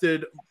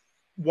suggested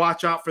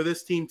watch out for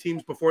this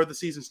teams before the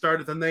season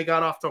started. Then they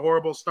got off to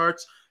horrible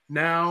starts.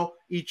 Now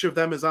each of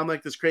them is on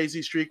like this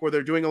crazy streak where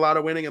they're doing a lot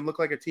of winning and look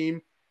like a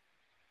team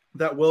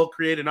that will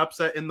create an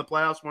upset in the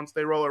playoffs once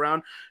they roll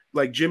around.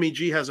 Like Jimmy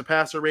G has a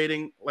passer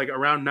rating like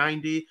around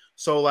 90.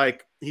 So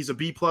like he's a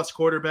B+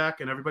 quarterback,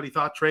 and everybody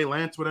thought Trey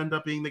Lance would end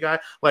up being the guy.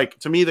 Like,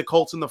 to me, the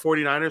Colts and the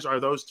 49ers are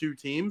those two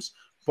teams,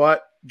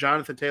 but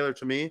Jonathan Taylor,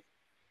 to me,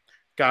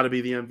 got to be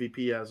the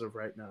MVP as of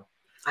right now.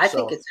 I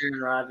think it's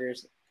Aaron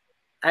Rodgers.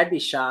 I'd be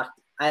shocked.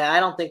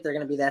 I don't think they're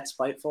going to be that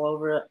spiteful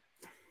over it.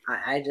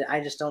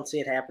 I just don't see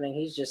it happening.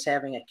 He's just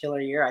having a killer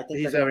year. I think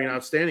he's having an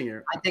outstanding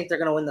year. I think they're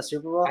going to win the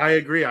Super Bowl. I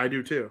agree. I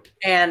do too.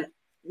 And,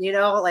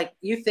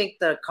 you think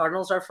the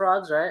Cardinals are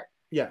frauds, right?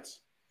 Yes.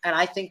 And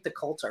I think the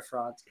Colts are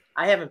frauds.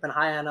 I haven't been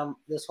high on them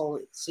this whole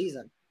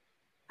season.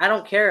 I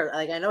don't care.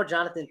 Like, I know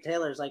Jonathan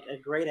Taylor is like a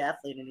great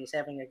athlete and he's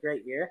having a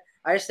great year.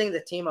 I just think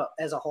the team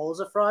as a whole is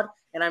a fraud.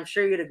 And I'm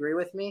sure you'd agree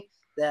with me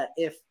that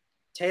if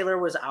Taylor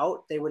was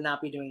out, they would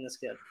not be doing this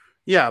good.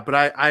 Yeah, but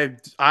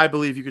I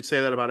believe you could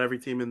say that about every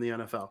team in the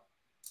NFL.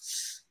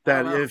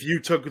 That if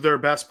you took their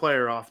best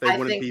player off, they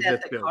wouldn't be this good. I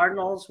think that the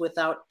Cardinals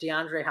without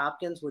DeAndre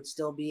Hopkins would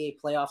still be a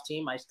playoff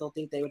team. I still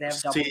think they would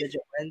have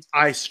double-digit wins.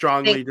 I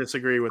strongly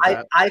disagree with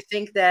that. I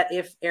think that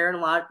if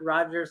Aaron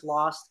Rodgers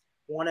lost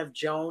one of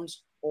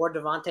Jones or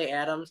Devontae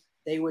Adams,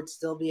 they would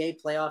still be a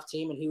playoff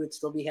team, and he would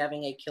still be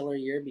having a killer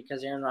year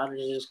because Aaron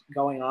Rodgers is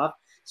going off.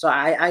 So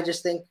I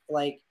just think,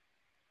 like,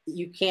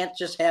 you can't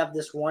just have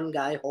this one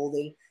guy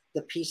holding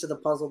the piece of the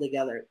puzzle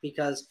together,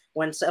 because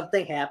when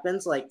something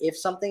happens, like if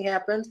something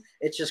happens,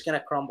 it's just going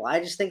to crumble. I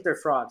just think they're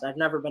frauds. I've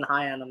never been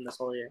high on them this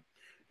whole year.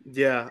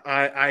 Yeah,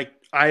 I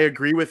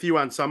agree with you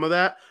on some of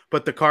that,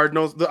 but the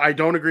Cardinals, I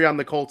don't agree on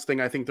the Colts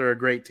thing. I think they're a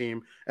great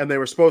team, and they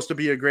were supposed to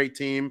be a great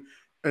team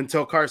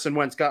until Carson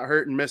Wentz got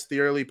hurt and missed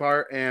the early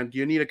part, and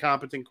you need a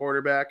competent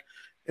quarterback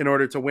in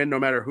order to win no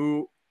matter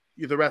who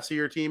the rest of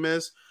your team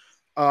is.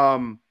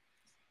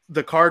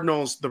 The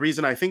Cardinals, the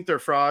reason I think they're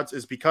frauds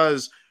is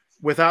because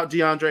without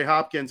DeAndre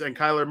Hopkins and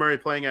Kyler Murray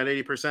playing at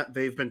 80%,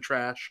 they've been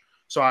trash.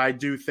 So I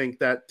do think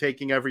that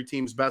taking every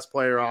team's best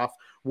player off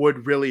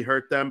would really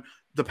hurt them.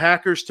 The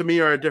Packers, to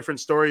me, are a different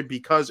story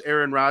because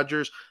Aaron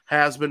Rodgers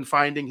has been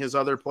finding his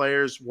other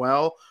players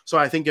well. So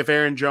I think if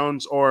Aaron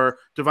Jones or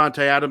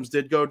Devontae Adams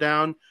did go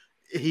down,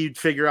 he'd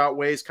figure out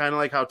ways kind of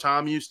like how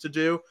Tom used to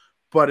do.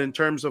 But in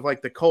terms of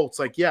like the Colts,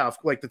 like, yeah,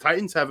 like the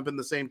Titans haven't been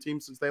the same team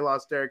since they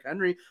lost Derrick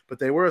Henry, but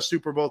they were a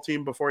Super Bowl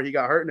team before he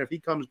got hurt. And if he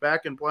comes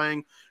back and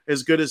playing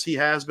as good as he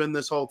has been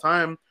this whole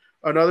time,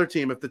 another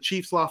team, if the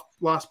Chiefs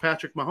lost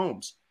Patrick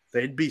Mahomes,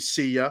 they'd be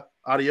see ya,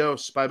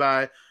 adios,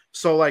 bye-bye.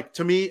 So like,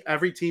 to me,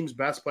 every team's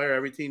best player,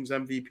 every team's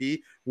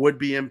MVP would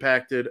be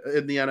impacted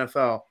in the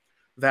NFL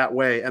that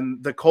way.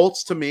 And the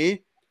Colts, to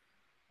me,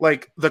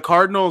 like the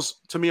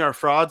Cardinals, to me, are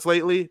frauds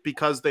lately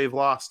because they've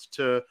lost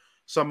to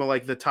some of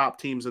like the top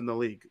teams in the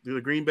league.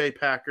 The Green Bay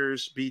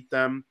Packers beat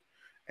them,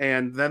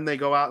 and then they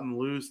go out and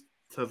lose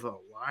to the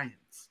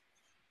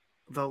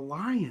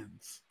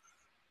Lions.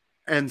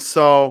 And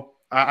so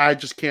I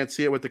just can't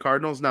see it with the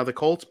Cardinals. Now the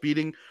Colts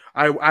beating,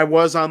 I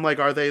was on like,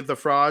 are they the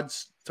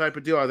frauds type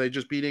of deal? Are they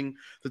just beating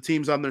the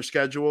teams on their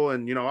schedule?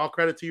 And, you know, all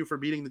credit to you for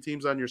beating the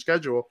teams on your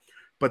schedule,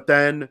 but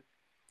then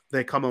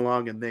they come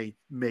along and they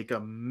make a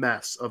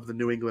mess of the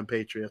New England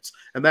Patriots.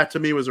 And that to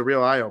me was a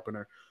real eye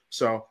opener.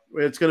 So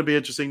it's going to be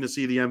interesting to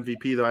see the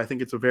MVP, though. I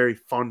think it's a very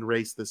fun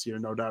race this year,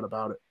 no doubt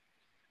about it.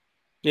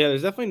 Yeah,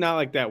 there's definitely not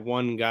like that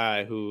one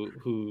guy who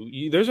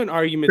there's an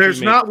argument.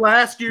 There's not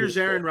last year's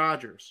Aaron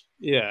Rodgers.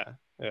 Yeah.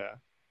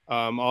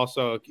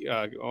 Also,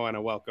 I want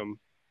to welcome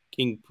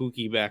King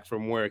Pookie back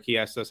from work. He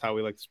asked us how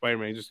we like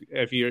Spider-Man. Just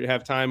if you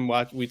have time,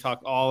 watch. We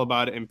talked all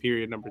about it in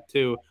period number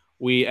 2.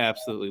 We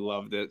absolutely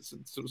loved it.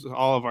 It's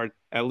all of our,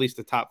 at least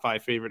the top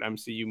 5 favorite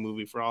MCU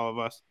movie for all of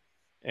us.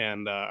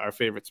 And our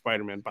favorite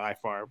Spider-Man by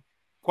far,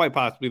 quite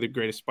possibly the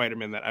greatest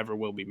Spider-Man that ever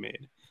will be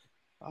made.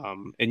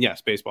 And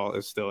yes, baseball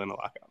is still in a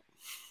lockout.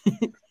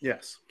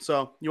 Yes.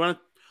 So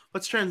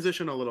let's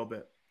transition a little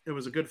bit. It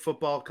was a good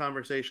football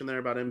conversation there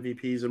about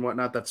MVPs and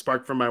whatnot that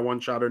sparked from my one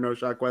shot or no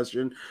shot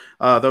question.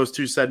 Those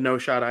two said no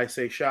shot. I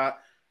say shot.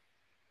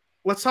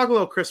 Let's talk a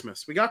little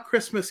Christmas. We got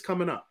Christmas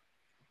coming up.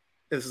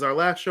 This is our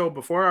last show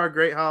before our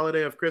great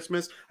holiday of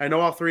Christmas. I know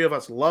all 3 of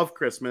us love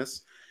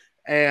Christmas,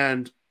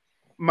 and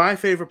my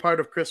favorite part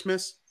of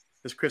Christmas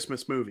is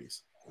Christmas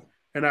movies.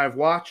 And I've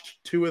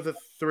watched 2 of the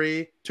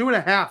 3,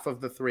 2.5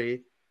 of the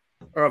 3,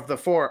 or of the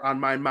 4 on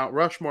my Mount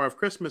Rushmore of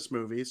Christmas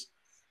movies.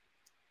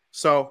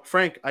 So,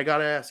 Frank, I got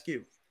to ask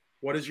you,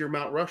 what is your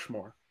Mount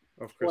Rushmore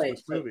of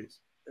Christmas movies?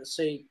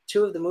 So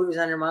 2 of the movies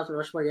on your Mount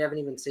Rushmore you haven't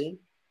even seen?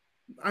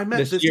 I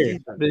meant this year.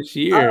 This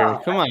year. Oh,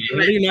 come on.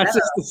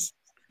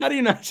 How do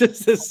you not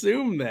just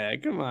assume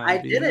that? Come on. I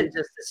didn't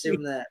just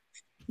assume that.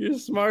 You're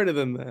smarter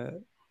than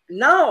that.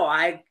 No,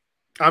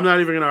 I'm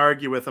not even going to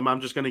argue with him. I'm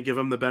just going to give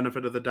him the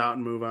benefit of the doubt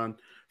and move on.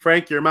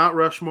 Frank, your Mount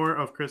Rushmore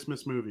of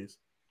Christmas movies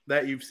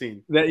that you've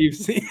seen.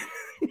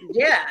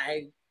 Yeah.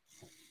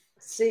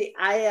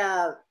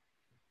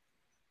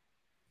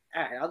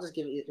 All right, I'll just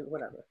give you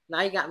whatever.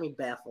 Now you got me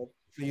baffled.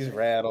 He's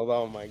rattled.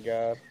 Oh, my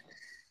God.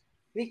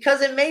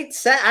 Because it made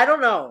sense. I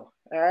don't know.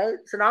 All right.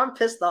 So now I'm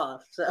pissed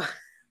off. So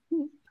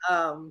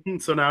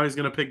now he's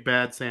going to pick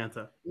Bad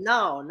Santa.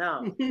 No.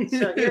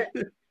 So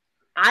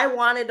I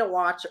wanted to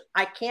watch.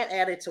 I can't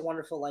add It's a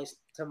Wonderful Life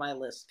to my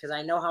list because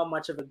I know how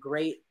much of a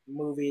great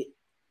movie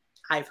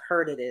I've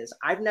heard it is.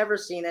 I've never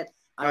seen it.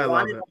 I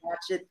wanted to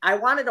watch it. I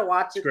wanted to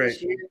watch it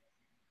this year.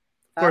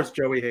 Of course,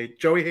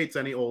 Joey hates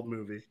any old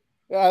movie.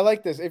 Yeah, I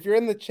like this. If you're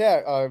in the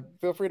chat,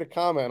 feel free to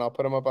comment, and I'll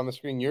put them up on the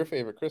screen. Your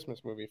favorite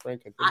Christmas movie,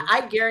 Frank?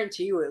 I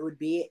guarantee you it would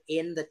be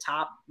in the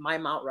top, my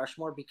Mount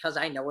Rushmore, because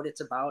I know what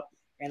it's about,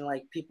 and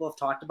like people have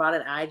talked about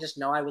it. And I just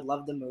know I would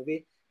love the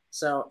movie.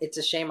 So it's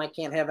a shame I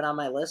can't have it on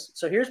my list.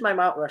 So here's my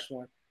Mount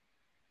Rushmore.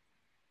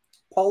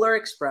 Polar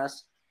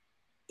Express,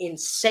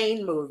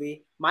 insane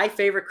movie, my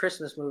favorite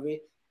Christmas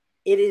movie.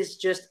 It is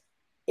just,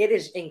 it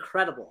is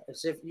incredible.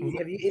 As if you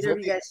have you either of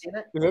you guys seen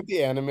it? Is that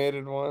the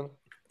animated one?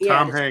 Yeah,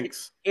 Tom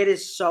Hanks. It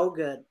is so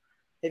good.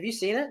 Have you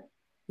seen it?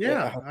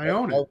 Yeah, I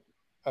own it.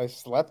 I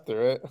slept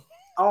through it.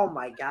 Oh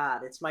my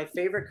god, it's my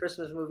favorite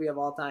Christmas movie of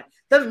all time.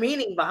 The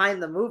meaning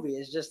behind the movie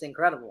is just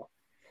incredible.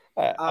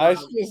 I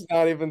should just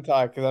not even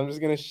talk because I'm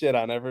just gonna shit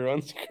on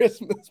everyone's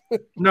Christmas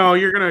movie. No,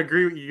 you're gonna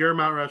agree. Your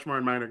Mount Rushmore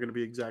and mine are gonna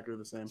be exactly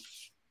the same.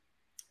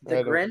 The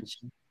Grinch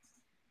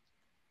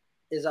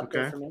is up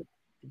there for me.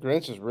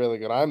 Grinch is really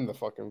good. I'm the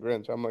fucking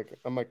Grinch. I'm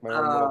like my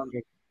own little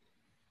Grinch.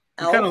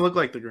 You kind of look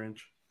like the Grinch.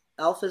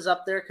 Elf is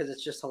up there because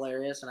it's just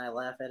hilarious and I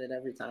laugh at it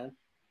every time.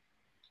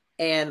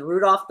 And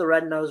Rudolph the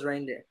Red-Nosed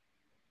Reindeer.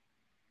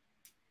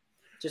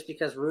 Just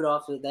because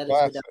Rudolph, that is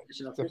classic. The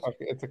definition of Christmas.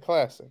 It's a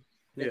classic.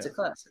 It's a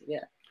classic,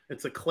 yeah.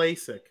 It's a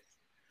classic.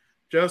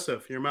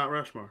 Joseph, your Mount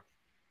Rushmore.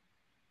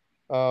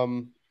 My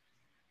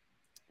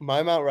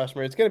Mount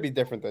Rushmore, it's going to be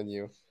different than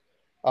you.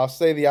 I'll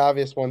say the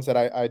obvious ones that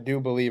I do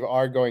believe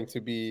are going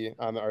to be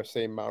on our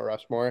same Mount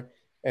Rushmore,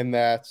 and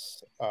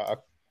that's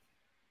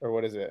or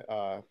what is it?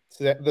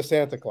 The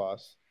Santa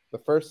Claus, the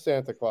first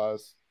Santa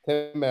Claus,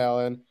 Tim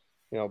Allen,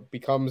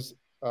 becomes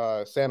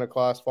Santa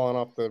Claus falling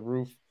off the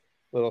roof.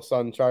 Little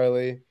son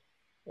Charlie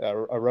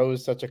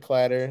arose such a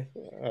clatter,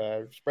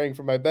 sprang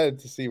from my bed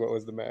to see what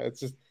was the matter.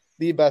 It's just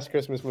the best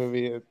Christmas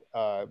movie.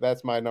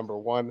 That's my number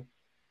one.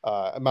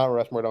 Mount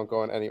Rushmore don't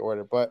go in any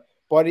order, but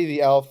Buddy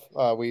the Elf,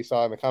 we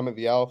saw in the comment,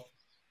 the Elf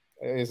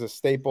is a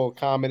staple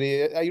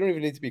comedy. You don't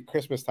even need to be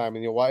Christmas time,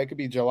 and it could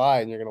be July,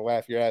 and you're gonna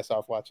laugh your ass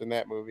off watching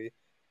that movie.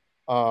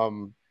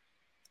 And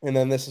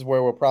then this is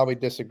where we'll probably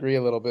disagree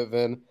a little bit,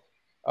 Vin.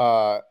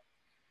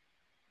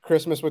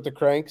 Christmas with the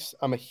Cranks.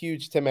 I'm a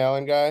huge Tim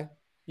Allen guy.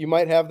 You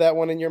might have that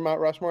one in your Mount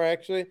Rushmore,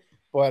 actually,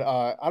 but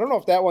I don't know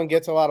if that one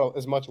gets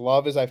as much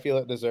love as I feel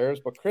it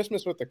deserves. But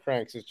Christmas with the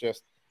Cranks is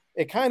just,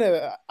 it kind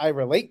of, I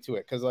relate to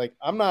it because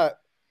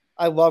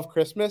I love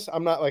Christmas.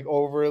 I'm not like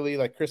overly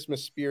like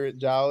Christmas spirit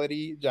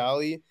jolly,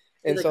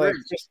 and so like,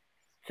 just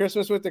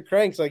Christmas with the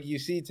Cranks, like you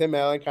see Tim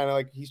Allen kind of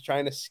like he's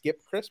trying to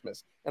skip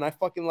Christmas, and I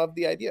fucking love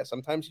the idea.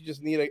 Sometimes you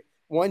just need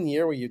one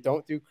year where you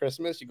don't do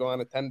Christmas, you go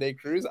on a 10-day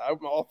cruise.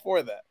 I'm all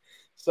for that.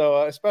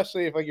 So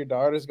especially if like your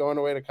daughter's going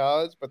away to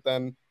college, but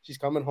then she's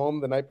coming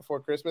home the night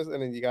before Christmas,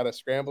 and then you got to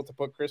scramble to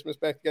put Christmas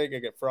back together. You got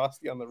to get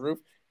Frosty on the roof.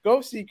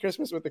 Go see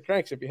Christmas with the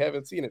Cranks if you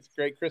haven't seen it. It's a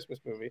great Christmas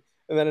movie.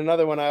 And then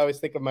another one I always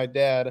think of my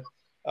dad.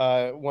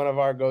 One of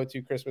our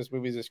go-to Christmas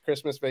movies is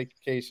Christmas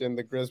Vacation,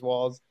 the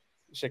Griswolds,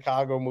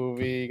 Chicago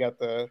movie. You got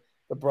the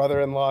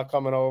brother-in-law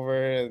coming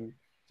over, and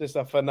just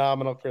a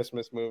phenomenal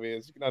Christmas movie.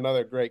 It's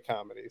another great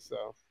comedy.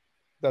 So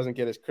doesn't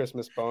get his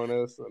Christmas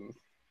bonus, and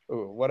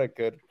what a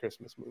good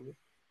Christmas movie.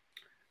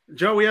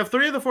 Joe, we have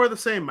 3 of the 4 the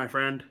same, my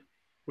friend.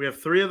 We have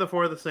 3 of the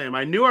 4 the same.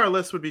 I knew our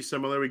list would be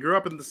similar. We grew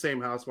up in the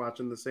same house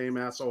watching the same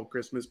asshole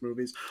Christmas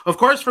movies. Of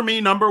course, for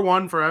me, number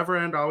one forever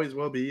and always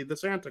will be the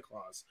Santa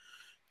Claus.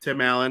 Tim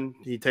Allen,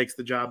 he takes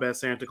the job as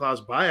Santa Claus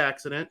by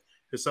accident.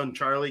 His son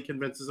Charlie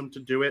convinces him to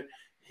do it.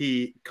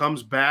 He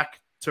comes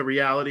back to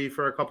reality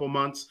for a couple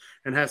months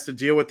and has to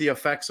deal with the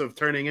effects of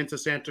turning into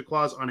Santa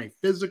Claus on a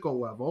physical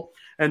level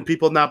and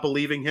people not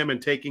believing him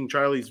and taking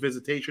Charlie's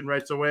visitation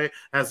rights away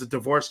as a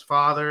divorced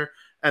father.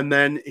 And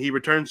then he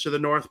returns to the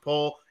North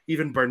Pole.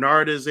 Even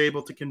Bernard is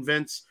able to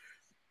convince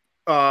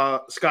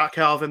Scott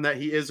Calvin that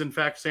he is in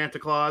fact Santa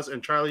Claus,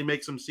 and Charlie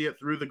makes him see it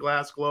through the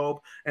glass globe.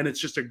 And it's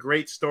just a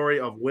great story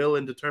of will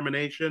and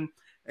determination.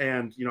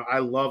 And, I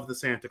love the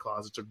Santa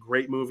Claus. It's a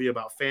great movie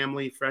about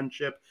family,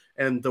 friendship,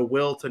 and the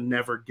will to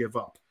never give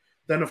up.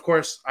 Then, of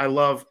course, I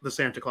love the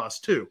Santa Claus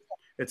 2.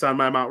 It's on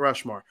my Mount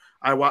Rushmore.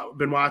 I've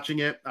been watching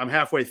it. I'm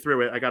halfway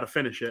through it. I got to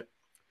finish it.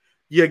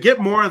 You get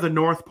more of the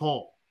North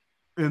Pole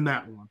in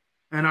that one.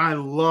 And I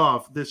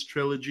love this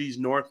trilogy's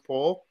North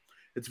Pole.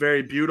 It's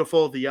very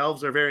beautiful. The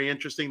elves are very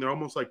interesting. They're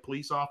almost like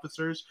police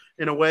officers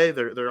in a way.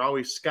 They're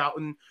always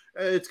scouting.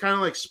 It's kind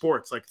of like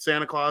sports. Like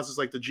Santa Claus is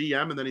like the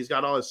GM, and then he's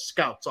got all his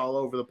scouts all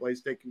over the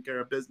place taking care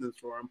of business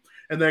for him.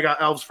 And they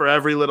got elves for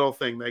every little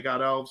thing. They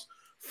got elves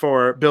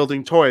for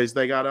building toys.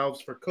 They got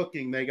elves for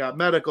cooking. They got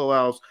medical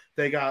elves.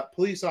 They got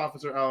police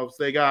officer elves.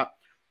 They got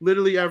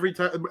literally every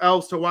time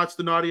elves to watch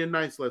the naughty and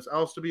nice list,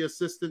 elves to be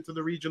assistant to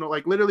the regional,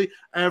 like literally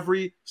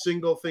every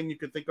single thing you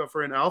could think of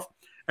for an elf.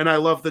 And I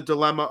love the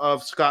dilemma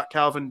of Scott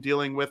Calvin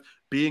dealing with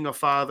being a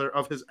father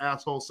of his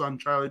asshole son,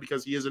 Charlie,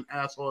 because he is an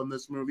asshole in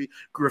this movie,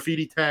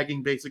 graffiti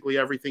tagging basically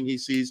everything he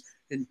sees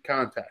in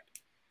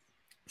contact.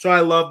 So I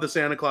love the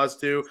Santa Claus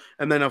too.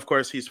 And then, of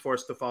course, he's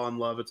forced to fall in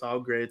love. It's all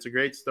great. It's a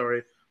great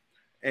story.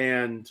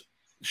 And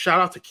shout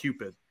out to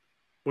Cupid.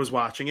 Was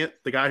watching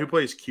it. The guy who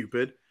plays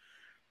Cupid.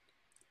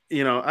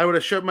 I would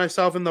have shot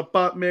myself in the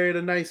butt, married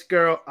a nice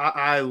girl.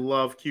 I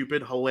love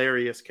Cupid.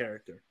 Hilarious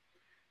character.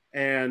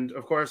 And,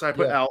 of course, I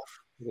put Elf.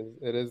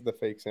 It is the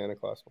fake Santa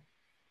Claus one.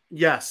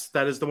 Yes,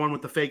 that is the one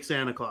with the fake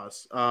Santa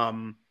Claus.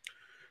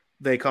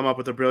 They come up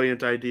with a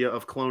brilliant idea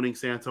of cloning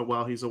Santa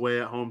while he's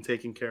away at home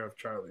taking care of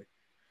Charlie.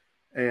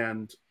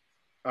 And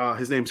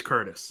his name's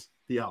Curtis,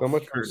 the elf. So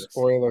much Curtis. for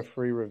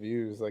spoiler-free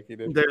reviews like he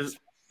did.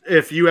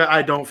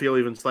 I don't feel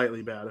even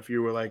slightly bad if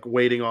you were like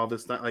waiting all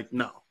this time. Like,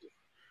 no.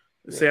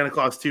 Santa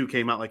Claus 2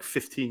 came out like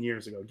 15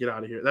 years ago. Get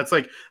out of here. That's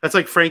like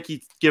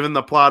Frankie giving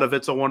the plot of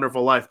It's a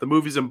Wonderful Life. The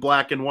movie's in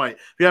black and white.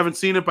 If you haven't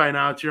seen it by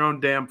now, it's your own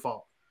damn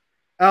fault.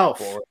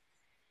 Elf.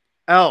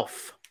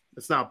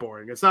 It's not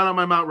boring. It's not on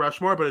my Mount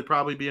Rushmore, but it'd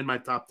probably be in my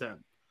top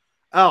 10.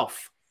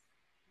 Elf.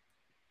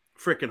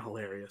 Freaking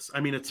hilarious. I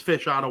mean, it's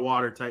fish out of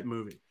water type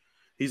movie.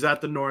 He's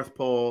at the North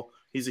Pole.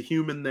 He's a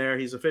human there.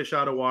 He's a fish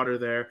out of water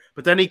there.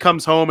 But then he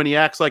comes home and he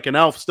acts like an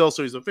elf still,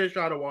 so he's a fish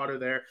out of water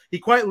there. He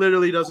quite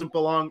literally doesn't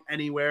belong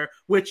anywhere,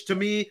 which to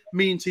me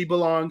means he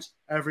belongs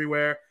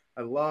everywhere.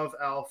 I love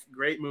Elf.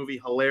 Great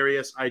movie.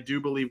 Hilarious. I do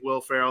believe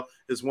Will Ferrell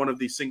is one of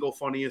the single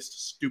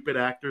funniest stupid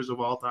actors of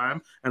all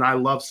time. And I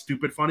love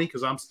stupid funny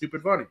because I'm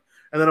stupid funny.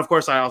 And then, of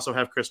course, I also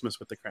have Christmas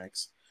with the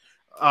Cranks.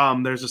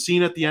 There's a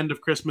scene at the end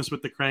of Christmas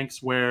with the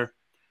Cranks where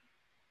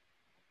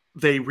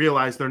they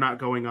realize they're not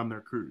going on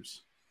their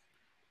cruise.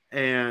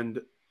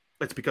 And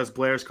it's because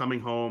Blair's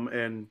coming home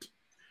and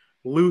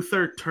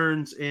Luther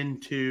turns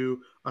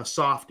into a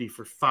softie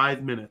for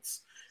 5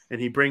 minutes. And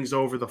he brings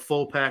over the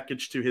full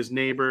package to his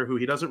neighbor who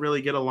he doesn't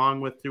really get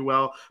along with too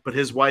well, but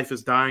his wife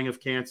is dying of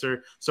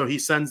cancer. So he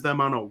sends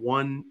them on a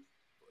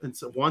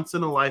once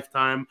in a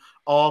lifetime,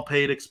 all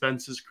paid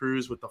expenses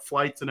cruise with the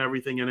flights and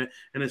everything in it.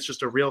 And it's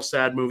just a real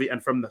sad movie.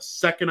 And from the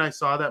second I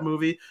saw that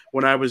movie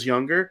when I was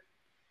younger,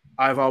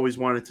 I've always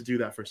wanted to do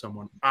that for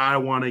someone. I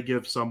want to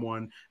give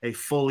someone a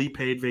fully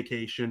paid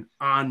vacation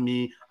on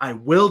me. I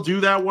will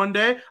do that one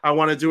day. I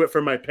want to do it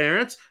for my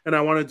parents and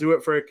I want to do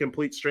it for a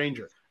complete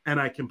stranger. And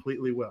I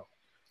completely will.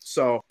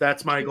 So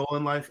that's my goal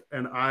in life.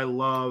 And I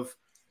love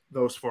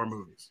those 4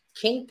 movies.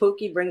 King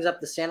Pookie brings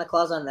up the Santa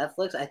Claus on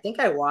Netflix. I think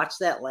I watched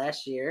that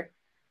last year.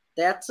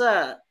 That's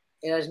it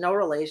has no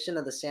relation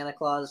to the Santa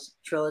Claus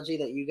trilogy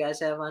that you guys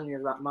have on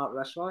your Mount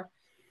Rushmore.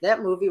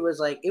 That movie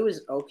was it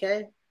was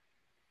okay.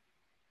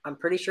 I'm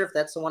pretty sure if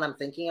that's the one I'm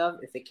thinking of,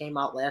 if it came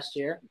out last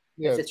year.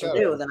 Yeah, if it's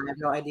new, then I have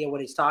no idea what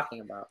he's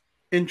talking about.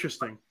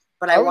 Interesting.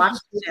 But I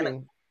watched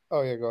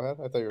Oh yeah, go ahead.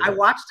 I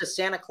watched a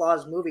Santa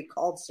Claus movie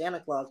called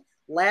Santa Claus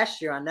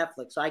last year on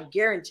Netflix, so I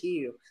guarantee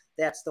you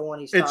that's the one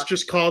he's talking about. It's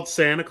just called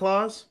Santa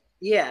Claus?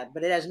 Yeah,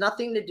 but it has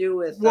nothing to do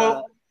with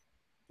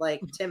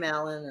Tim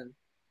Allen. And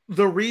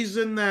the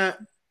reason that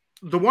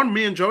the one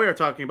me and Joey are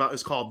talking about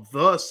is called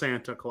The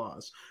Santa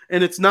Claus.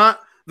 And it's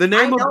not the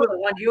name of the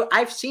one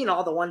I've seen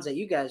all the ones that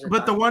you guys are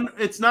But the one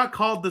it's not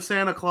called the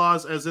Santa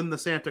Claus as in the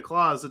Santa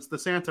Claus. It's the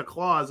Santa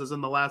Claus as in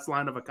the last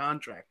line of a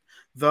contract.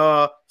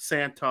 The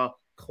Santa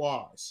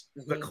Claus.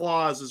 Mm-hmm. The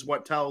clause is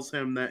what tells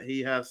him that he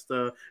has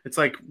to. It's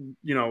like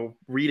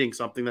reading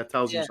something that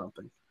tells you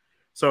something.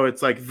 So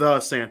it's like the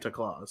Santa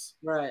Claus,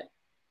 right?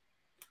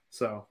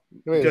 So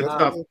wait, is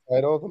that the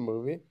title of the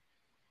movie?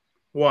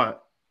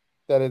 What?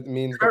 That it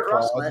means the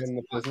clause in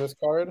the business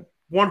card.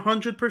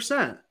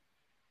 100%.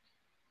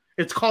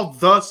 It's called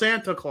The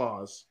Santa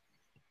Claus.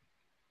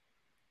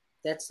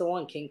 That's the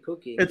one, King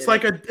Pookie. It's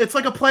like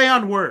a play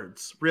on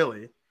words,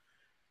 really.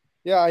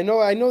 Yeah, I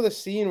know the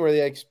scene where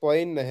they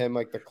explain to him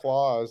like the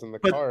clause and the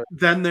card.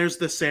 Then there's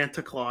the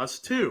Santa Claus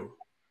 2.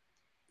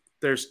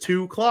 There's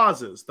 2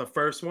 clauses. The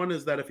first one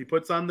is that if he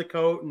puts on the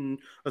coat and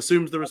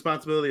assumes the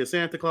responsibility of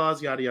Santa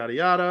Claus, yada, yada,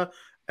 yada.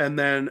 And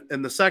then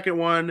in the second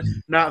one,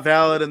 not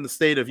valid in the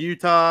state of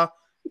Utah.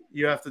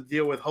 You have to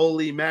deal with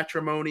holy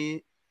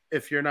matrimony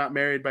if you're not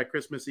married by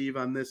Christmas Eve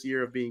on this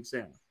year of being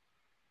Santa.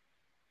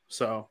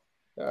 So.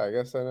 Yeah, I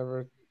guess I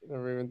never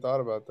even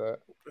thought about that.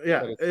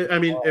 Yeah,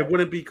 it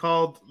wouldn't be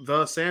called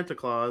The Santa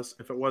Claus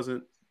if it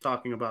wasn't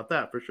talking about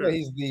that for sure. Yeah,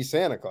 he's the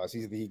Santa Claus.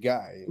 He's the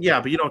guy.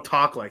 Yeah, but you don't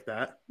talk like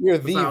that. You're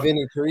the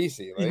Vinny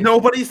Carisi. Like.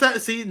 Nobody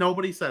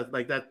says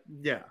like that.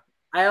 Yeah.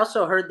 I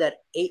also heard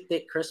that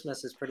 8-Bit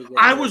Christmas is pretty good.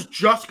 I was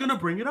just gonna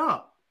bring it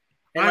up.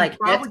 And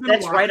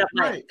that's right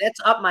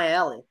up my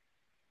alley.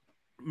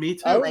 Me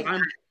too.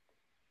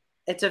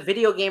 It's a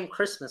video game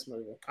Christmas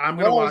movie. I'm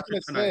gonna watch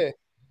it tonight.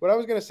 What I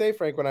was gonna say,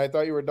 Frank, when I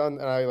thought you were done,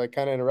 and I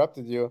kind of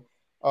interrupted you.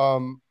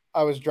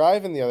 I was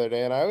driving the other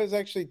day, and I was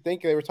actually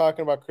thinking they were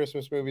talking about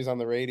Christmas movies on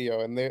the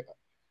radio, and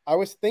I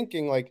was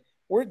thinking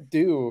we're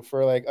due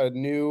for a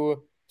new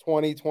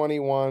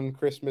 2021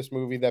 Christmas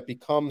movie that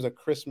becomes a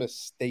Christmas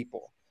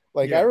staple.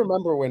 I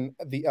remember when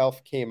The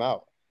Elf came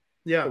out.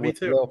 Yeah, me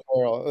too.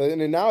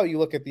 And now you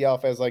look at The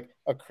Elf as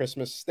a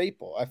Christmas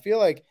staple. I feel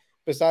like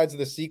besides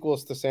the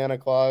sequels to Santa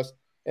Claus,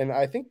 and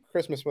I think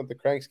Christmas with the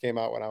Cranks came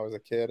out when I was a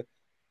kid.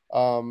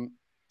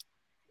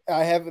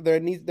 There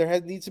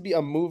needs to be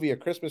a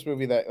Christmas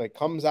movie that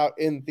comes out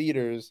in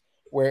theaters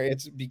where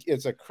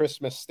it's a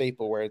Christmas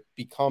staple where it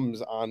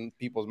becomes on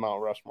people's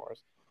Mount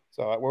Rushmores.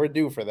 So we're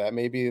due for that.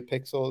 Maybe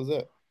Pixel is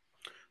it.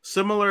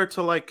 Similar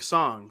to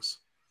songs,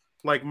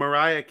 like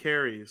Mariah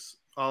Carey's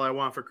 "All I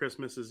Want for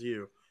Christmas Is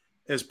You"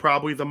 is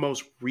probably the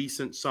most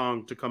recent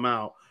song to come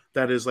out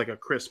that is a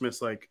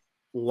Christmas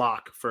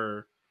lock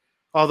for.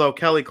 Although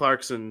Kelly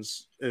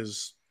Clarkson's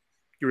is.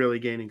 Really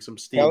gaining some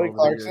steam. Kelly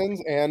Clarkson's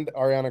and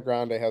Ariana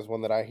Grande has one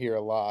that I hear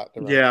a lot.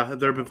 Yeah,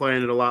 they've been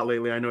playing it a lot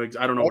lately. I know.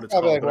 I don't know what it's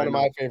called. One of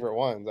my favorite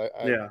ones.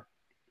 Yeah.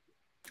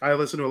 I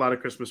listen to a lot of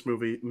Christmas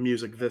movie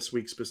music this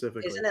week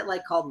specifically. Isn't it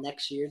like called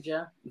Next Year,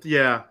 Joe?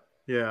 Yeah,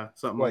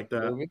 something What, like the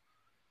that. movie?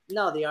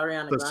 No, the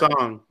Ariana The Grande.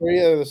 song.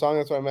 Yeah, the song.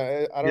 That's what I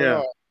meant. I don't Yeah.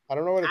 know. I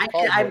don't know what it's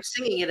called. I'm but-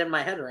 singing it in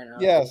my head right now.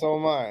 Yeah, so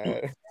am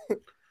I.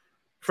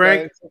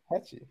 Frank, It's so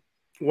catchy.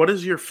 what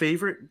is your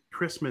favorite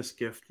Christmas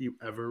gift you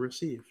ever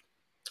received?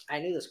 I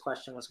knew this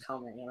question was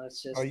coming, and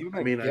it's just. Oh, you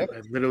I mean, I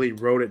literally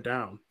wrote it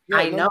down.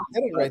 I know, I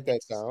didn't write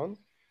that down.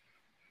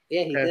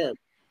 Yeah, he Okay. did.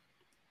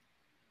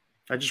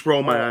 I just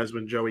roll my eyes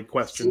when Joey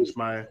questions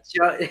my.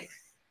 Joe,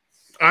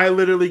 I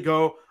literally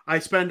go. I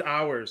spend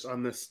hours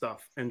on this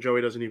stuff, and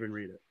Joey doesn't even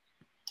read it.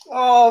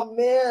 oh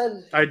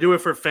man. I do it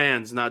for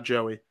fans, not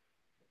Joey.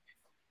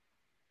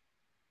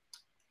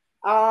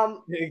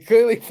 Yeah,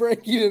 clearly,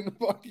 Frankie didn't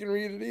fucking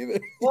read it either.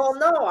 Well,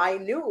 no, I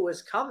knew it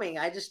was coming.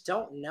 I just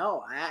don't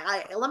know.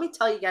 I let me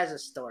tell you guys a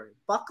story.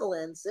 Buckle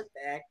in, sit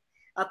back.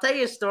 I'll tell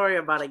you a story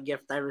about a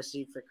gift I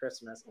received for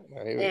Christmas,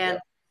 and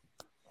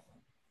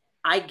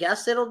I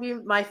guess it'll be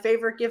my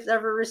favorite gift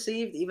ever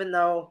received, even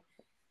though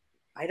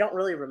I don't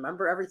really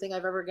remember everything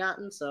I've ever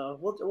gotten. So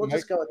we'll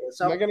just go with this.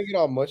 So am I gonna get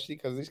all mushy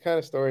because these kind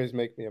of stories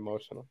make me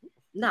emotional?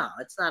 no,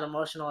 it's not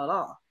emotional at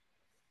all.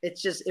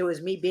 It's just it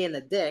was me being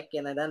a dick,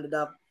 and it ended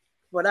up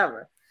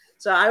whatever.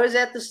 So I was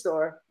at the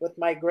store with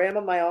my grandma,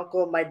 my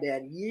uncle, and my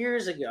dad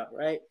years ago,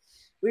 right?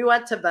 We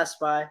went to Best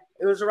Buy.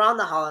 It was around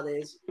the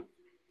holidays.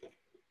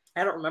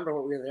 I don't remember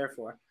what we were there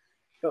for,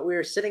 but we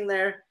were sitting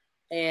there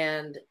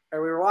we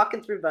were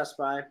walking through Best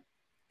Buy,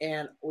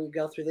 and we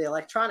go through the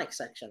electronics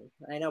section.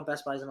 I know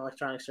Best Buy is an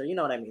electronics store. You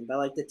know what I mean? But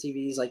like the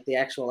TVs, like the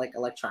actual like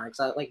electronics,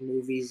 like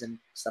movies and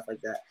stuff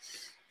like that.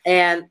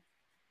 And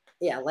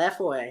yeah, laugh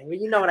away. Well,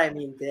 you know what I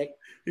mean, Dick.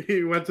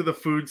 He went to the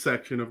food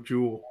section of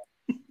Jewel.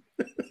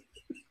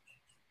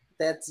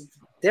 That's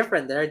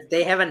different.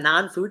 They have a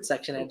non-food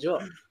section at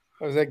Jewel.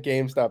 I was at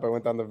GameStop. I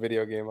went down the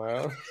video game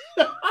aisle.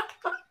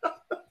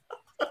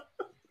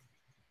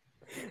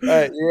 All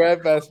right, you were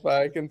at Best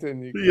Buy.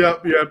 Continue.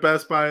 Yep, you're at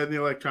Best Buy in the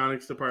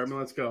electronics department.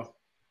 Let's go.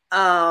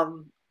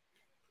 And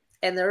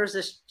there was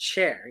this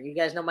chair. You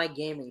guys know my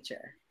gaming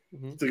chair.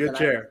 It's a good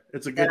chair.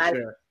 It's a good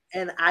chair.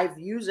 And I've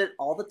used it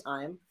all the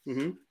time.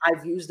 Mm-hmm.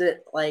 I've used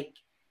it like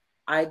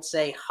I'd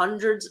say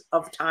hundreds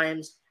of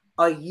times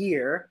a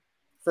year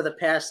for the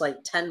past like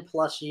 10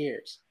 plus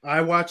years.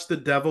 I watched the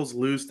Devils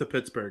lose to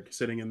Pittsburgh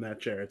sitting in that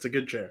chair. It's a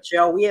good chair.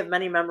 Joe, we have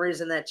many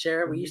memories in that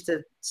chair. We used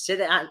to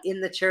sit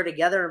in the chair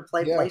together and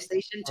play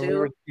PlayStation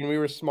 2. When we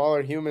were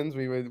smaller humans,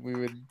 we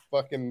would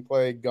fucking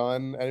play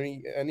gun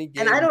any game.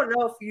 And I don't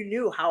know if you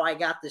knew how I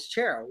got this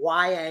chair,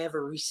 why I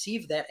ever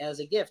received that as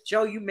a gift.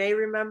 Joe, you may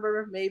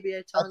remember. Maybe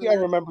I told you. I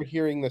remember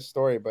hearing this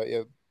story, but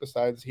yeah,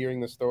 besides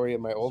hearing the story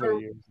in my older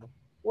years.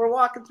 We're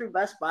walking through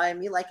Best Buy and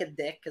me like a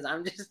dick because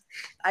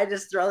I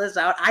just throw this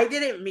out. I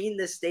didn't mean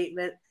this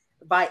statement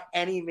by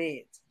any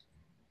means.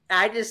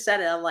 I just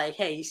said it. I'm like,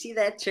 hey, you see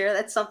that chair?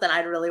 That's something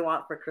I'd really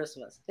want for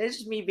Christmas. It's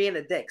just me being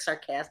a dick,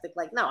 sarcastic.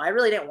 Like, no, I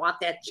really didn't want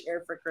that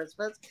chair for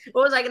Christmas.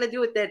 What was I going to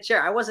do with that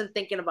chair? I wasn't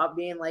thinking about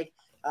being like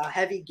a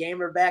heavy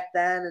gamer back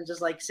then and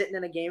just like sitting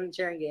in a gaming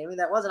chair and gaming.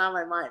 That wasn't on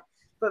my mind.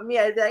 But me,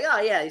 I'd be like,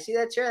 oh, yeah, you see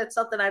that chair? That's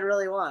something I'd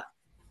really want.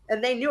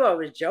 And they knew I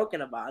was joking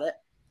about it.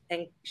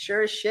 And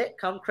sure as shit,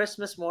 come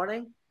Christmas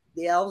morning,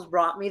 the elves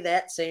brought me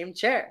that same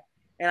chair.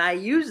 And I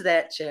use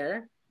that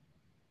chair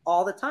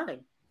all the time.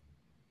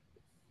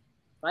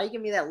 Why you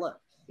give me that look?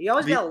 You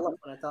always got a look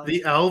when I tell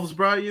you. The elves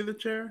brought you the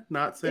chair,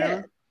 not Santa?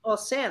 Yeah. Well,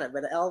 Santa,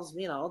 but the elves,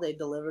 they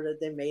delivered it.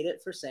 They made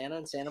it for Santa,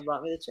 and Santa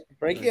brought me the chair.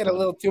 Frankie had a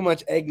little too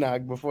much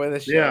eggnog before the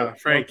show. Yeah,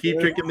 Frank,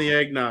 keep drinking the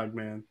eggnog,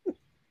 man. Do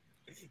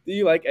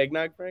you like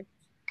eggnog, Frank?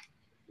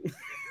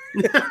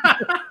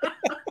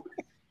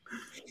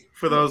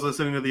 For those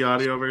listening to the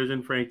audio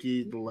version,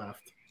 Frankie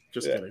left.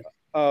 Just kidding.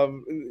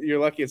 You're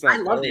lucky it's not. I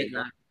love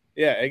eggnog.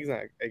 Yeah,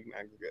 eggnog.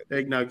 Eggnog's good.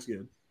 Eggnog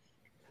good.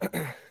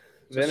 Then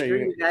So are screw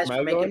you you guys for am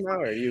I making going fun. now,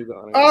 or are you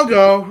going? I'll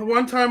go.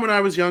 One time when I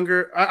was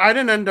younger, I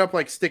didn't end up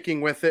like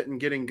sticking with it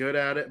and getting good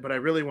at it, but I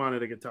really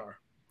wanted a guitar.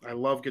 I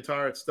love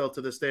guitar. It's still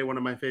to this day one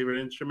of my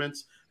favorite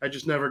instruments. I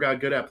just never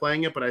got good at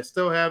playing it, but I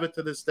still have it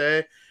to this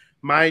day.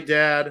 My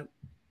dad,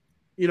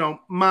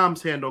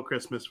 moms handle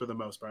Christmas for the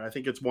most part. I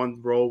think it's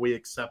one role we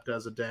accept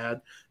as a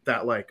dad,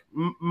 that like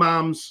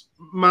moms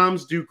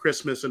do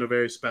Christmas in a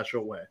very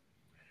special way.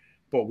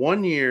 But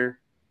one year,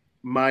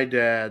 my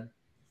dad,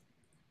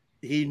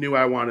 he knew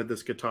I wanted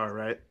this guitar,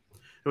 right?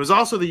 It was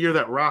also the year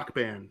that Rock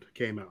Band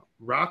came out.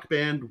 Rock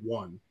Band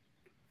 1.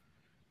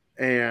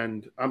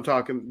 And I'm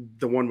talking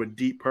the one with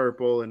Deep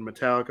Purple and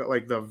Metallica,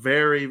 like the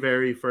very,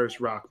 very first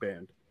Rock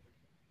Band.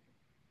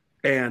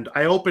 And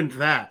I opened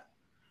that,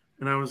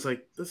 and I was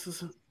like, this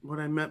isn't what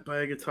I meant by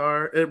a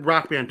guitar.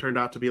 Rock Band turned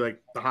out to be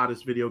like the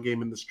hottest video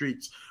game in the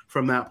streets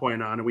from that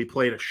point on, and we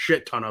played a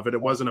shit ton of it.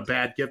 It wasn't a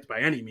bad gift by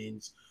any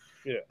means.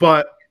 Yeah.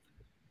 But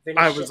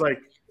I was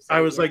like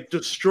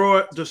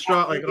distraught,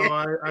 like,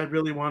 I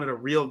really wanted a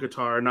real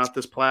guitar, not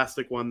this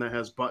plastic one that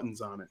has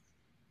buttons on it.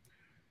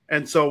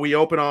 And so we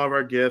open all of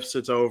our gifts.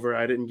 It's over.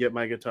 I didn't get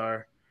my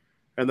guitar.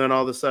 And then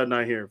all of a sudden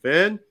I hear,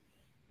 Vin.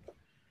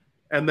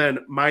 And then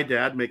my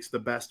dad makes the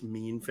best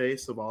mean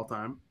face of all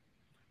time.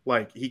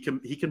 Like he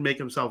can make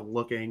himself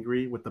look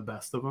angry with the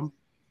best of them.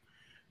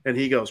 And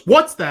he goes,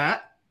 "What's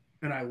that?"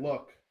 And I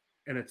look,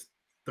 and it's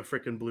the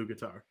freaking blue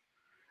guitar.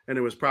 And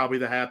it was probably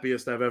the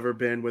happiest I've ever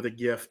been with a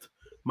gift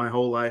my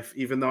whole life.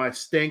 Even though I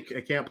stink,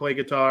 I can't play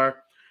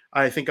guitar.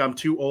 I think I'm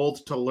too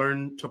old to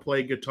learn to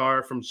play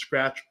guitar from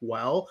scratch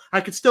well. I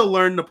could still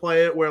learn to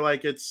play it where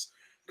like it's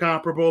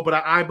comparable, but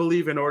I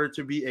believe in order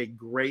to be a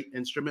great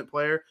instrument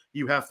player,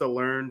 you have to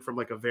learn from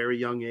like a very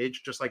young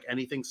age, just like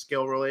anything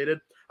skill related.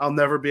 I'll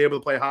never be able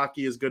to play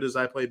hockey as good as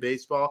I play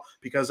baseball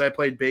because I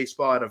played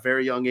baseball at a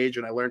very young age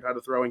and I learned how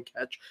to throw and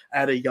catch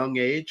at a young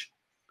age.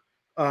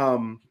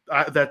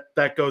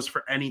 That goes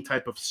for any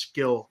type of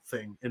skill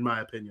thing, in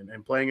my opinion.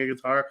 And playing a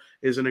guitar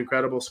is an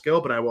incredible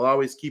skill, but I will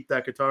always keep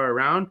that guitar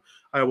around.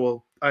 I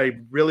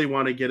really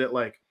want to get it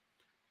like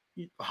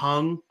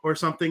hung or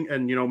something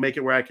and make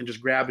it where I can just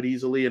grab it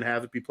easily and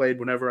have it be played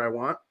whenever I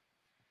want.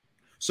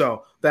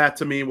 So that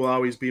to me will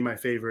always be my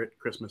favorite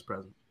Christmas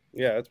present.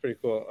 Yeah, that's pretty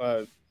cool.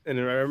 And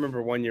I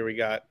remember one year we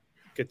got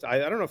I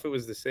don't know if it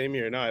was the same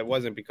year or not. It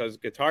wasn't, because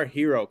Guitar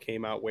Hero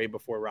came out way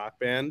before Rock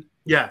Band.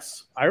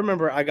 Yes. I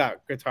remember I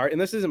got guitar, and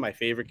this isn't my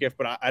favorite gift,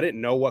 but I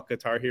didn't know what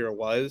Guitar Hero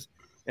was.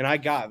 And I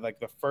got like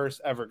the first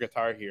ever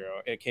Guitar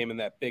Hero. It came in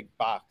that big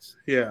box.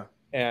 Yeah.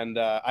 And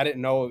I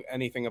didn't know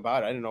anything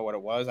about it. I didn't know what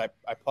it was. I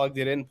plugged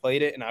it in,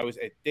 played it, and I was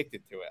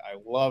addicted to it. I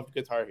loved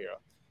Guitar Hero.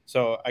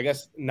 So I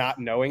guess not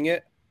knowing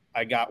it,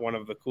 I got one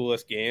of the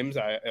coolest games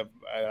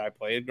I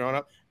played growing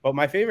up. But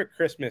my favorite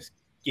Christmas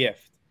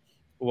gift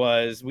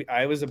was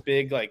I was a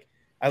big, like,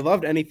 I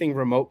loved anything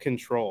remote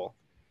control.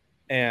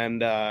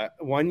 And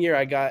one year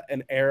I got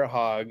an Air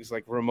Hogs,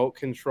 like, remote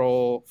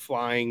control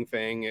flying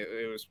thing.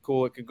 It was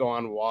cool. It could go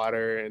on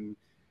water, and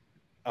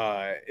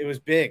it was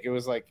big. It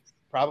was like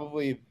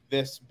probably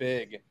this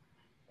big,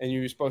 and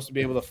you were supposed to be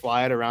able to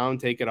fly it around,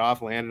 take it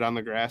off, land it on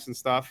the grass and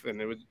stuff.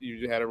 And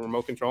you had a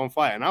remote control and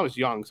fly it. And I was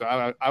young, so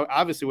I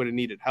obviously would have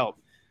needed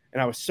help.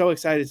 And I was so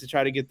excited to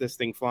try to get this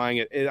thing flying.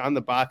 It on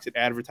the box, it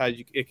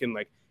advertised it can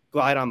like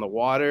glide on the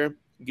water.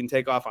 You can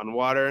take off on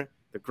water,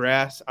 the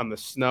grass, on the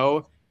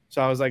snow. So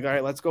I was like, all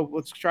right, let's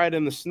try it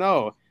in the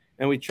snow.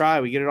 And we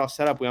get it all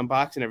set up, we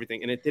unbox and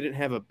everything, and it didn't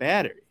have a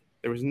battery.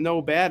 There was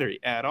no battery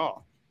at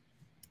all.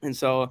 And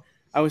so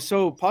I was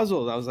so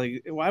puzzled. I was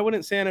like, why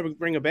wouldn't Santa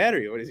bring a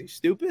battery? What, is he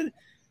stupid?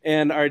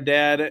 And our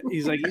dad,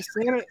 he's like,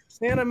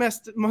 Santa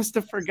must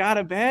have forgot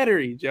a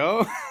battery,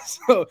 Joe.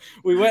 So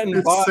we went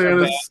and bought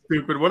Santa's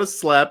stupid. What a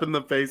slap in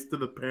the face to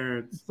the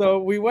parents. So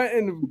we went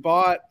and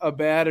bought a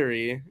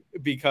battery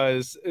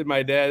because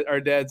our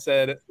dad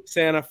said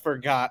Santa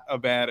forgot a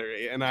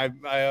battery, and I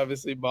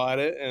obviously bought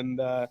it. And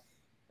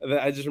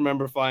I just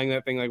remember flying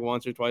that thing like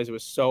once or twice. It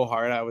was so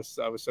hard. I was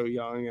so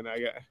young, and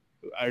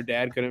our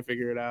dad couldn't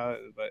figure it out.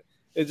 But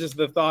it's just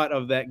the thought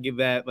of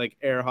that like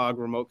Air Hog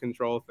remote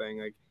control thing.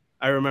 Like,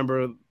 I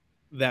remember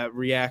that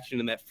reaction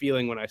and that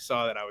feeling when I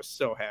saw that. I was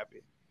so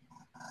happy.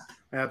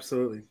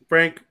 Absolutely.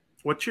 Frank,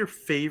 what's your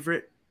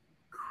favorite?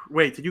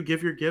 Wait, did you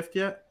give your gift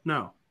yet?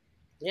 No.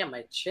 Yeah,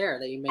 my chair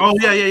that you made. Oh,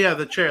 yeah.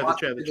 The chair.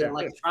 The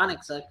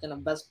electronics section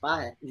of Best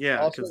Buy.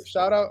 Yeah. Also,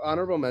 shout out,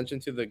 honorable mention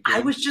to the game.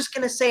 I was just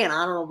going to say an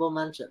honorable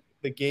mention.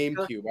 The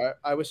GameCube.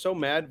 I was so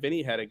mad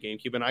Vinny had a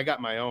GameCube, and I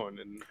got my own.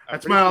 And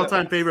that's my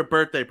all-time favorite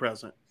birthday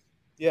present.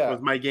 Yeah.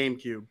 Was my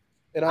GameCube.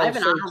 And I have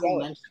an honorable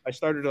mention. I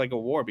started like a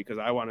war because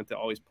I wanted to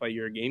always play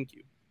your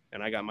GameCube,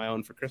 and I got my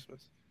own for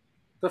Christmas.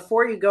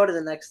 Before you go to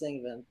the next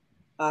thing, Vin,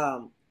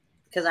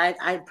 because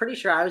I'm pretty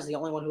sure I was the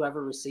only one who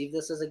ever received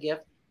this as a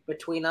gift.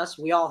 Between us,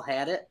 we all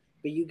had it,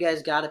 but you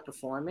guys got it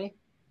before me.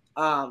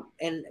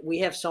 And we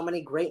have so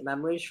many great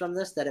memories from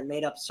this that it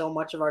made up so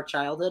much of our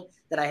childhood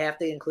that I have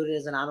to include it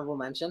as an honorable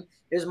mention.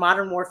 It was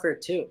Modern Warfare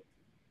 2.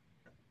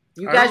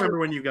 I remember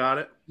when you got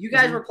it. You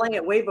guys were playing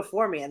it way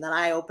before me, and then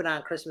I opened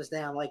on Christmas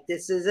Day. I'm like,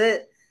 this is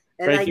it.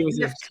 And Frankie was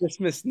a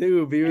Christmas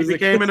noob. He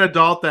became an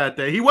adult that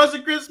day. He was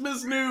a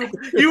Christmas noob.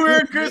 You were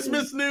a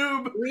Christmas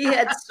noob. We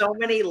had so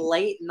many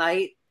late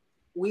night,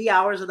 wee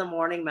hours of the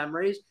morning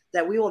memories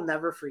that we will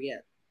never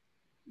forget.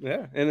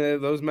 Yeah, and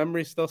those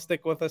memories still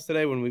stick with us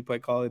today when we play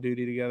Call of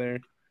Duty together.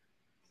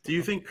 Do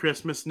you think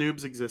Christmas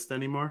noobs exist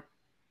anymore?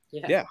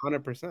 Yeah,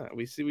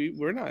 100%.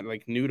 We're not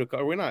like new to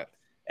we're not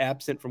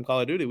absent from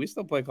Call of Duty. We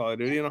still play Call of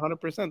Duty, and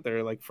 100%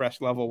 they're like fresh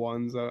level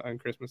ones on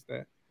Christmas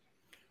Day.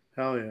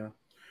 Hell yeah.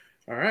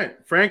 All right,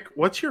 Frank,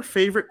 what's your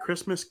favorite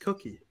Christmas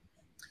cookie?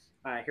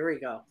 All right, here we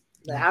go.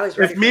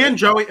 If me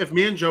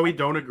and Joey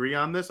don't agree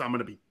on this, I'm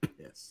gonna be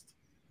pissed.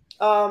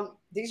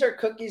 These are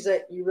cookies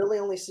that you really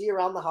only see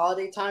around the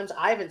holiday times.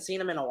 I haven't seen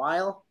them in a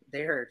while.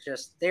 They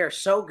are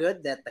so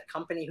good that the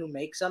company who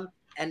makes them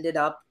ended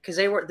up, because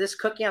this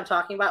cookie I'm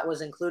talking about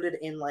was included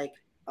in like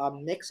a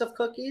mix of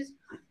cookies,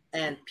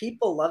 and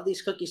people love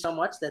these cookies so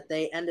much that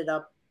they ended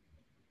up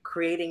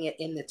creating it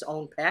in its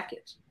own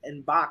package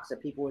and box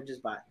that people would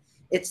just buy.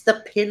 It's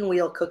the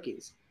Pinwheel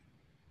cookies.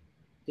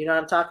 Do you know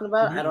what I'm talking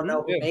about? Mm-hmm. I don't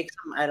know who makes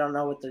them. I don't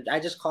know what I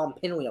just call them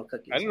Pinwheel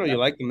cookies. I didn't know you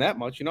like them that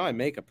much. You know, I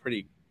make a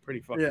pretty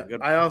fucking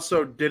good one. I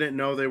also didn't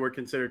know they were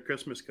considered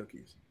Christmas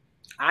cookies.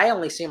 I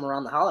only see them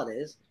around the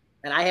holidays.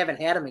 and I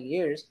haven't had them in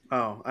years.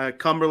 Oh,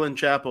 Cumberland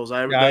Chapels.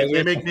 Yeah,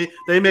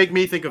 They make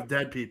me think of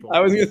dead people. I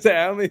was gonna say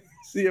I only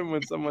see them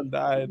when someone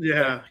died.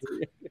 Yeah.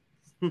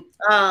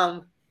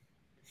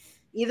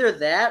 Either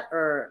that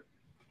or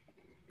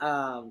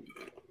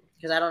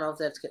because I don't know if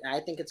that's. I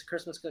think it's a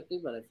Christmas cookie,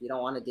 but if you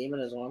don't want to deem it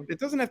as one, It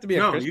doesn't have to be a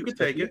No, Christmas you could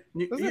cookie. take it.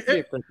 It doesn't have to be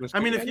a Christmas I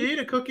mean, cookie. if you eat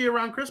a cookie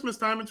around Christmas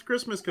time, it's a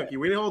Christmas cookie.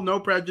 We hold no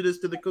prejudice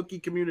to the cookie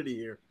community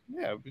here.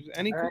 Yeah,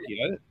 any All right.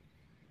 cookie.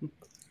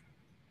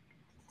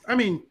 I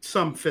mean,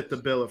 some fit the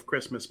bill of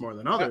Christmas more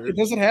than others. It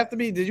doesn't have to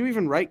be. Did you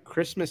even write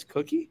Christmas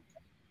cookie?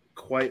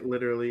 Quite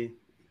literally,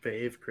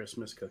 fave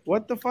Christmas cookie.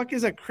 What the fuck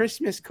is a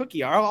Christmas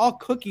cookie? All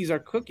cookies are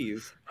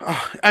cookies.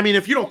 I mean,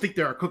 if you don't think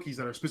there are cookies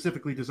that are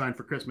specifically designed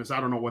for Christmas,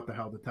 I don't know what the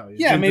hell to tell you.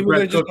 Yeah, maybe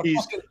they're Gingerbread just cookies,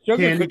 a fucking sugar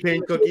candy cookie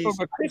cane on top cookies. of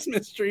a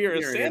Christmas tree or a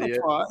You're an Santa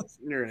idiot. Claus.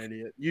 You're an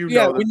idiot. You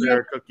Yeah, know that there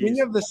are cookies. when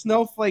you have the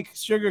snowflake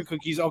sugar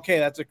cookies, okay,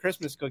 that's a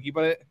Christmas cookie,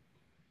 but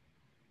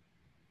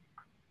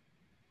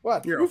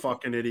What? You're a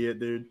fucking idiot,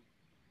 dude.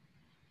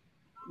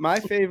 my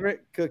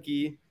favorite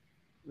cookie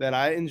that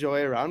I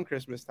enjoy around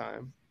Christmas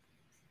time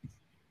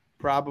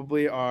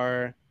probably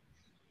are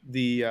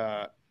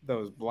the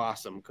those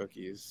blossom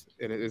cookies.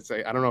 It's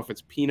like, I don't know if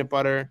it's peanut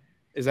butter.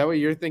 Is that what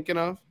you're thinking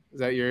of? Is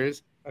that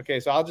yours? Okay,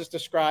 so I'll just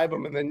describe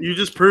them and then You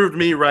just proved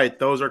me right.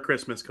 Those are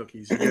Christmas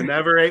cookies. You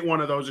never ate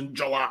one of those in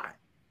July.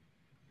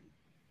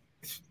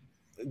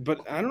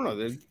 but I don't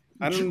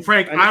know.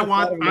 Frank, I never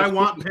thought of them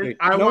want as cookies.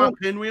 No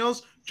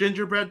pinwheels,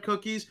 gingerbread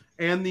cookies,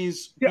 and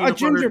these Yeah, a peanut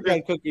butter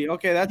gingerbread cookie.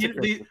 Okay, that's a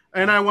Christmas.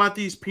 and I want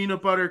these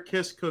peanut butter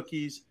kiss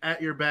cookies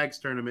at your bags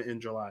tournament in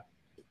July.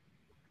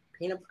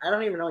 I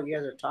don't even know what you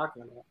guys are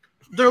talking about.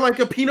 They're like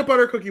a peanut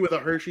butter cookie with a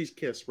Hershey's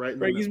Kiss, right? In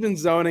the Frankie's middle. been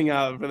zoning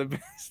out for the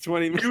past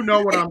 20 minutes. You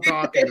know what I'm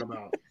talking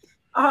about.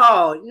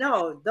 Oh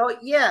no, though.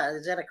 Yeah,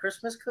 is that a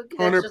Christmas cookie?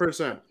 That's just-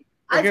 100%.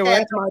 I've Okay, well,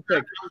 had that's my those pick.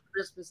 around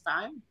Christmas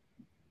time.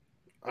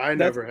 I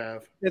never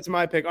have. It's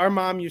my pick. Our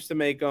mom used to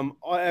make them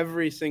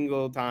every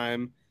single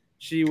time.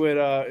 She would,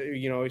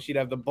 she'd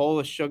have the bowl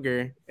of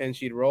sugar and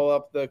she'd roll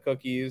up the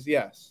cookies.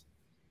 Yes.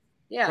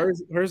 Yeah,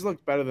 Hers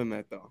looked better than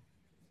that, though.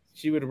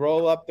 She would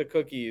roll up the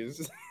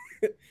cookies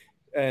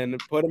and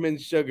put them in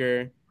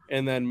sugar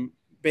and then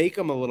bake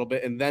them a little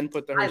bit and then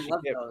put the I Hershey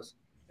love Kip. those.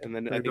 And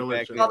then They're I think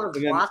delicious. that, You call those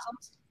and then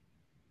blossoms?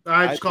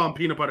 I just call them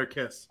peanut butter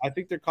kiss. I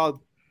think they're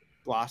called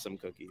blossom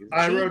cookies.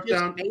 I She wrote just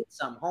down. made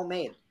some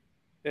homemade.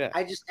 Yeah.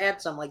 I just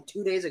had some like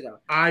 2 days ago.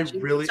 I She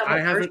made really, some I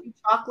with haven't. Hershey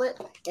chocolate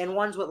and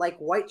ones with like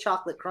white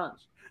chocolate crunch.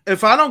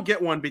 If I don't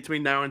get one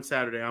between now and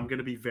Saturday, I'm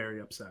gonna be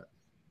very upset.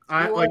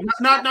 I Well, like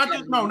not Snapchat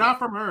just no, not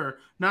from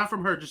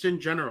her, just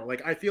in general.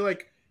 Like I feel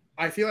like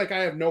I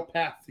have no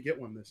path to get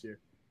one this year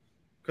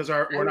because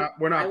we're not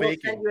I will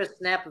baking. send you a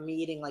snap of me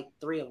eating like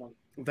 3 of them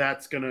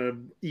That's gonna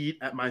eat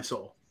at my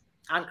soul.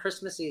 on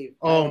Christmas Eve.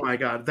 Oh my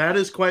god, that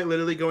is quite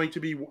literally going to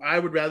be. I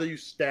would rather you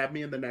stab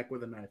me in the neck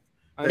with a knife.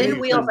 I made,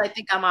 Pinwheels, I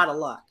think I'm out of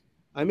luck.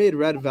 I made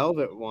red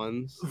velvet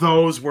ones.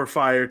 Those were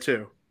fire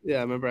too. Yeah,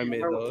 I remember I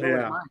made Where- those. where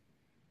was Yeah. mine?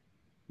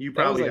 You That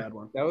was probably like- had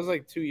one. That was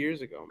like 2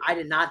 years ago. I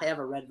did not have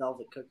a red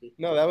velvet cookie.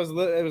 No, it was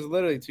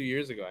literally 2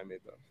 years ago I made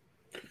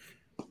those.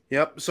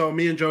 Yep. So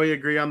me and Joey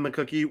agree on the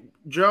cookie.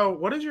 Joe,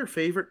 what is your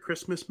favorite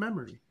Christmas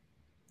memory?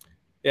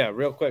 Yeah,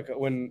 real quick,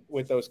 when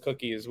with those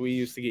cookies, we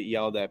used to get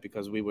yelled at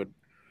because we would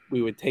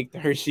take the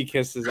Hershey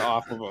Kisses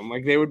off of them.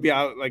 Like they would be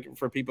out like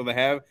for people to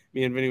have.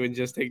 Me and Vinny would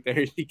just take the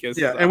Hershey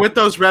Kisses. Yeah, off. and with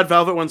those red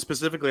velvet ones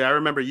specifically, I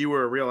remember you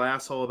were a real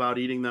asshole about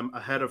eating them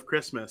ahead of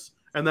Christmas,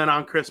 and then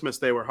on Christmas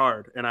they were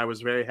hard, and I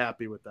was very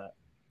happy with that.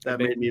 That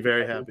made me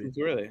very happy.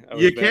 Really,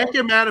 You can't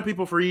get mad at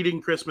people for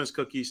eating Christmas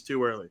cookies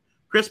too early.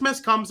 Christmas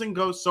comes and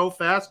goes so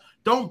fast.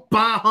 Don't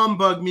bah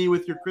humbug me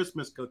with your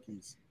Christmas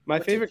cookies. My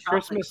What's your favorite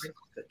chocolate Christmas.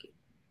 crinkle cookie?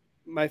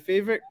 My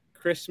favorite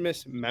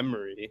Christmas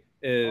memory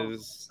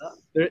is Oh,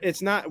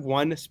 it's not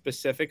one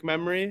specific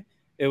memory.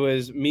 It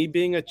was me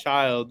being a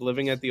child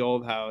living at the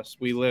old house.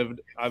 We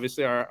lived,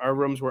 obviously, our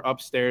rooms were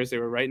upstairs. They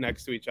were right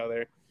next to each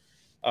other.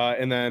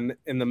 And then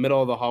in the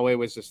middle of the hallway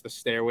was just the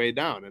stairway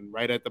down. And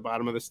right at the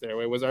bottom of the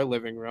stairway was our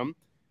living room.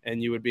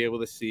 And you would be able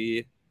to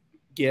see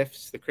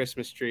gifts, the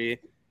Christmas tree.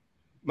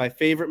 My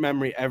favorite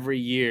memory every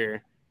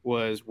year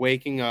was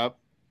waking up,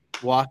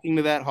 walking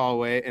to that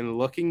hallway and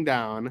looking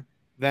down,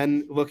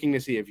 then looking to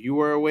see if you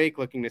were awake,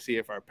 looking to see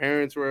if our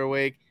parents were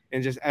awake,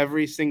 and just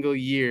every single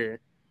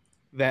year,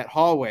 that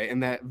hallway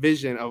and that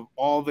vision of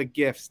all the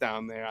gifts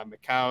down there on the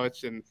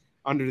couch and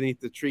underneath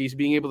the trees,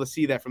 being able to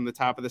see that from the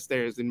top of the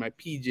stairs in my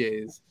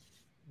PJs,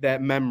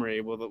 that memory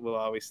will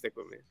always stick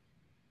with me. Did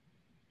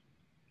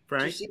you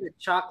Frank, see the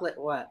chocolate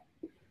what?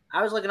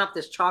 I was looking up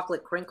this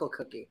chocolate crinkle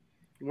cookie.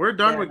 we're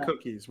done Yeah. with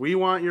cookies. We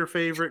want your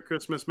favorite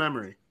Christmas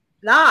memory.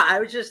 Nah, I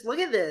was just look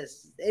at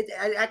this.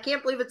 I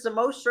can't believe it's the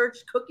most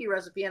searched cookie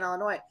recipe in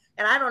Illinois,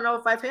 and I don't know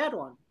if I've had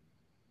one.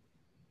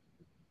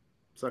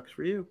 Sucks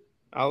for you.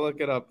 I'll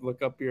look it up.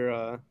 Look up your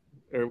or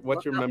what's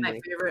Look your up memory?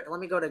 My favorite. Let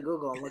me go to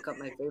Google and look up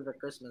my favorite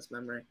Christmas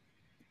memory.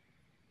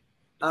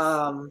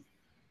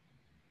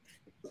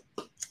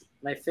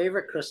 My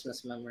favorite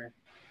Christmas memory.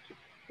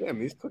 Damn,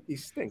 these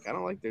cookies stink. I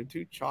don't like they're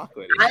too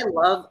chocolate. I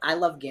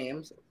love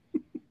games.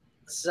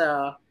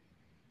 So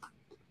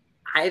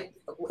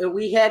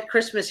we had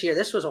Christmas here.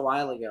 This was a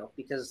while ago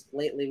because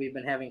lately we've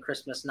been having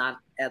Christmas not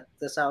at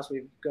this house.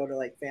 We go to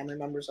like family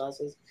members'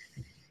 houses,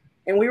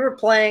 and we were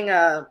playing.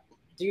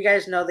 Do you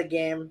guys know the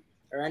game,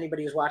 or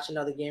anybody who's watching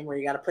know the game where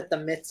you got to put the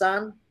mitts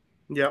on?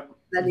 Yep.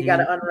 Then you got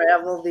to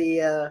unravel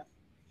the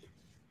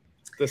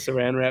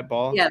Saran wrap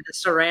ball. Yeah, the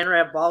Saran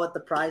wrap ball with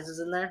the prizes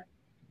in there.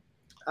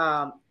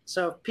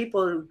 So if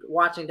people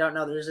watching don't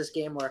know, there's this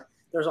game where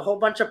there's a whole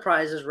bunch of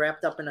prizes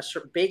wrapped up in a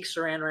big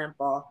Saran wrap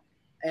ball,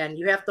 and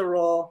you have to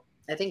roll,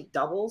 I think,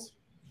 doubles.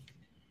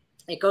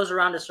 It goes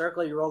around a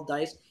circle. You roll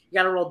dice. You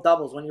got to roll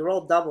doubles. When you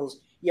roll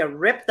doubles, you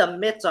rip the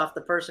mitts off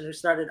the person who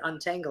started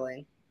untangling.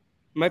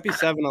 It might be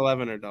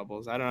 7-Eleven or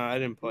doubles. I don't know. I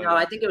didn't play. No,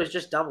 I think it was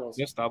just doubles.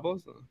 Just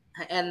doubles?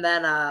 And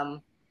then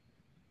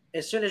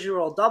as soon as you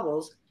roll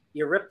doubles,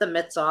 you rip the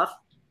mitts off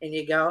and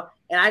you go.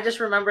 And I just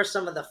remember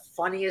some of the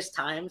funniest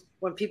times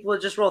when people would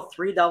just roll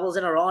 3 doubles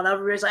in a row and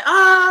everybody's like,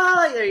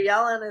 oh, they're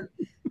yelling. And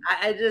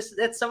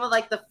it's some of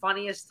like the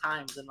funniest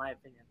times in my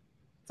opinion.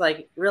 It's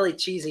like really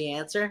cheesy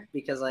answer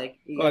because like,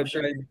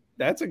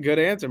 that's a good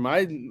answer.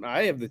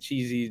 I have the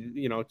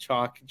cheesy,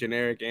 chalk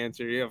generic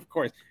answer. Yeah, of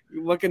course.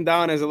 Looking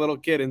down as a little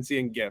kid and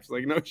seeing gifts.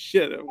 Like, no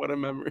shit. What a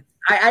memory.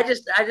 I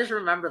just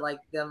remember like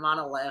the amount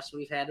of laughs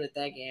we've had with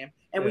that game.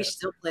 And we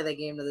still play that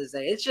game to this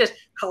day. It's just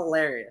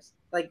hilarious.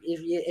 Like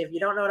if you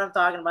don't know what I'm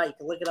talking about, you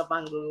can look it up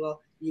on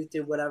Google,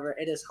 YouTube, whatever.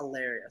 It is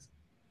hilarious.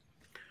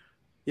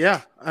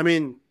 Yeah. I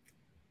mean,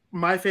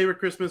 my favorite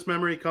Christmas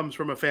memory comes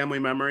from a family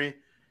memory.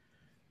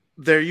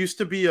 There used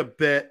to be a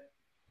bit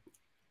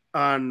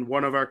on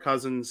one of our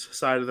cousins'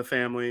 side of the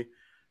family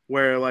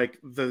where like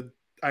the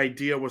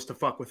idea was to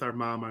fuck with our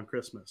mom on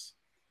Christmas.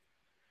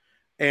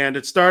 And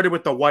it started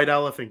with the white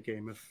elephant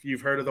game. If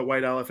you've heard of the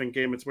white elephant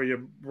game, it's where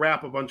you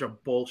wrap a bunch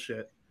of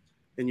bullshit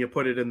and you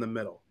put it in the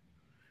middle.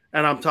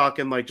 And I'm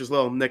talking like just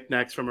little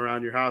knickknacks from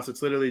around your house.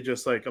 It's literally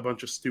just like a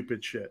bunch of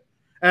stupid shit.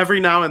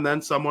 Every now and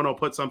then someone will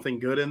put something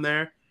good in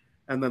there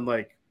and then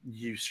like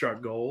you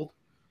struck gold.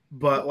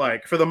 But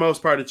like for the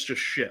most part, it's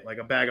just shit, like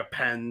a bag of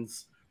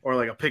pens or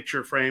like a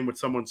picture frame with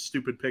someone's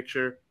stupid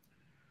picture.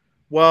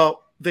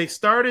 Well, they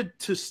started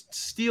to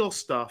steal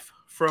stuff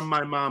from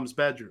my mom's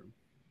bedroom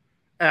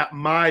at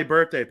my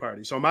birthday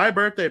party. So my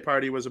birthday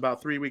party was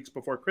about 3 weeks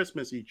before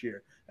Christmas each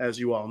year, as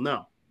you all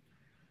know.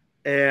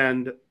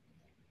 And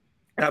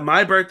at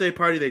my birthday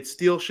party, they'd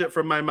steal shit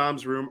from my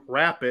mom's room,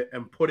 wrap it,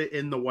 and put it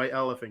in the white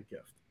elephant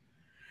gift.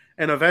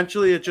 And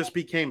eventually it just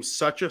became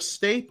such a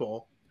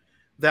staple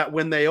that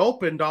when they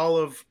opened all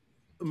of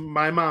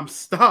my mom's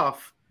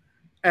stuff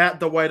at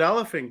the white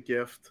elephant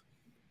gift,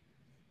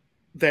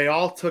 they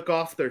all took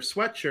off their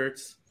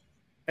sweatshirts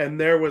and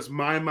there was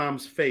my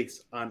mom's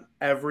face on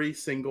every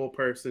single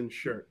person's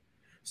shirt.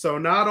 So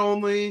not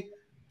only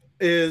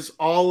is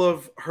all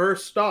of her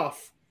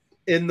stuff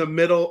in the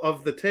middle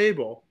of the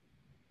table,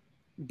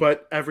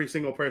 but every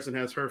single person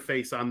has her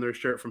face on their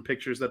shirt from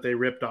pictures that they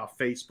ripped off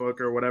Facebook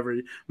or whatever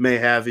may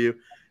have you.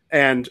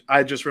 And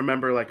I just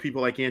remember like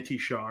people like Auntie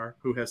Shar,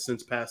 who has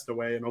since passed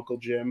away, and Uncle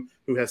Jim,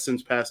 who has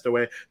since passed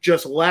away,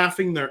 just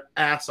laughing their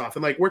ass off.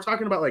 And like, we're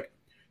talking about like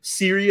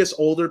serious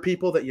older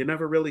people that you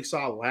never really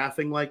saw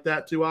laughing like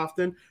that too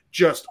often,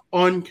 just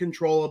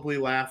uncontrollably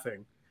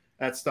laughing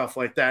at stuff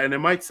like that. And it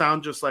might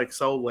sound just like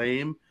so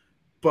lame,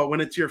 but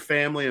when it's your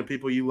family and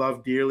people you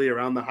love dearly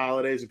around the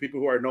holidays and people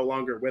who are no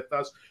longer with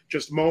us,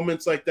 just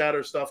moments like that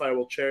are stuff I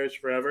will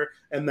cherish forever.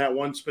 And that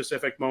one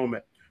specific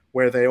moment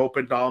where they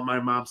opened all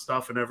my mom's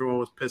stuff and everyone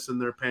was pissing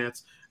their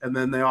pants and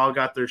then they all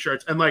got their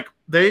shirts. And like,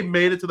 they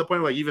made it to the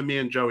point where like even me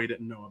and Joey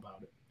didn't know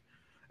about it.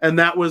 And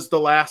that was the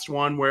last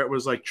one where it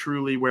was like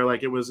truly where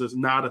like it was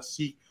not a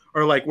secret,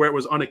 or like where it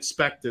was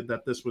unexpected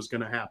that this was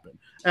going to happen.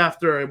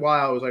 After a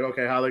while, I was like,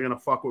 okay, how are they going to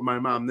fuck with my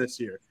mom this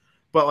year?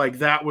 But like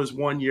that was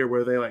one year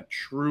where they like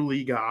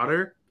truly got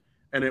her,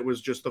 and it was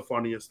just the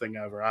funniest thing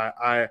ever.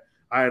 I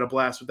had a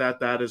blast with that.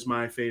 That is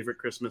my favorite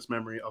Christmas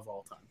memory of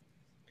all time.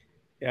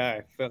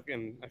 Yeah,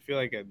 I feel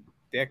like a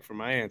dick for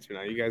my answer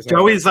now. You guys,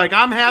 Joey's like,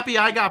 I'm happy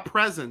I got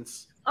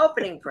presents.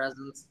 Opening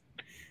presents.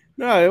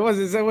 No, it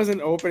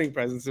wasn't opening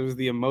presents. It was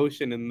the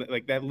emotion and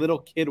like that little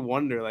kid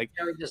wonder, like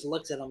Joey just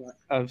looks at them like,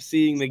 of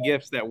seeing the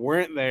gifts that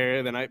weren't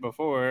there the night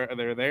before.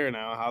 They're there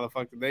now. How the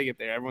fuck did they get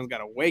there? Everyone's got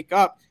to wake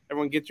up.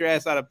 Everyone get your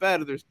ass out of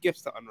bed. There's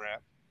gifts to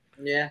unwrap.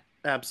 Yeah,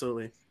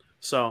 absolutely.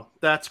 So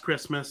that's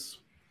Christmas,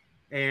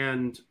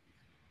 and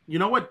you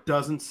know what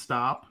doesn't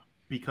stop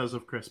because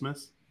of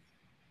Christmas?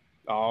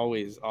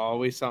 Always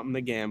something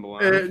to gamble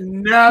on. It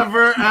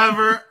never,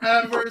 ever,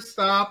 ever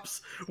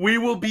stops. We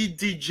will be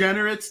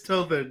degenerates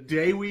till the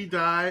day we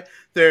die.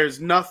 There's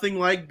nothing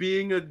like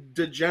being a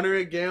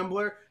degenerate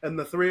gambler, and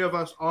the three of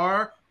us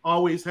are,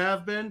 always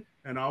have been,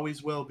 and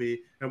always will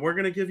be. And we're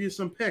going to give you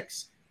some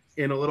picks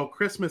in a little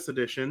Christmas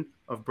edition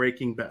of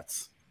Breaking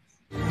Bets.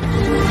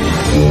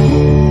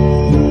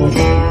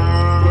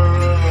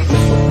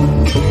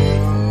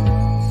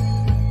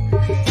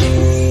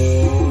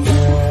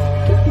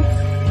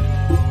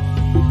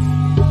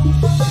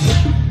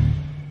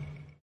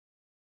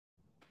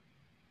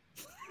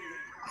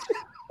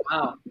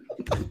 wow.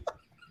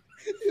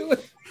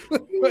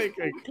 like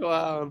a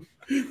clown.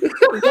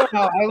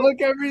 I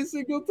look every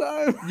single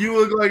time. You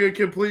look like a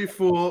complete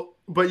fool,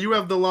 but you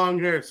have the long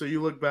hair, so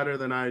you look better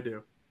than I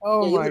do.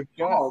 Oh Yeah, my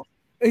god!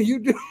 You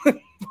do look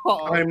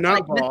bald. I'm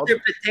not bald. Mr.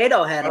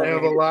 Potato Head. I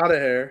have a lot of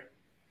hair.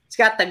 He's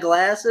got the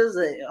glasses.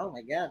 Oh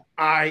my god!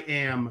 I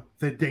am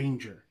the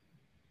danger.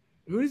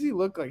 Who does he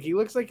look like? He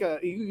looks like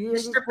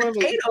Mr.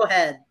 Potato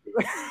Head.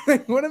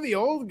 Like one of the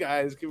old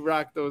guys could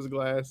rock those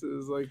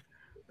glasses. Like,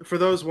 for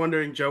those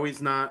wondering,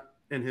 Joey's not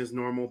in his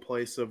normal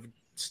place of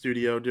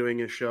studio doing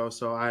his show,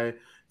 so I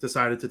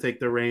decided to take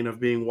the reign of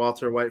being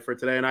Walter White for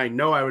today, and I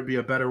know I would be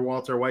a better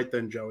Walter White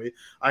than Joey.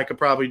 I could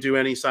probably do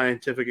any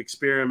scientific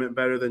experiment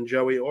better than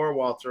Joey or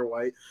Walter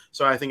White,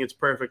 so I think it's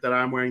perfect that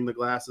I'm wearing the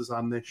glasses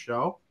on this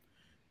show.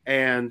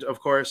 And, of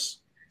course,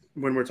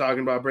 when we're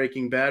talking about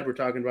Breaking Bad, we're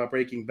talking about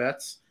breaking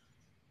bets.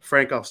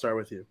 Frank, I'll start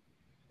with you.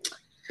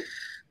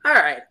 All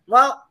right.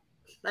 Well,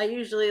 I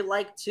usually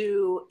like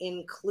to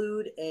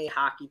include a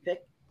hockey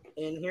pick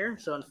in here.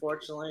 So,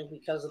 unfortunately,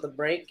 because of the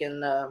break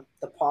and the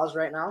pause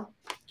right now,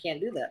 can't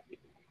do that.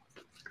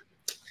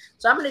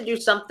 So, I'm going to do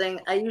something.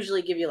 I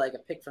usually give you like a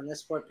pick from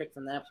this sport, pick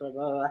from that sport,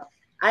 blah, blah, blah.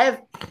 I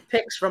have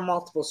picks from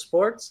multiple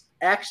sports.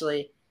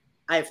 Actually,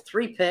 I have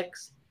 3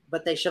 picks,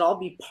 but they should all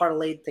be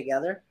parlayed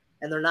together,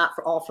 and they're not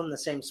all from the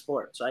same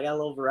sport. So, I got a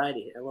little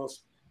variety, a little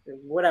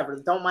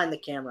whatever. Don't mind the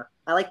camera.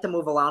 I like to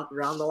move around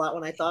a lot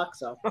when I talk,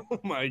 so. oh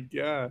my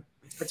god.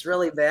 It's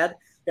really bad.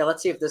 Yeah,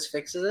 let's see if this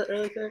fixes it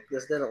really quick.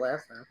 This did it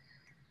last time.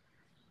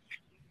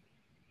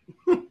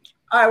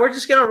 All right, we're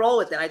just going to roll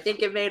with it. I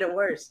think it made it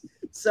worse.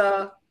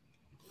 So.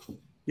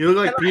 You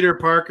look like Peter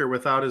Parker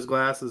without his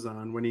glasses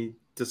on when he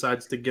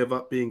decides to give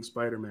up being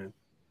Spider-Man.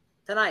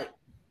 Tonight,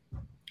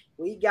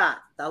 we got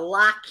the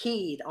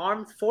Lockheed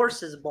Armed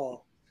Forces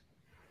Bowl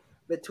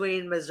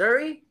between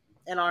Missouri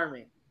and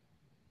Army.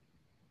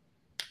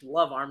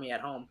 Love Army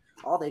at home.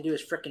 All they do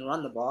is freaking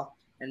run the ball,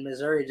 and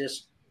Missouri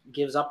just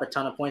gives up a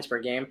ton of points per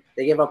game.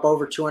 They give up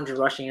over 200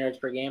 rushing yards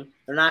per game.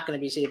 They're not going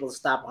to be able to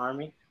stop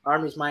Army.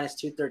 Army's minus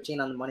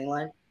 213 on the money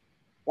line.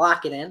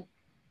 Lock it in.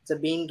 It's a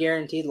bean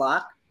guaranteed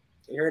lock.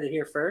 You heard it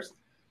here first.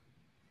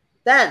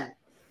 Then,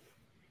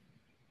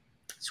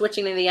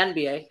 switching to the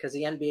NBA, because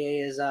the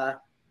NBA is,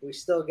 we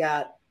still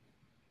got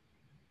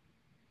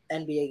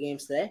NBA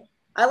games today.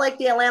 I like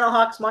the Atlanta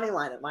Hawks money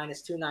line at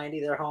minus 290.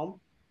 They're home.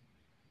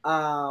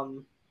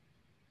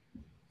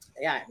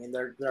 Yeah, I mean,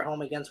 they're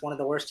home against one of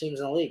the worst teams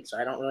in the league, so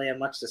I don't really have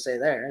much to say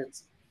there.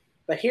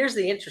 But here's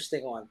the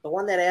interesting one, the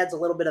one that adds a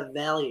little bit of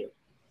value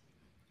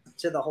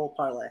to the whole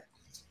parlay.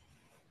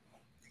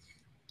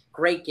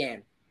 Great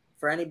game.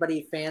 For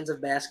anybody fans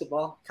of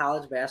basketball,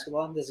 college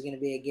basketball, this is going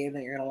to be a game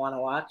that you're going to want to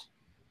watch.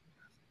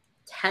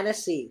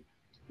 Tennessee,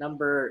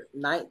 number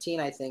 19,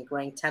 I think,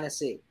 ranked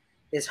Tennessee,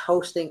 is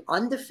hosting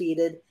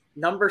undefeated,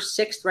 number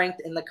 6th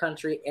ranked in the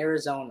country,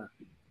 Arizona.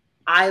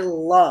 I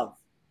love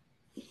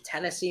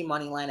Tennessee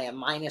money line at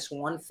minus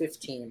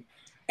 115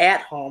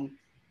 at home.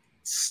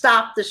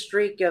 Stop the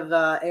streak of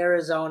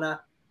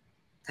Arizona.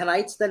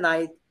 Tonight's the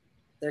night.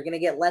 They're going to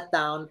get let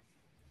down.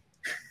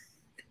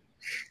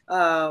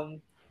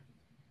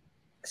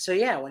 So,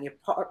 yeah, when you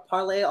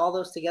parlay all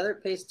those together,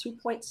 it pays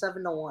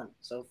 2.7 to 1.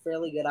 So,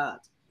 fairly good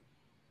odds.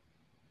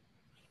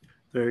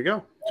 There you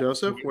go.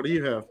 Joseph, what do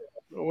you have?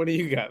 What do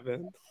you got,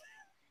 man?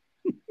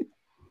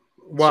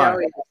 Why?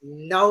 Joey has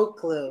no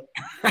clue.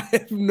 I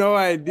have no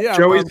idea.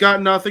 Joey's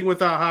got nothing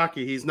without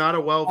hockey. He's not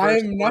a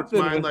well-versed I'm sports nothing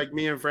mind with- like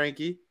me and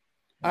Frankie.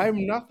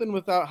 I'm nothing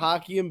without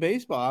hockey and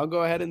baseball. I'll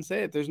go ahead and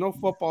say it. There's no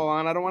football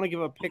on. I don't want to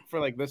give a pick for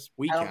like this I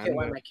weekend. don't get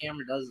why my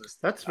camera does this.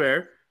 That's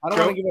fair. I don't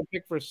want to give a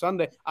pick for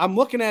Sunday. I'm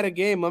looking at a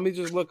game. Let me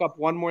just look up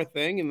one more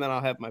thing, and then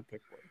I'll have my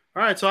pick for you.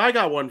 All right, so I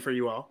got one for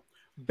you all.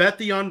 Bet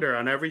the under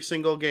on every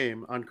single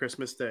game on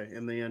Christmas Day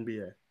in the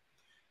NBA.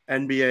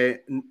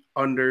 NBA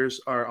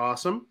unders are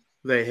awesome.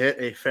 They hit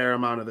a fair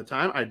amount of the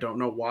time. I don't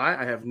know why.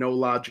 I have no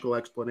logical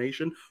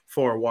explanation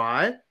for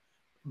why.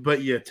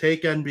 But you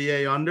take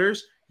NBA unders,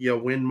 you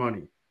win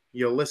money.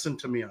 You listen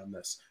to me on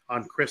this.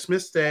 On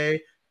Christmas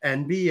Day,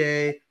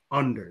 NBA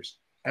unders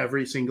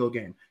every single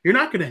game. You're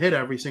not going to hit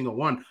every single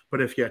one,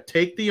 but if you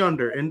take the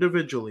under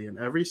individually in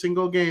every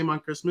single game on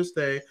Christmas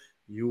Day,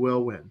 you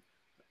will win.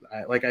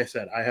 Like I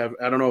said, I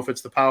don't know if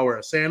it's the power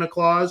of Santa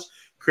Claus,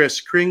 Chris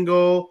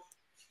Kringle,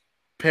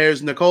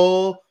 Pers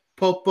Nicole,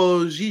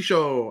 Popo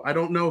Gisho. I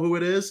don't know who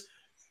it is,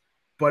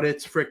 but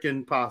it's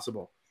freaking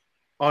possible.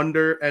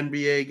 Under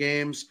NBA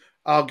games.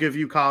 I'll give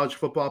you college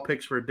football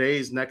picks for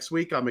days next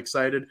week. I'm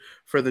excited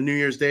for the New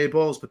Year's Day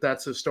Bowls, but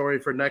that's a story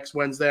for next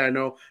Wednesday. I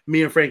know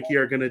me and Frankie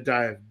are going to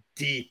dive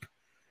deep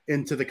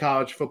into the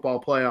college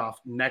football playoff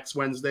next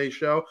Wednesday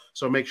show,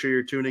 so make sure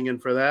you're tuning in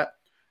for that.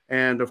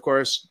 And, of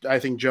course, I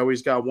think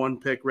Joey's got one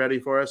pick ready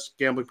for us.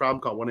 Gambling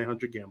problem, call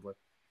 1-800-GAMBLER.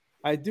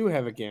 I do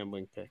have a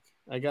gambling pick.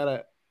 I got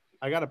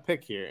a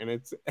pick here, and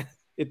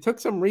it took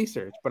some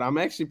research, but I'm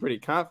actually pretty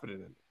confident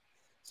in it.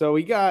 So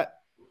we got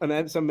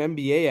some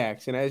NBA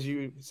action, as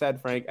you said,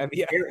 Frank.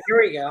 Here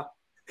we go.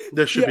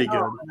 This should be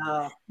good.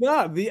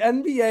 No, the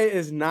NBA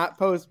is not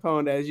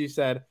postponed, as you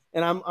said.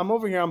 And I'm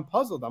over here. I'm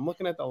puzzled. I'm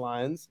looking at the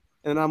lines.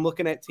 and I'm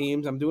looking at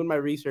teams. I'm doing my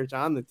research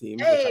on the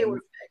teams, Hey, we're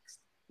fixed.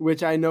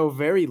 which I know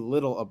very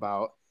little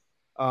about.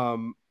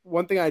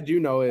 One thing I do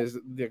know is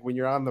that when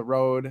you're on the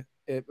road,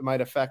 it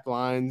might affect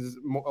lines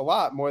a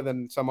lot more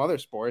than some other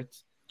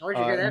sports. Where'd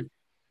you hear that?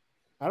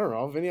 I don't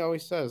know. Vinny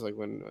always says like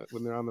when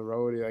they're on the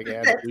road, he like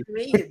adds. That's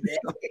me,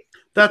 man.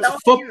 That's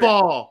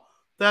football.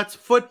 That's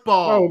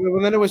football. Oh,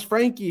 well, then it was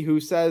Frankie who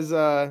said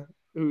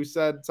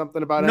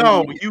something about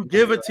no. NBA. You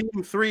give a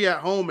team 3 at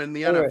home in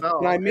the NFL.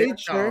 And I made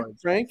sure,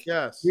 Frank.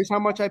 Yes. Here's how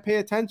much I pay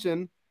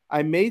attention.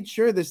 I made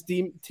sure this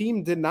team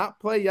did not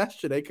play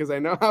yesterday because I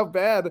know how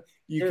bad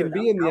you can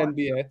be in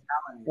the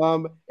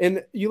NBA.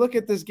 And you look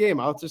at this game.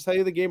 I'll just tell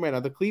you the game right now.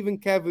 The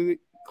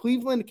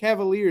Cleveland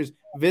Cavaliers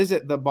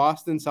visit the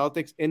Boston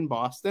Celtics in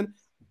Boston.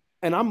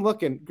 And I'm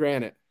looking,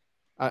 granted,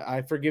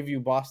 I forgive you,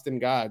 Boston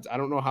gods. I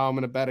don't know how I'm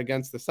going to bet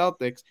against the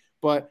Celtics,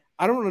 but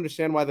I don't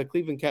understand why the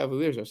Cleveland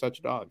Cavaliers are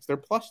such dogs. They're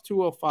plus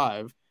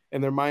 205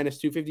 and they're minus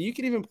 250. You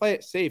could even play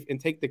it safe and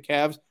take the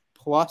Cavs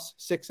plus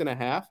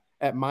 6.5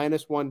 at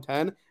minus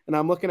 110. And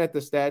I'm looking at the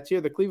stats here.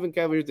 The Cleveland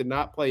Cavaliers did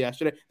not play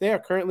yesterday. They are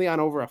currently on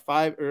over a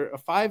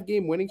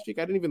 5-game winning streak.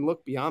 I didn't even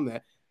look beyond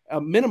that. A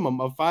minimum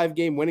of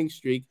 5-game winning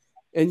streak.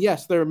 And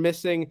yes, they're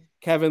missing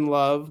Kevin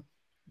Love,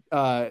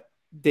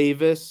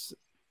 Davis,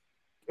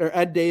 or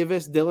Ed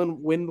Davis,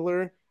 Dylan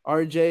Windler,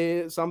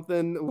 RJ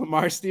something,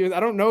 Lamar Stevens. I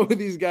don't know who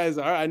these guys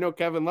are. I know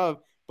Kevin Love,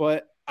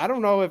 but I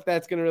don't know if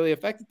that's going to really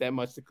affect it that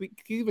much. The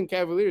Cleveland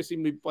Cavaliers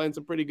seem to be playing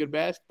some pretty good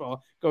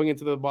basketball going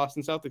into the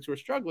Boston Celtics, who are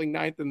struggling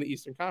 9th in the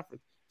Eastern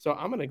Conference. So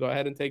I'm going to go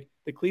ahead and take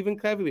the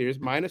Cleveland Cavaliers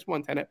minus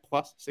 110 at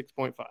plus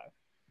 6.5.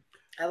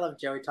 I love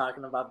Joey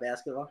talking about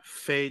basketball.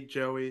 Fade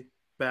Joey,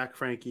 back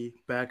Frankie,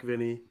 back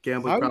Vinny.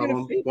 Gambling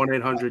problem,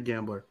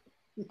 1-800-GAMBLER.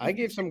 I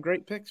gave some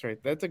great picks, right?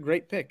 That's a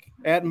great pick.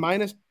 At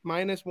minus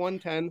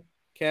 110,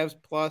 Cavs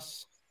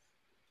plus,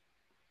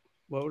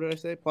 what did I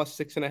say? Plus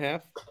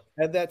 6.5.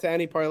 Add that to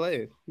any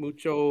parlay.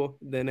 Mucho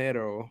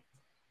dinero.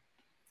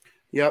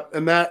 Yep,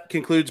 and that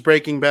concludes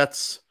Breaking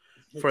Bets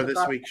for this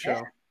week's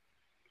show.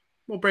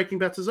 Well, Breaking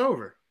Bets is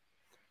over.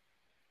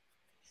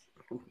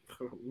 I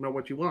don't know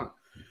what you want.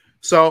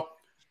 So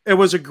it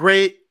was a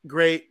great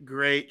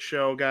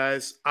show,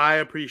 guys. I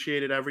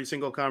appreciated every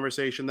single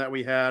conversation that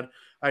we had.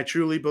 I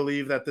truly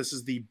believe that this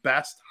is the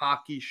best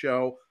hockey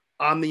show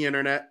on the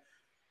internet.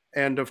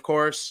 And of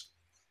course,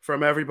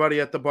 from everybody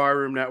at the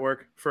Barroom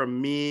Network,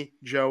 from me,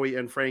 Joey,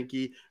 and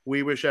Frankie,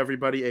 we wish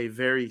everybody a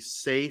very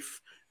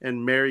safe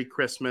and Merry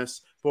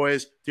Christmas.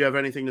 Boys, do you have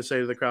anything to say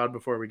to the crowd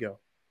before we go?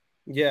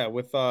 Yeah,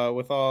 with all,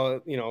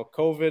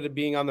 COVID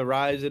being on the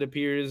rise, it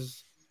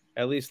appears,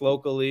 at least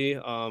locally,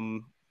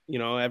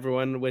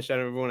 wish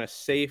everyone a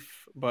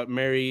safe but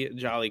merry,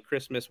 jolly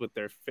Christmas with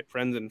their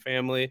friends and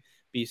family.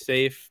 Be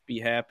safe, be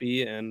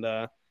happy, and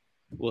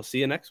we'll see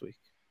you next week.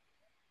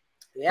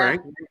 Yeah,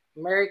 Frank?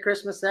 Merry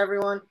Christmas,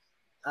 everyone.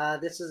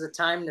 This is a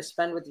time to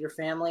spend with your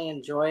family.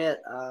 Enjoy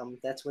it.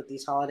 That's what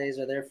these holidays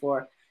are there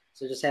for.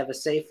 So just have a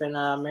safe and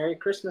Merry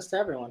Christmas to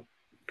everyone.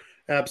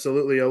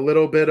 Absolutely. A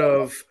little bit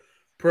of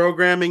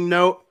programming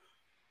note.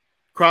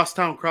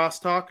 Crosstown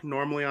Crosstalk,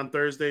 normally on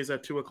Thursdays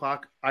at 2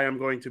 o'clock. I am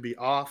going to be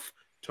off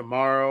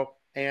tomorrow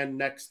and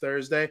next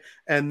Thursday.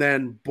 And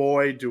then,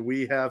 boy, do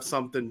we have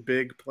something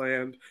big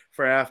planned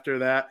for after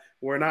that.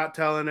 We're not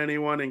telling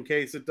anyone in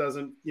case it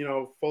doesn't,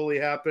 fully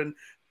happen.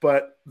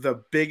 But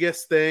the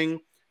biggest thing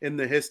in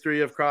the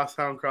history of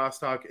Crosstown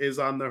Crosstalk is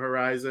on the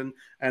horizon,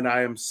 and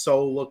I am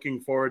so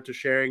looking forward to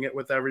sharing it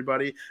with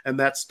everybody. And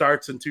that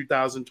starts in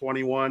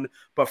 2021.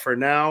 But for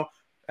now,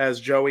 as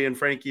Joey and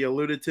Frankie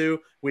alluded to,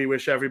 we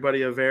wish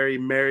everybody a very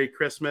Merry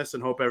Christmas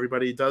and hope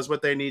everybody does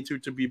what they need to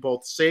be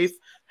both safe,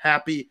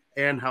 happy,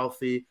 and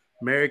healthy.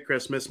 Merry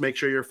Christmas. Make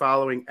sure you're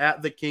following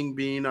at The King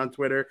Bean on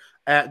Twitter,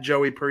 at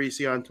Joey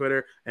Parisi on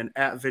Twitter, and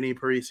at Vinny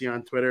Parisi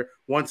on Twitter.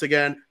 Once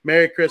again,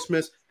 Merry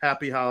Christmas,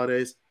 Happy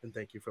Holidays, and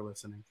thank you for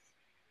listening.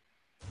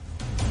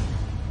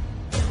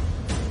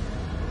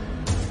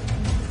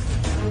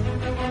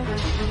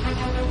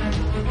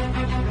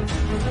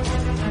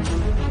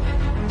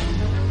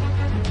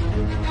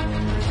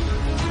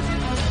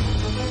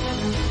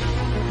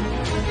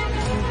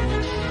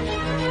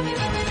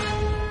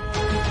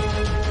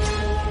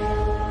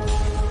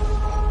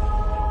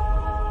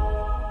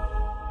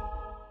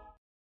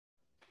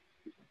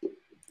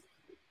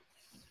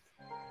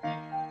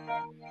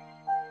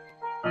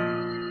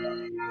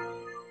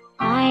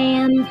 I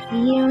am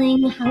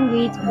feeling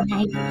hungry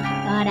tonight,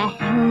 got a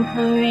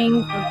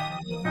hankering for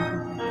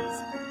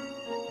peas.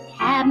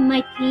 Have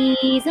my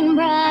peas and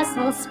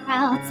Brussels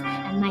sprouts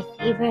and my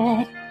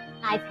favorite,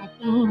 I've had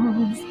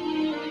beans.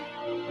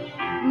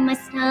 My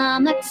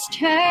stomach's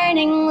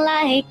churning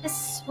like a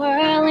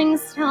swirling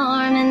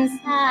storm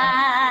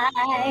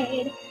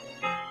inside.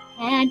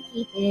 Can't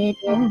keep it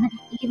in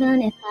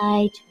even if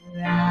I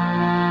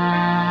try.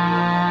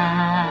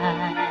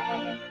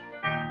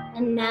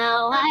 And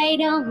now I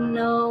don't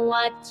know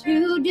what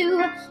to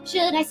do.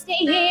 Should I stay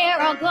here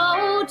or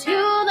go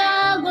to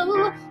the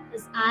loo?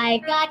 'Cause I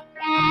got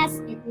gas,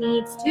 it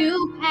needs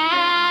to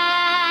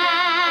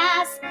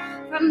pass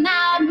from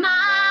out my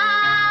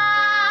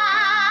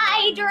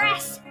pretty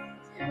dress.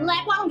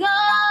 Let one go,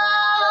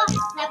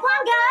 let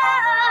one go.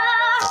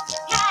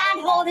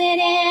 Can't hold it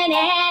in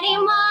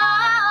anymore.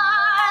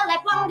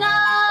 Let one go,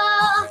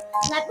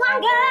 let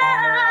one go.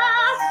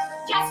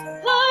 Just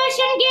push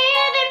and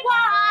give it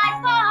what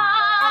for.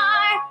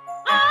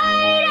 I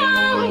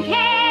don't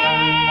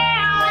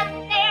care what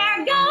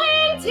they're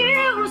going to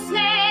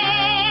say.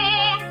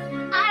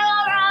 I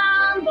will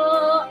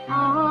rumble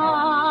on.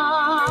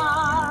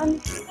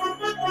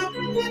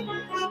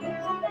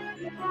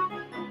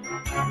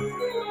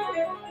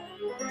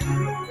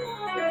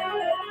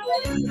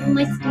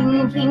 My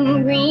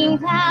stinking green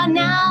cloud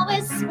now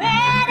is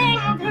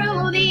spreading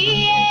through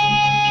the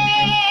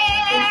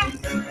air.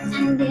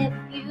 And if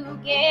you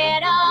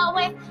get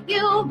away,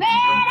 you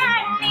better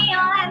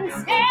kneel and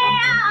say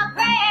a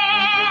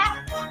prayer.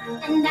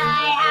 And I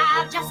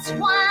have just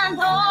one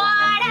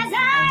thought as I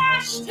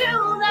rush to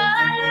the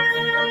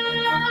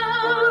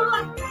loo.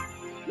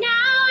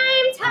 Now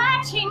I'm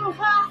touching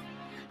cloth,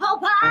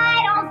 hope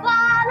I don't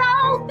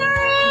follow through.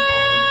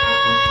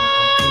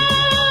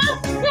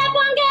 Let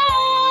one go,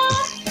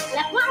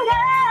 let one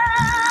go.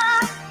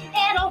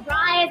 It'll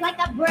rise like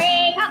the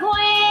break of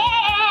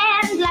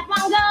wind. Let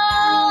one go,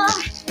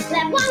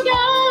 let one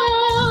go.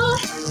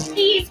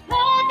 These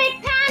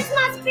perfect pants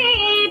must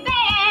be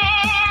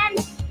banned.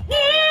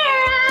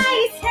 Here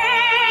I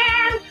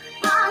stand,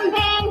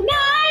 pumping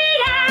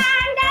night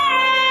and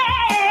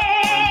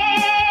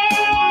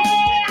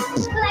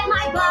day. Let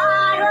my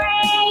blood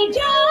rage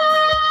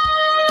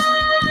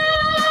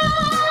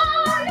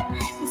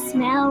on. The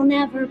smell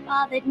never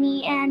bothered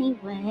me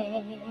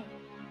anyway.